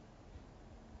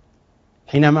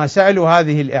 حينما سألوا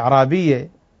هذه الإعرابية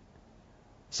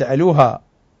سألوها: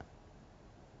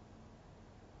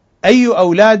 أي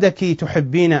أولادك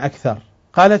تحبين أكثر؟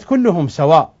 قالت: كلهم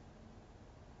سواء،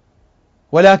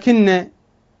 ولكن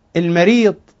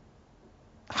المريض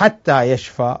حتى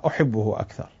يشفى أحبه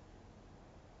أكثر،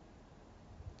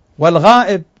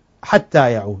 والغائب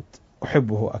حتى يعود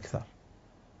أحبه أكثر،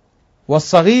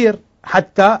 والصغير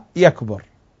حتى يكبر.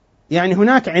 يعني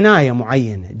هناك عناية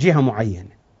معينة، جهة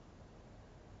معينة.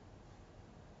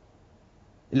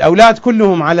 الأولاد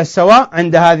كلهم على السواء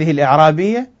عند هذه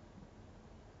الإعرابية،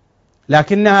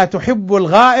 لكنها تحب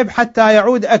الغائب حتى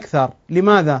يعود أكثر.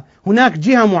 لماذا؟ هناك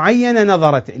جهة معينة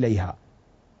نظرت إليها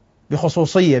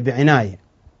بخصوصية، بعناية.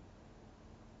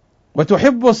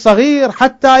 وتحب الصغير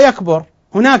حتى يكبر،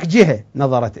 هناك جهة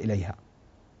نظرت إليها.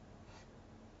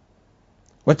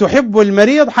 وتحب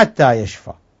المريض حتى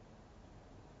يشفى.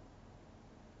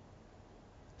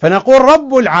 فنقول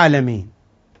رب العالمين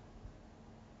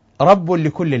رب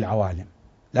لكل العوالم،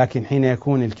 لكن حين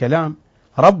يكون الكلام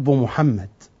رب محمد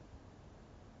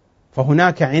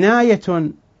فهناك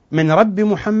عناية من رب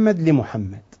محمد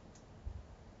لمحمد،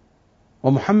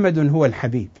 ومحمد هو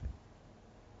الحبيب،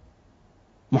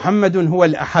 محمد هو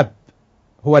الأحب،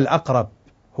 هو الأقرب،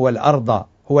 هو الأرضى،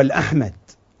 هو الأحمد،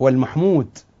 هو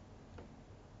المحمود،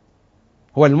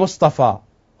 هو المصطفى،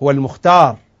 هو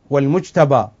المختار، هو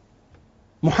المجتبى.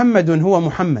 محمد هو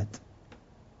محمد.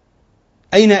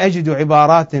 أين أجد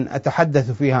عبارات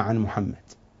أتحدث فيها عن محمد؟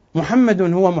 محمد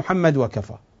هو محمد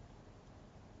وكفى.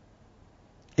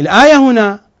 الآية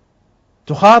هنا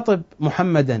تخاطب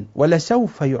محمدا: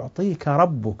 ولسوف يعطيك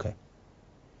ربك،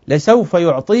 لسوف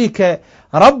يعطيك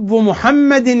رب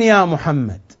محمد يا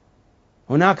محمد.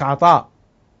 هناك عطاء.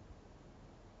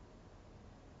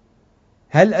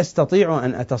 هل أستطيع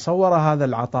أن أتصور هذا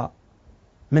العطاء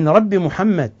من رب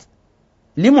محمد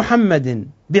لمحمد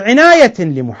بعناية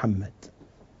لمحمد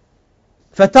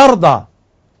فترضى؟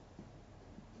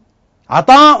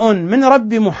 عطاء من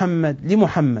رب محمد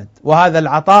لمحمد، وهذا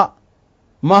العطاء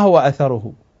ما هو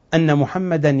أثره؟ أن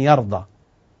محمدا يرضى.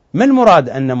 ما المراد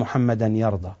أن محمدا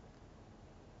يرضى؟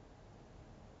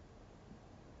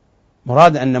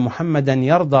 مراد أن محمدا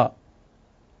يرضى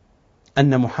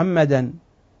أن محمدا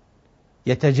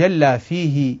يتجلى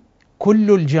فيه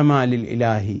كل الجمال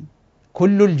الإلهي،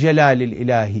 كل الجلال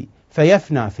الإلهي،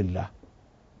 فيفنى في الله،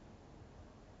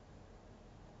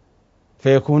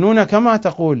 فيكونون كما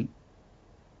تقول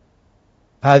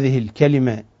هذه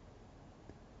الكلمة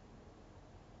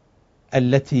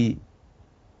التي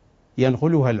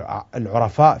ينقلها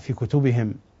العرفاء في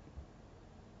كتبهم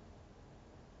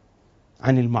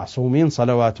عن المعصومين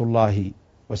صلوات الله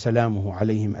وسلامه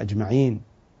عليهم أجمعين: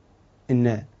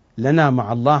 إن لنا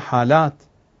مع الله حالات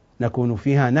نكون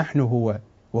فيها نحن هو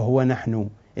وهو نحن،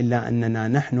 إلا أننا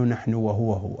نحن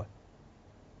وهو هو.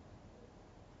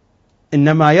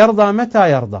 إنما يرضى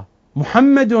متى يرضى؟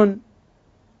 محمد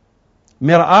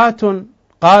مرآة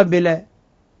قابلة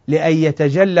لأن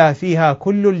يتجلى فيها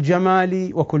كل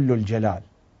الجمال وكل الجلال،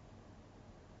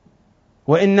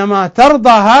 وإنما ترضى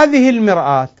هذه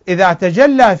المرآة إذا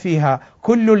تجلى فيها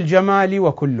كل الجمال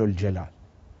وكل الجلال.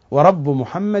 ورب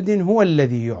محمد هو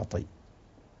الذي يعطي.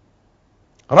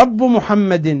 رب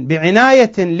محمد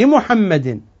بعناية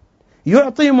لمحمد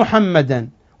يعطي محمدا،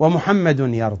 ومحمد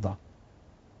يرضى.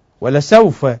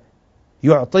 ولسوف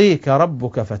يعطيك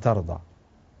ربك فترضى.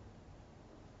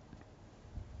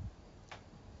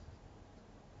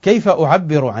 كيف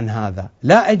أعبر عن هذا؟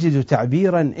 لا أجد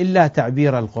تعبيرا إلا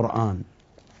تعبير القرآن.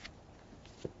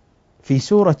 في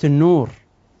سورة النور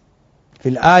في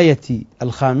الآية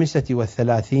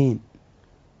 35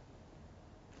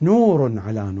 نور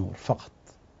على نور فقط،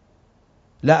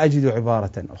 لا أجد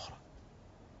عبارة أخرى.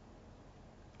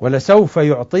 ولسوف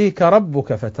يعطيك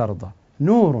ربك فترضى،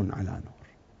 نور على نور.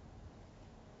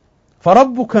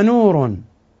 فربك نور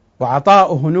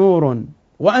وعطاؤه نور،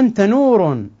 وأنت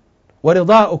نور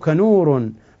ورضاؤك نور،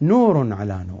 نور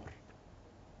على نور.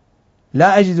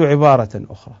 لا أجد عبارة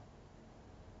أخرى.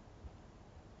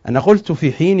 أنا قلت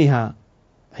في حينها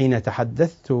حين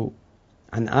تحدثت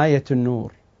عن آية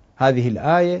النور، هذه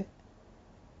الآية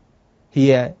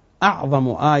هي أعظم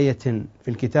آية في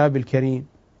الكتاب الكريم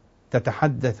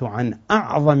تتحدث عن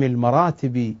أعظم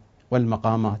المراتب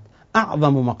والمقامات.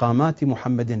 أعظم مقامات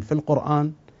محمد في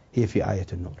القرآن هي في آية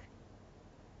النور.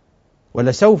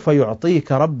 ولسوف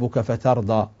يعطيك ربك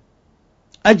فترضى،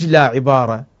 أجلى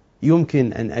عبارة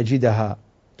يمكن أن أجدها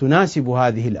تناسب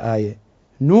هذه الآية،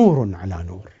 نور على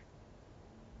نور.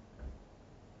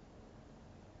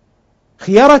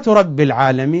 خيرة رب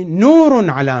العالمين نور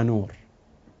على نور،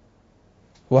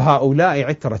 وهؤلاء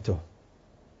عترته،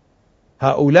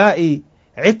 هؤلاء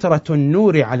عترة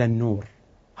النور على النور،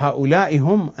 هؤلاء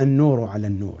هم النور على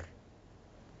النور.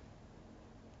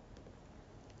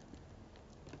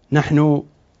 نحن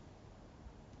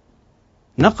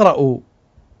نقرأ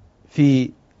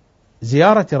في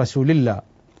زيارة رسول الله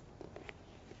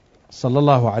صلى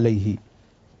الله عليه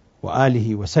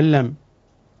وآله وسلم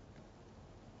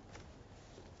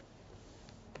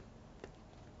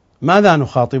ماذا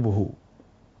نخاطبه؟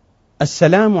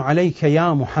 السلام عليك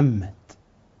يا محمد.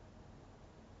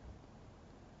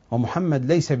 ومحمد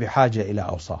ليس بحاجة إلى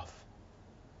أوصاف،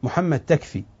 محمد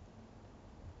تكفي.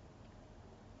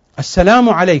 السلام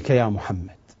عليك يا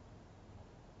محمد،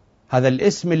 هذا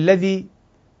الاسم الذي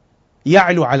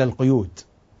يعلو على القيود،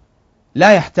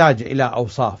 لا يحتاج إلى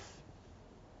أوصاف.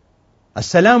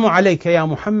 السلام عليك يا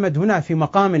محمد هنا في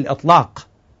مقام الإطلاق،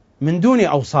 من دون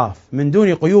أوصاف، من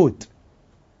دون قيود.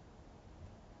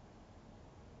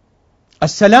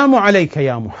 السلام عليك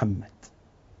يا محمد،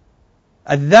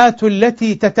 الذات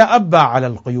التي تتأبى على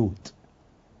القيود،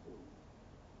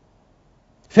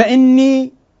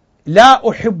 فإني لا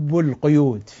أحب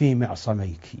القيود في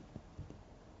معصميك.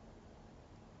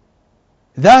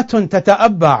 ذات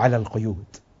تتأبى على القيود،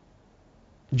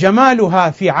 جمالها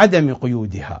في عدم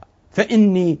قيودها،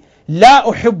 فإني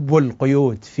لا أحب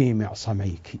القيود في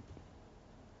معصميك.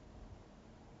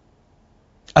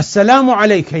 السلام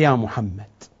عليك يا محمد،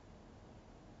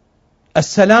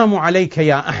 السلام عليك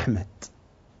يا أحمد.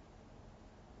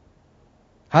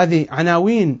 هذه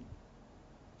عناوين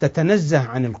تتنزه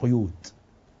عن القيود،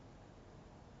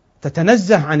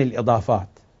 تتنزه عن الإضافات،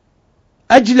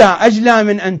 أجلى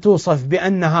من أن توصف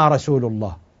بأنها رسول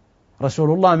الله.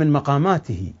 رسول الله من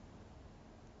مقاماته،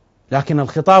 لكن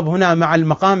الخطاب هنا مع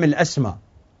المقام الأسمى.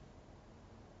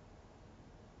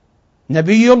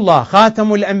 نبي الله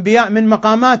خاتم الأنبياء من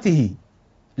مقاماته،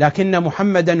 لكن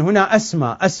محمدا هنا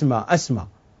أسمى أسمى أسمى،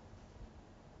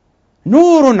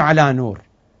 نور على نور.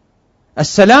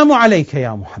 السلام عليك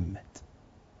يا محمد،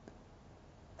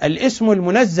 الاسم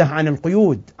المنزه عن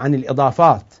القيود، عن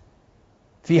الإضافات،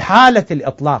 في حالة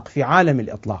الإطلاق، في عالم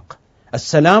الإطلاق.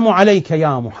 السلام عليك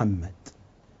يا محمد،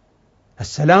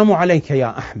 السلام عليك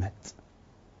يا أحمد.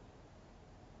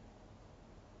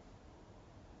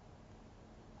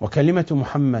 وكلمة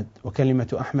محمد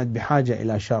وكلمة أحمد بحاجة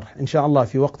إلى شرح، إن شاء الله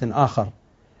في وقت آخر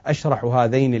أشرح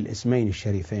هذين الاسمين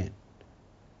الشريفين.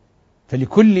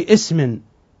 فلكل اسم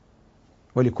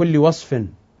ولكل وصف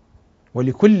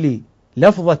ولكل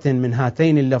لفظة من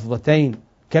هاتين اللفظتين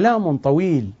كلام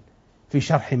طويل في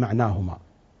شرح معناهما.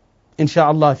 إن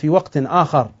شاء الله في وقت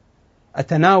آخر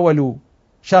أتناول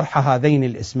شرح هذين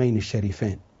الاسمين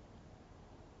الشريفين.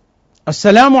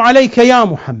 السلام عليك يا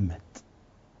محمد،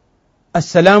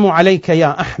 السلام عليك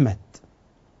يا أحمد،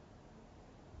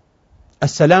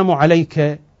 السلام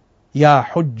عليك يا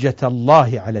حجة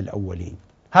الله على الأولين.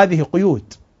 هذه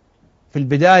قيود. في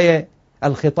البداية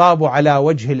الخطاب على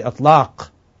وجه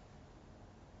الإطلاق،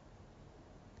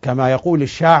 كما يقول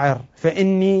الشاعر: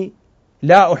 فإني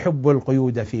لا أحب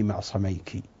القيود في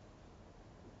معصميك.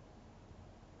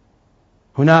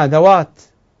 هنا ذوات،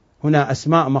 هنا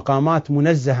أسماء، مقامات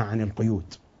منزهة عن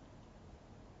القيود.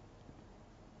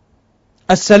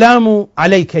 السلام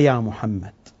عليك يا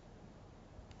محمد،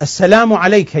 السلام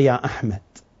عليك يا أحمد،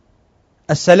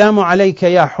 السلام عليك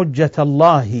يا حجة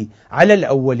الله على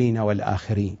الأولين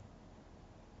والآخرين.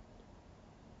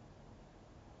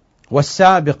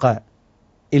 والسابق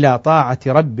إلى طاعة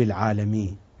رب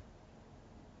العالمين،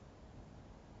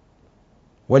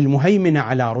 والمهيمن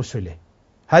على رسله.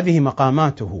 هذه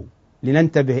مقاماته،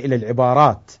 لننتبه إلى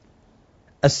العبارات.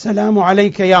 السلام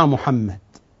عليك يا محمد،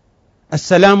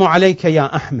 السلام عليك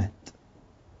يا أحمد،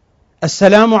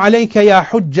 السلام عليك يا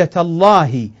حجة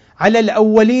الله على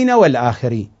الأولين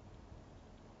والآخرين.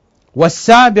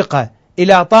 والسابق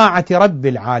إلى طاعة رب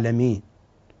العالمين،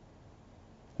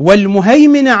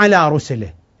 والمهيمن على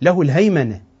رسله، له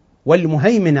الهيمنة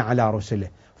والمهيمن على رسله،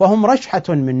 فهم رشحة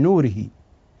من نوره،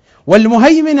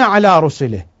 والمهيمن على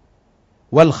رسله،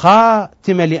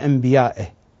 والخاتم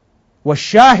لأنبيائه،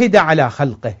 والشاهد على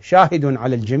خلقه، شاهد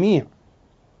على الجميع،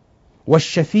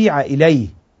 والشفيع إليه،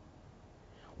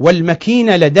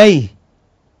 والمكين لديه،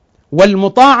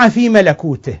 والمطاع في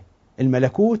ملكوته.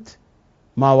 الملكوت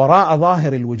ما وراء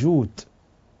ظاهر الوجود.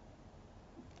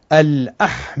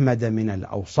 الأحمد من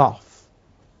الأوصاف،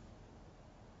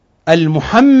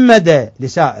 المحمد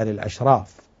لسائر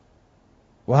الأشراف.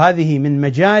 وهذه من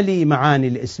مجال معاني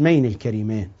الاسمين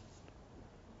الكريمين،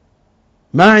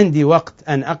 ما عندي وقت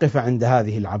أن أقف عند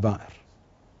هذه العبائر.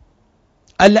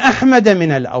 الأحمد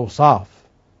من الأوصاف،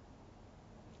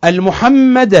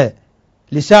 المحمد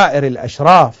لسائر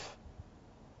الأشراف،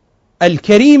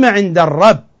 الكريم عند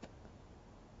الرب،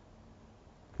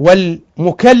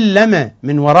 والمكلم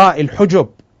من وراء الحجب،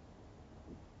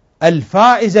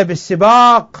 الفائز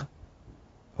بالسباق،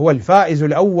 هو الفائز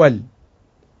الأول،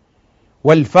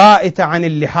 والفائت عن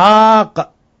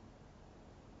اللحاق،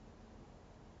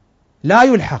 لا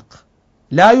يلحق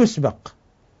لا يسبق.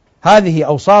 هذه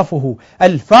أوصافه،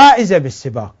 الفائزة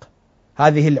بالسباق،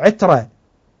 هذه العترة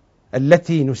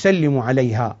التي نسلم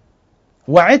عليها.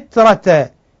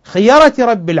 وعترة خيرة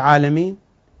رب العالمين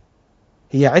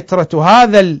هي عترة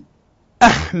هذا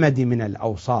الأحمد من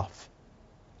الأوصاف،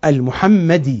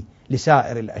 المحمدي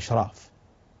لسائر الأشراف،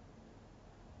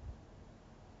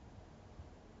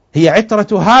 هي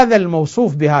عترة هذا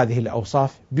الموصوف بهذه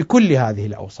الأوصاف، بكل هذه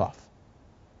الأوصاف،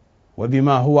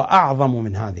 وبما هو أعظم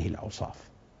من هذه الأوصاف.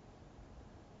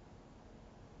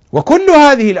 وكل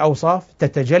هذه الأوصاف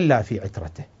تتجلى في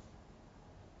عترته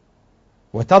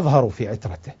وتظهر في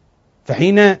عترته.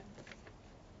 فحين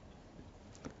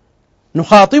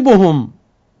نخاطبهم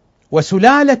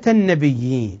وسلالة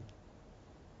النبيين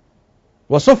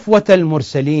وصفوة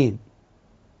المرسلين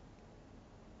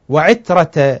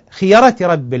وعترة خيرة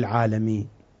رب العالمين،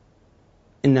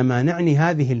 إنما نعني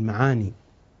هذه المعاني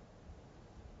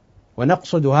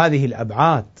ونقصد هذه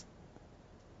الأبعاد.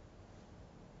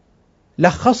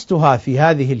 لخصتها في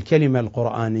هذه الكلمة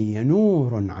القرآنية: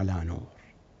 نور على نور.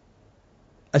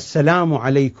 السلام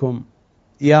عليكم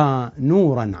يا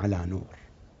نورا على نور،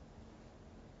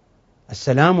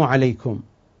 السلام عليكم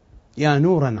يا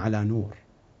نورا على نور،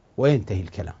 وينتهي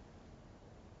الكلام.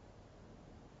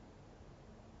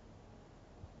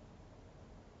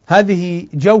 هذه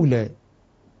جولة،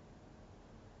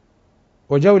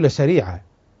 وجولة سريعة.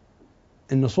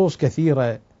 النصوص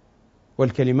كثيرة،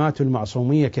 والكلمات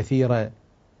المعصومية كثيرة،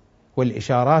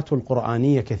 والإشارات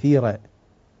القرآنية كثيرة،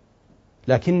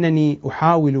 لكنني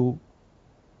أحاول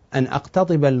أن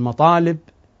أقتطب المطالب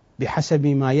بحسب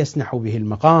ما يسنح به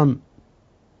المقام.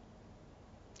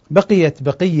 بقيت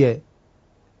بقية،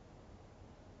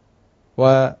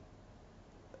 ووقت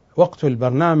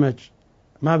البرنامج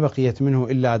ما بقيت منه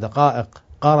إلا دقائق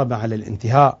قارب على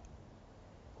الانتهاء،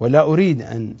 ولا أريد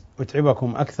أن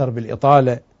أتعبكم أكثر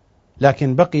بالإطالة،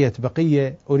 لكن بقيت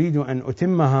بقية أريد أن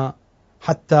أتمها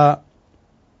حتى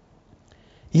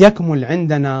يكمل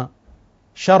عندنا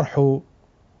شرح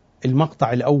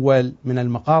المقطع الأول من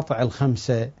المقاطع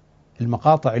الخمسة،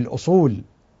 المقاطع الأصول،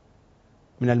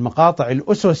 من المقاطع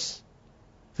الأسس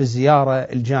في الزيارة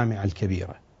الجامعة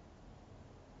الكبيرة.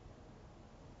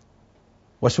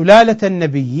 وسلالة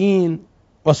النبيين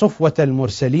وصفوة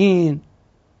المرسلين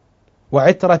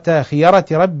وعترة خيرة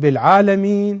رب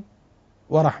العالمين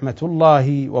ورحمة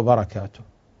الله وبركاته.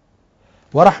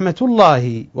 ورحمة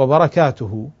الله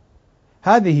وبركاته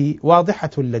هذه واضحة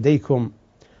لديكم،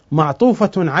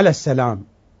 معطوفة على السلام،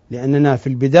 لأننا في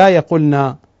البداية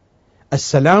قلنا: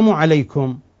 السلام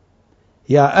عليكم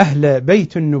يا أهل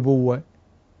بيت النبوة،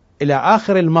 إلى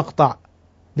آخر المقطع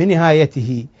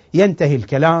بنهايته ينتهي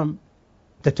الكلام،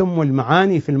 تتم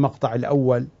المعاني في المقطع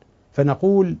الأول،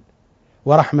 فنقول: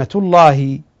 ورحمة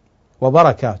الله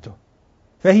وبركاته،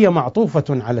 فهي معطوفة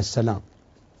على السلام.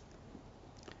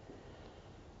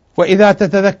 وإذا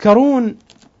تتذكرون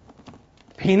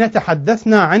حين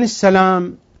تحدثنا عن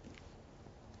السلام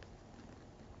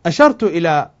أشرت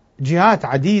إلى جهات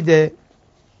عديدة،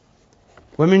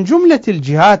 ومن جملة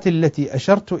الجهات التي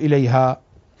أشرت إليها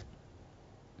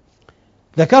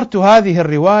ذكرت هذه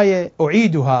الرواية،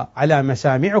 أعيدها على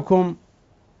مسامعكم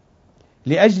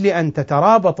لأجل أن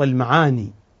تترابط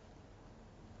المعاني.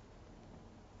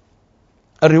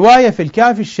 الرواية في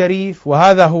الكافي الشريف،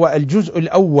 وهذا هو الجزء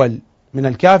الأول من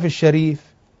الكافي الشريف،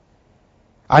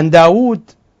 عن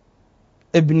داود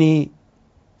ابن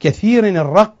كثير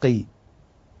الرقي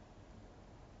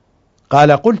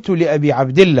قال: قلت لأبي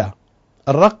عبد الله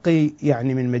الرقي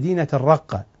يعني من مدينة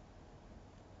الرقة،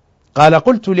 قال: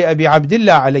 قلت لأبي عبد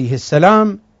الله عليه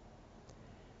السلام: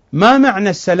 ما معنى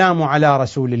السلام على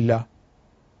رسول الله؟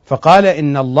 فقال: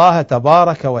 إن الله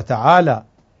تبارك وتعالى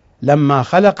لما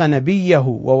خلق نبيه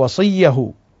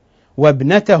ووصيه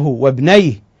وابنته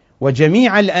وابنيه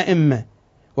وجميع الأئمة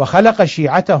وخلق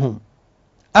شيعتهم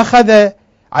أخذ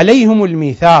عليهم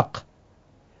الميثاق،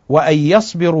 وأن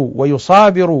يصبروا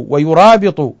ويصابروا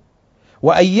ويرابطوا،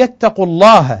 وأن يتقوا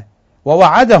الله،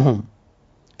 ووعدهم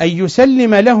أن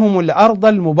يسلم لهم الأرض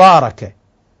المباركة.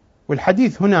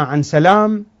 والحديث هنا عن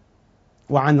سلام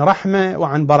وعن رحمة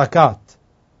وعن بركات.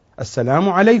 السلام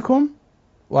عليكم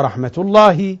ورحمة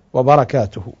الله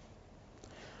وبركاته.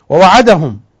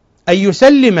 ووعدهم أن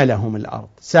يسلم لهم الأرض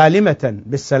سالمة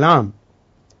بالسلام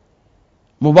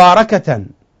مباركة،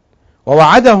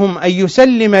 ووعدهم أن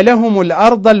يسلم لهم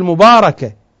الأرض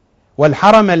المباركة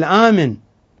والحرم الآمن،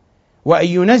 وأن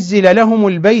ينزل لهم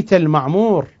البيت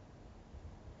المعمور،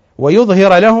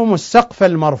 ويظهر لهم السقف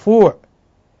المرفوع،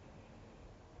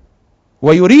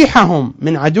 ويريحهم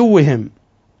من عدوهم،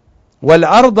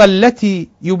 والأرض التي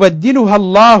يبدلها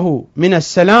الله من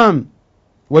السلام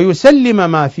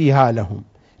ويسلم ما فيها لهم،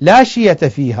 لا شية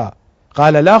فيها،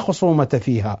 قال لا خصومة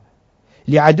فيها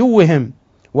لعدوهم،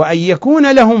 وأن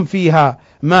يكون لهم فيها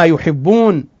ما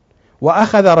يحبون.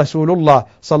 وأخذ رسول الله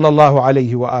صلى الله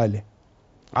عليه وآله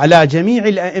على جميع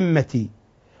الأئمة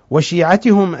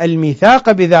وشيعتهم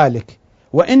الميثاق بذلك،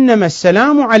 وإنما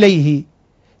السلام عليه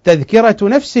تذكرة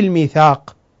نفس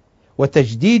الميثاق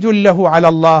وتجديد له على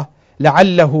الله،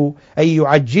 لعله أن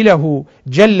يعجله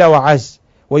جل وعز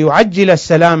ويعجل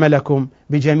السلام لكم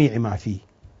بجميع ما فيه.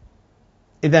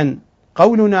 إذن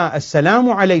قولنا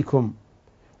السلام عليكم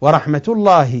ورحمة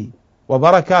الله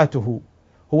وبركاته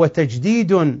هو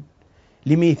تجديد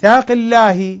لميثاق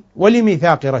الله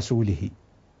ولميثاق رسوله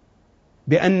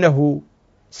بأنه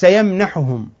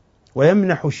سيمنحهم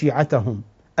ويمنح شيعتهم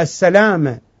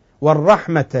السلام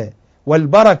والرحمة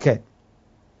والبركة،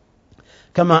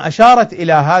 كما أشارت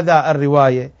إلى هذا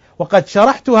الرواية. وقد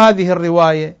شرحت هذه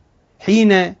الرواية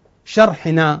حين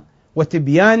شرحنا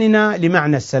وتبياننا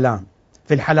لمعنى السلام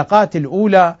في الحلقات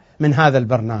الأولى من هذا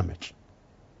البرنامج.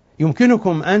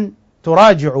 يمكنكم أن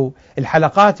تراجعوا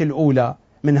الحلقات الأولى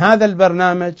من هذا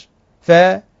البرنامج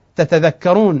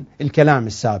فتتذكرون الكلام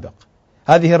السابق.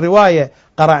 هذه الرواية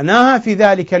قرأناها في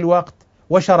ذلك الوقت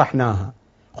وشرحناها.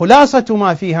 خلاصة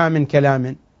ما فيها من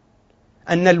كلام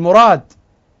أن المراد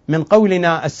من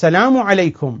قولنا السلام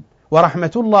عليكم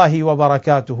ورحمة الله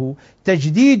وبركاته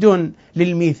تجديد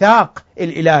للميثاق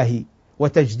الإلهي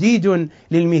وتجديد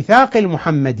للميثاق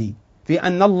المحمدي، في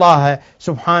أن الله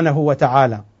سبحانه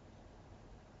وتعالى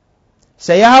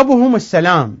سيهبهم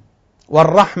السلام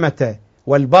والرحمة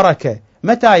والبركة.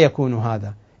 متى يكون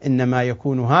هذا؟ إنما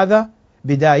يكون هذا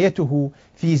بدايته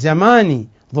في زمان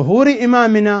ظهور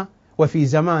إمامنا وفي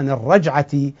زمان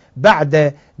الرجعة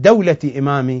بعد دولة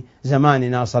إمام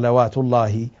زماننا صلوات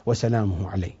الله وسلامه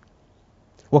عليه.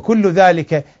 وكل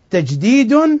ذلك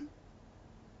تجديد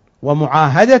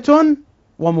ومعاهدة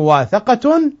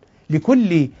ومواثقة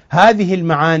لكل هذه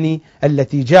المعاني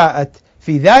التي جاءت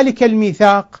في ذلك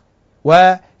الميثاق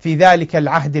وفي ذلك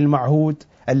العهد المعهود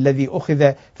الذي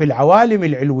أخذ في العوالم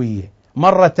العلوية،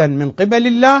 مرة من قبل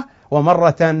الله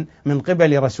ومرة من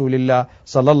قبل رسول الله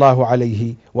صلى الله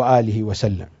عليه وآله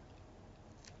وسلم.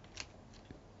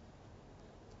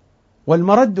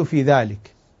 والمرد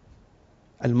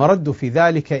في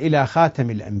ذلك إلى خاتم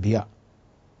الأنبياء.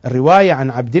 الرواية عن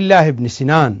عبد الله بن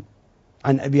سنان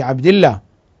عن أبي عبد الله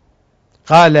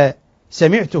قال: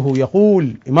 سمعته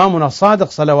يقول إمامنا الصادق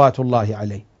صلوات الله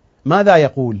عليه. ماذا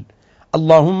يقول؟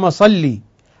 اللهم صل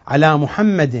على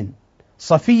محمد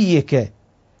صفيك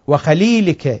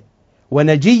وخليلك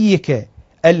ونجيك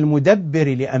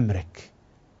المدبر لأمرك.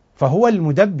 فهو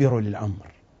المدبر للأمر،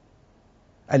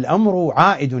 الأمر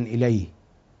عائد إليه.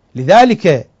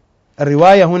 لذلك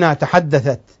الرواية هنا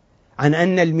تحدثت عن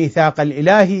أن الميثاق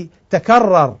الإلهي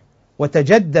تكرر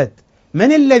وتجدد.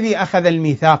 من الذي أخذ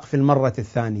الميثاق في المرة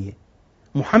الثانية؟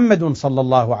 محمد صلى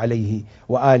الله عليه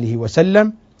وآله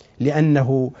وسلم،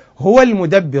 لأنه هو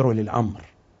المدبر للأمر،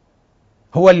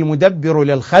 هو المدبر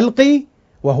للخلق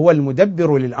وهو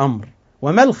المدبر للأمر.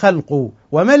 وما الخلق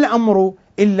وما الأمر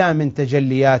إلا من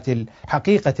تجليات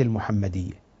الحقيقة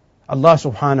المحمدية. الله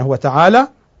سبحانه وتعالى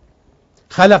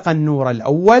خلق النور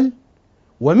الأول،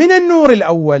 ومن النور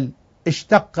الأول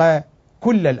اشتق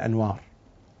كل الأنوار،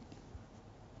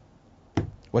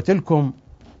 وتلكم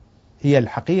هي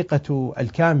الحقيقة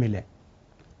الكاملة.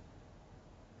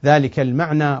 ذلك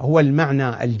المعنى هو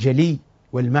المعنى الجلي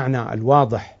والمعنى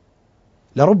الواضح.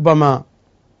 لربما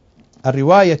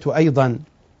الرواية أيضا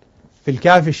في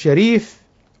الكافي الشريف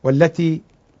والتي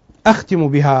أختم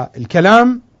بها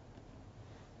الكلام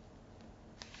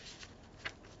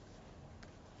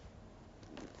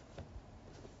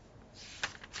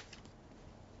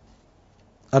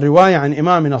الرواية عن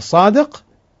إمامنا الصادق،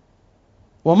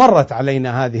 ومرت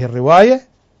علينا هذه الرواية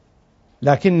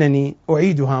لكنني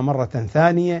أعيدها مرة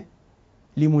ثانية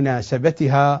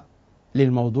لمناسبتها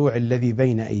للموضوع الذي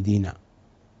بين أيدينا.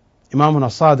 إمامنا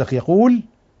الصادق يقول: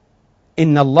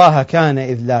 إن الله كان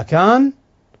إذ لا كان،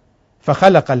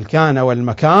 فخلق الكان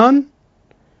والمكان،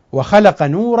 وخلق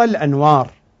نور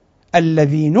الأنوار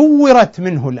الذي نورت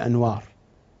منه الأنوار،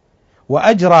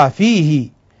 وأجرى فيه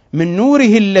من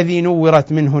نوره الذي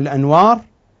نورت منه الأنوار،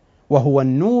 وهو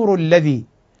النور الذي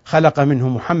خلق منه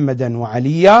محمدا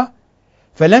وعليا،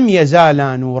 فلم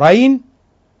يزالا نورين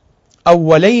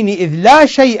أولين إذ لا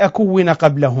شيء كون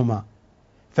قبلهما،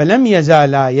 فلم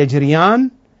يزالا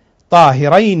يجريان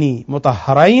طاهرين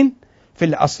مطهرين في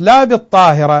الأصلاب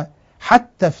الطاهرة،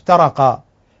 حتى افترقا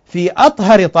في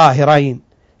أطهر طاهرين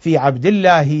في عبد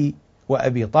الله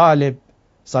وأبي طالب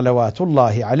صلوات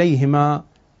الله عليهما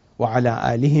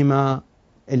وعلى آلهما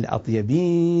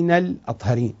الأطيبين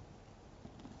الأطهرين.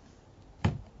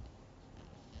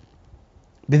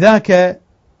 بذاك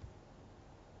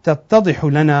تتضح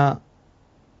لنا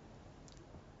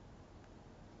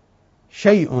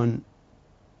شيء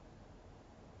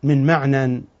من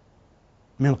معنى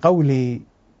من قول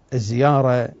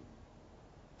الزيارة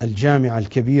الجامعة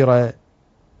الكبيرة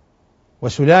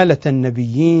وسلالة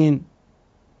النبيين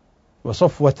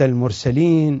وصفوة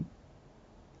المرسلين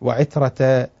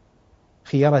وعترة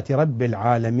خيرة رب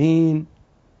العالمين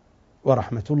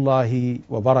ورحمة الله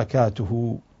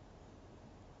وبركاته.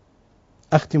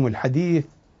 أختم الحديث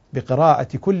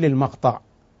بقراءة كل المقطع،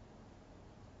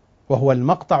 وهو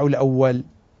المقطع الأول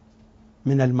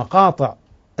من المقاطع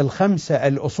الخمسة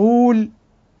الأصول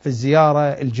في الزيارة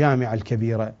الجامعة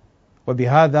الكبيرة،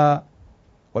 وبهذا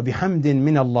وبحمد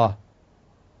من الله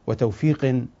وتوفيق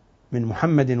من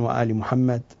محمد وآل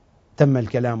محمد تم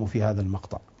الكلام في هذا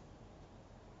المقطع.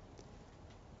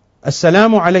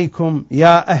 السلام عليكم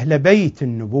يا أهل بيت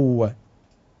النبوة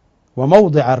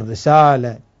وموضع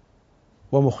الرسالة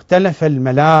ومختلف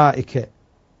الملائكة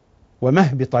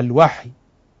ومهبط الوحي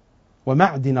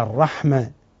ومعدن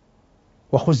الرحمة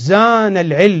وخزان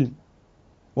العلم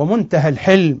ومنتهى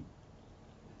الحلم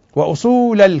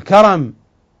وأصول الكرم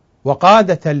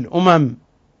وقادة الأمم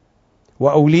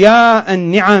وأولياء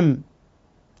النعم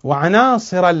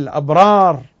وعناصر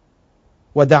الأبرار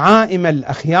ودعائم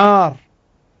الأخيار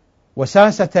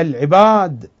وساسة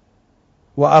العباد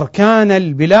وأركان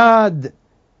البلاد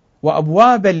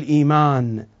وأبواب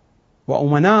الإيمان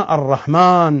وأمناء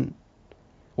الرحمن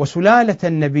وسلالة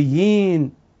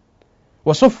النبيين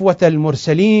وصفوة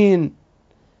المرسلين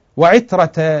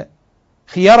وعترة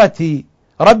خيرة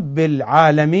رب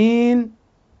العالمين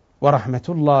ورحمة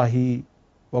الله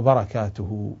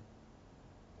وبركاته.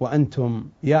 وأنتم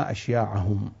يا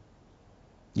أشياعهم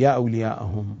يا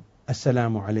أولياءهم،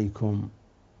 السلام عليكم.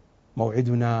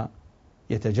 موعدنا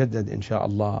يتجدد إن شاء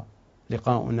الله،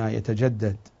 لقاؤنا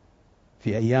يتجدد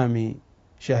في أيام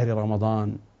شهر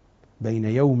رمضان بين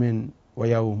يوم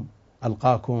ويوم.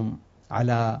 ألقاكم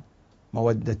على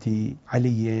مودة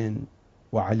علي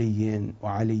وعلي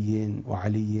وعلي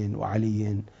وعلي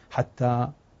وعلي حتى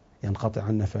ينقطع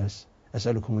النفس.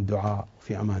 أسألكم الدعاء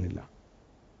في أمان الله.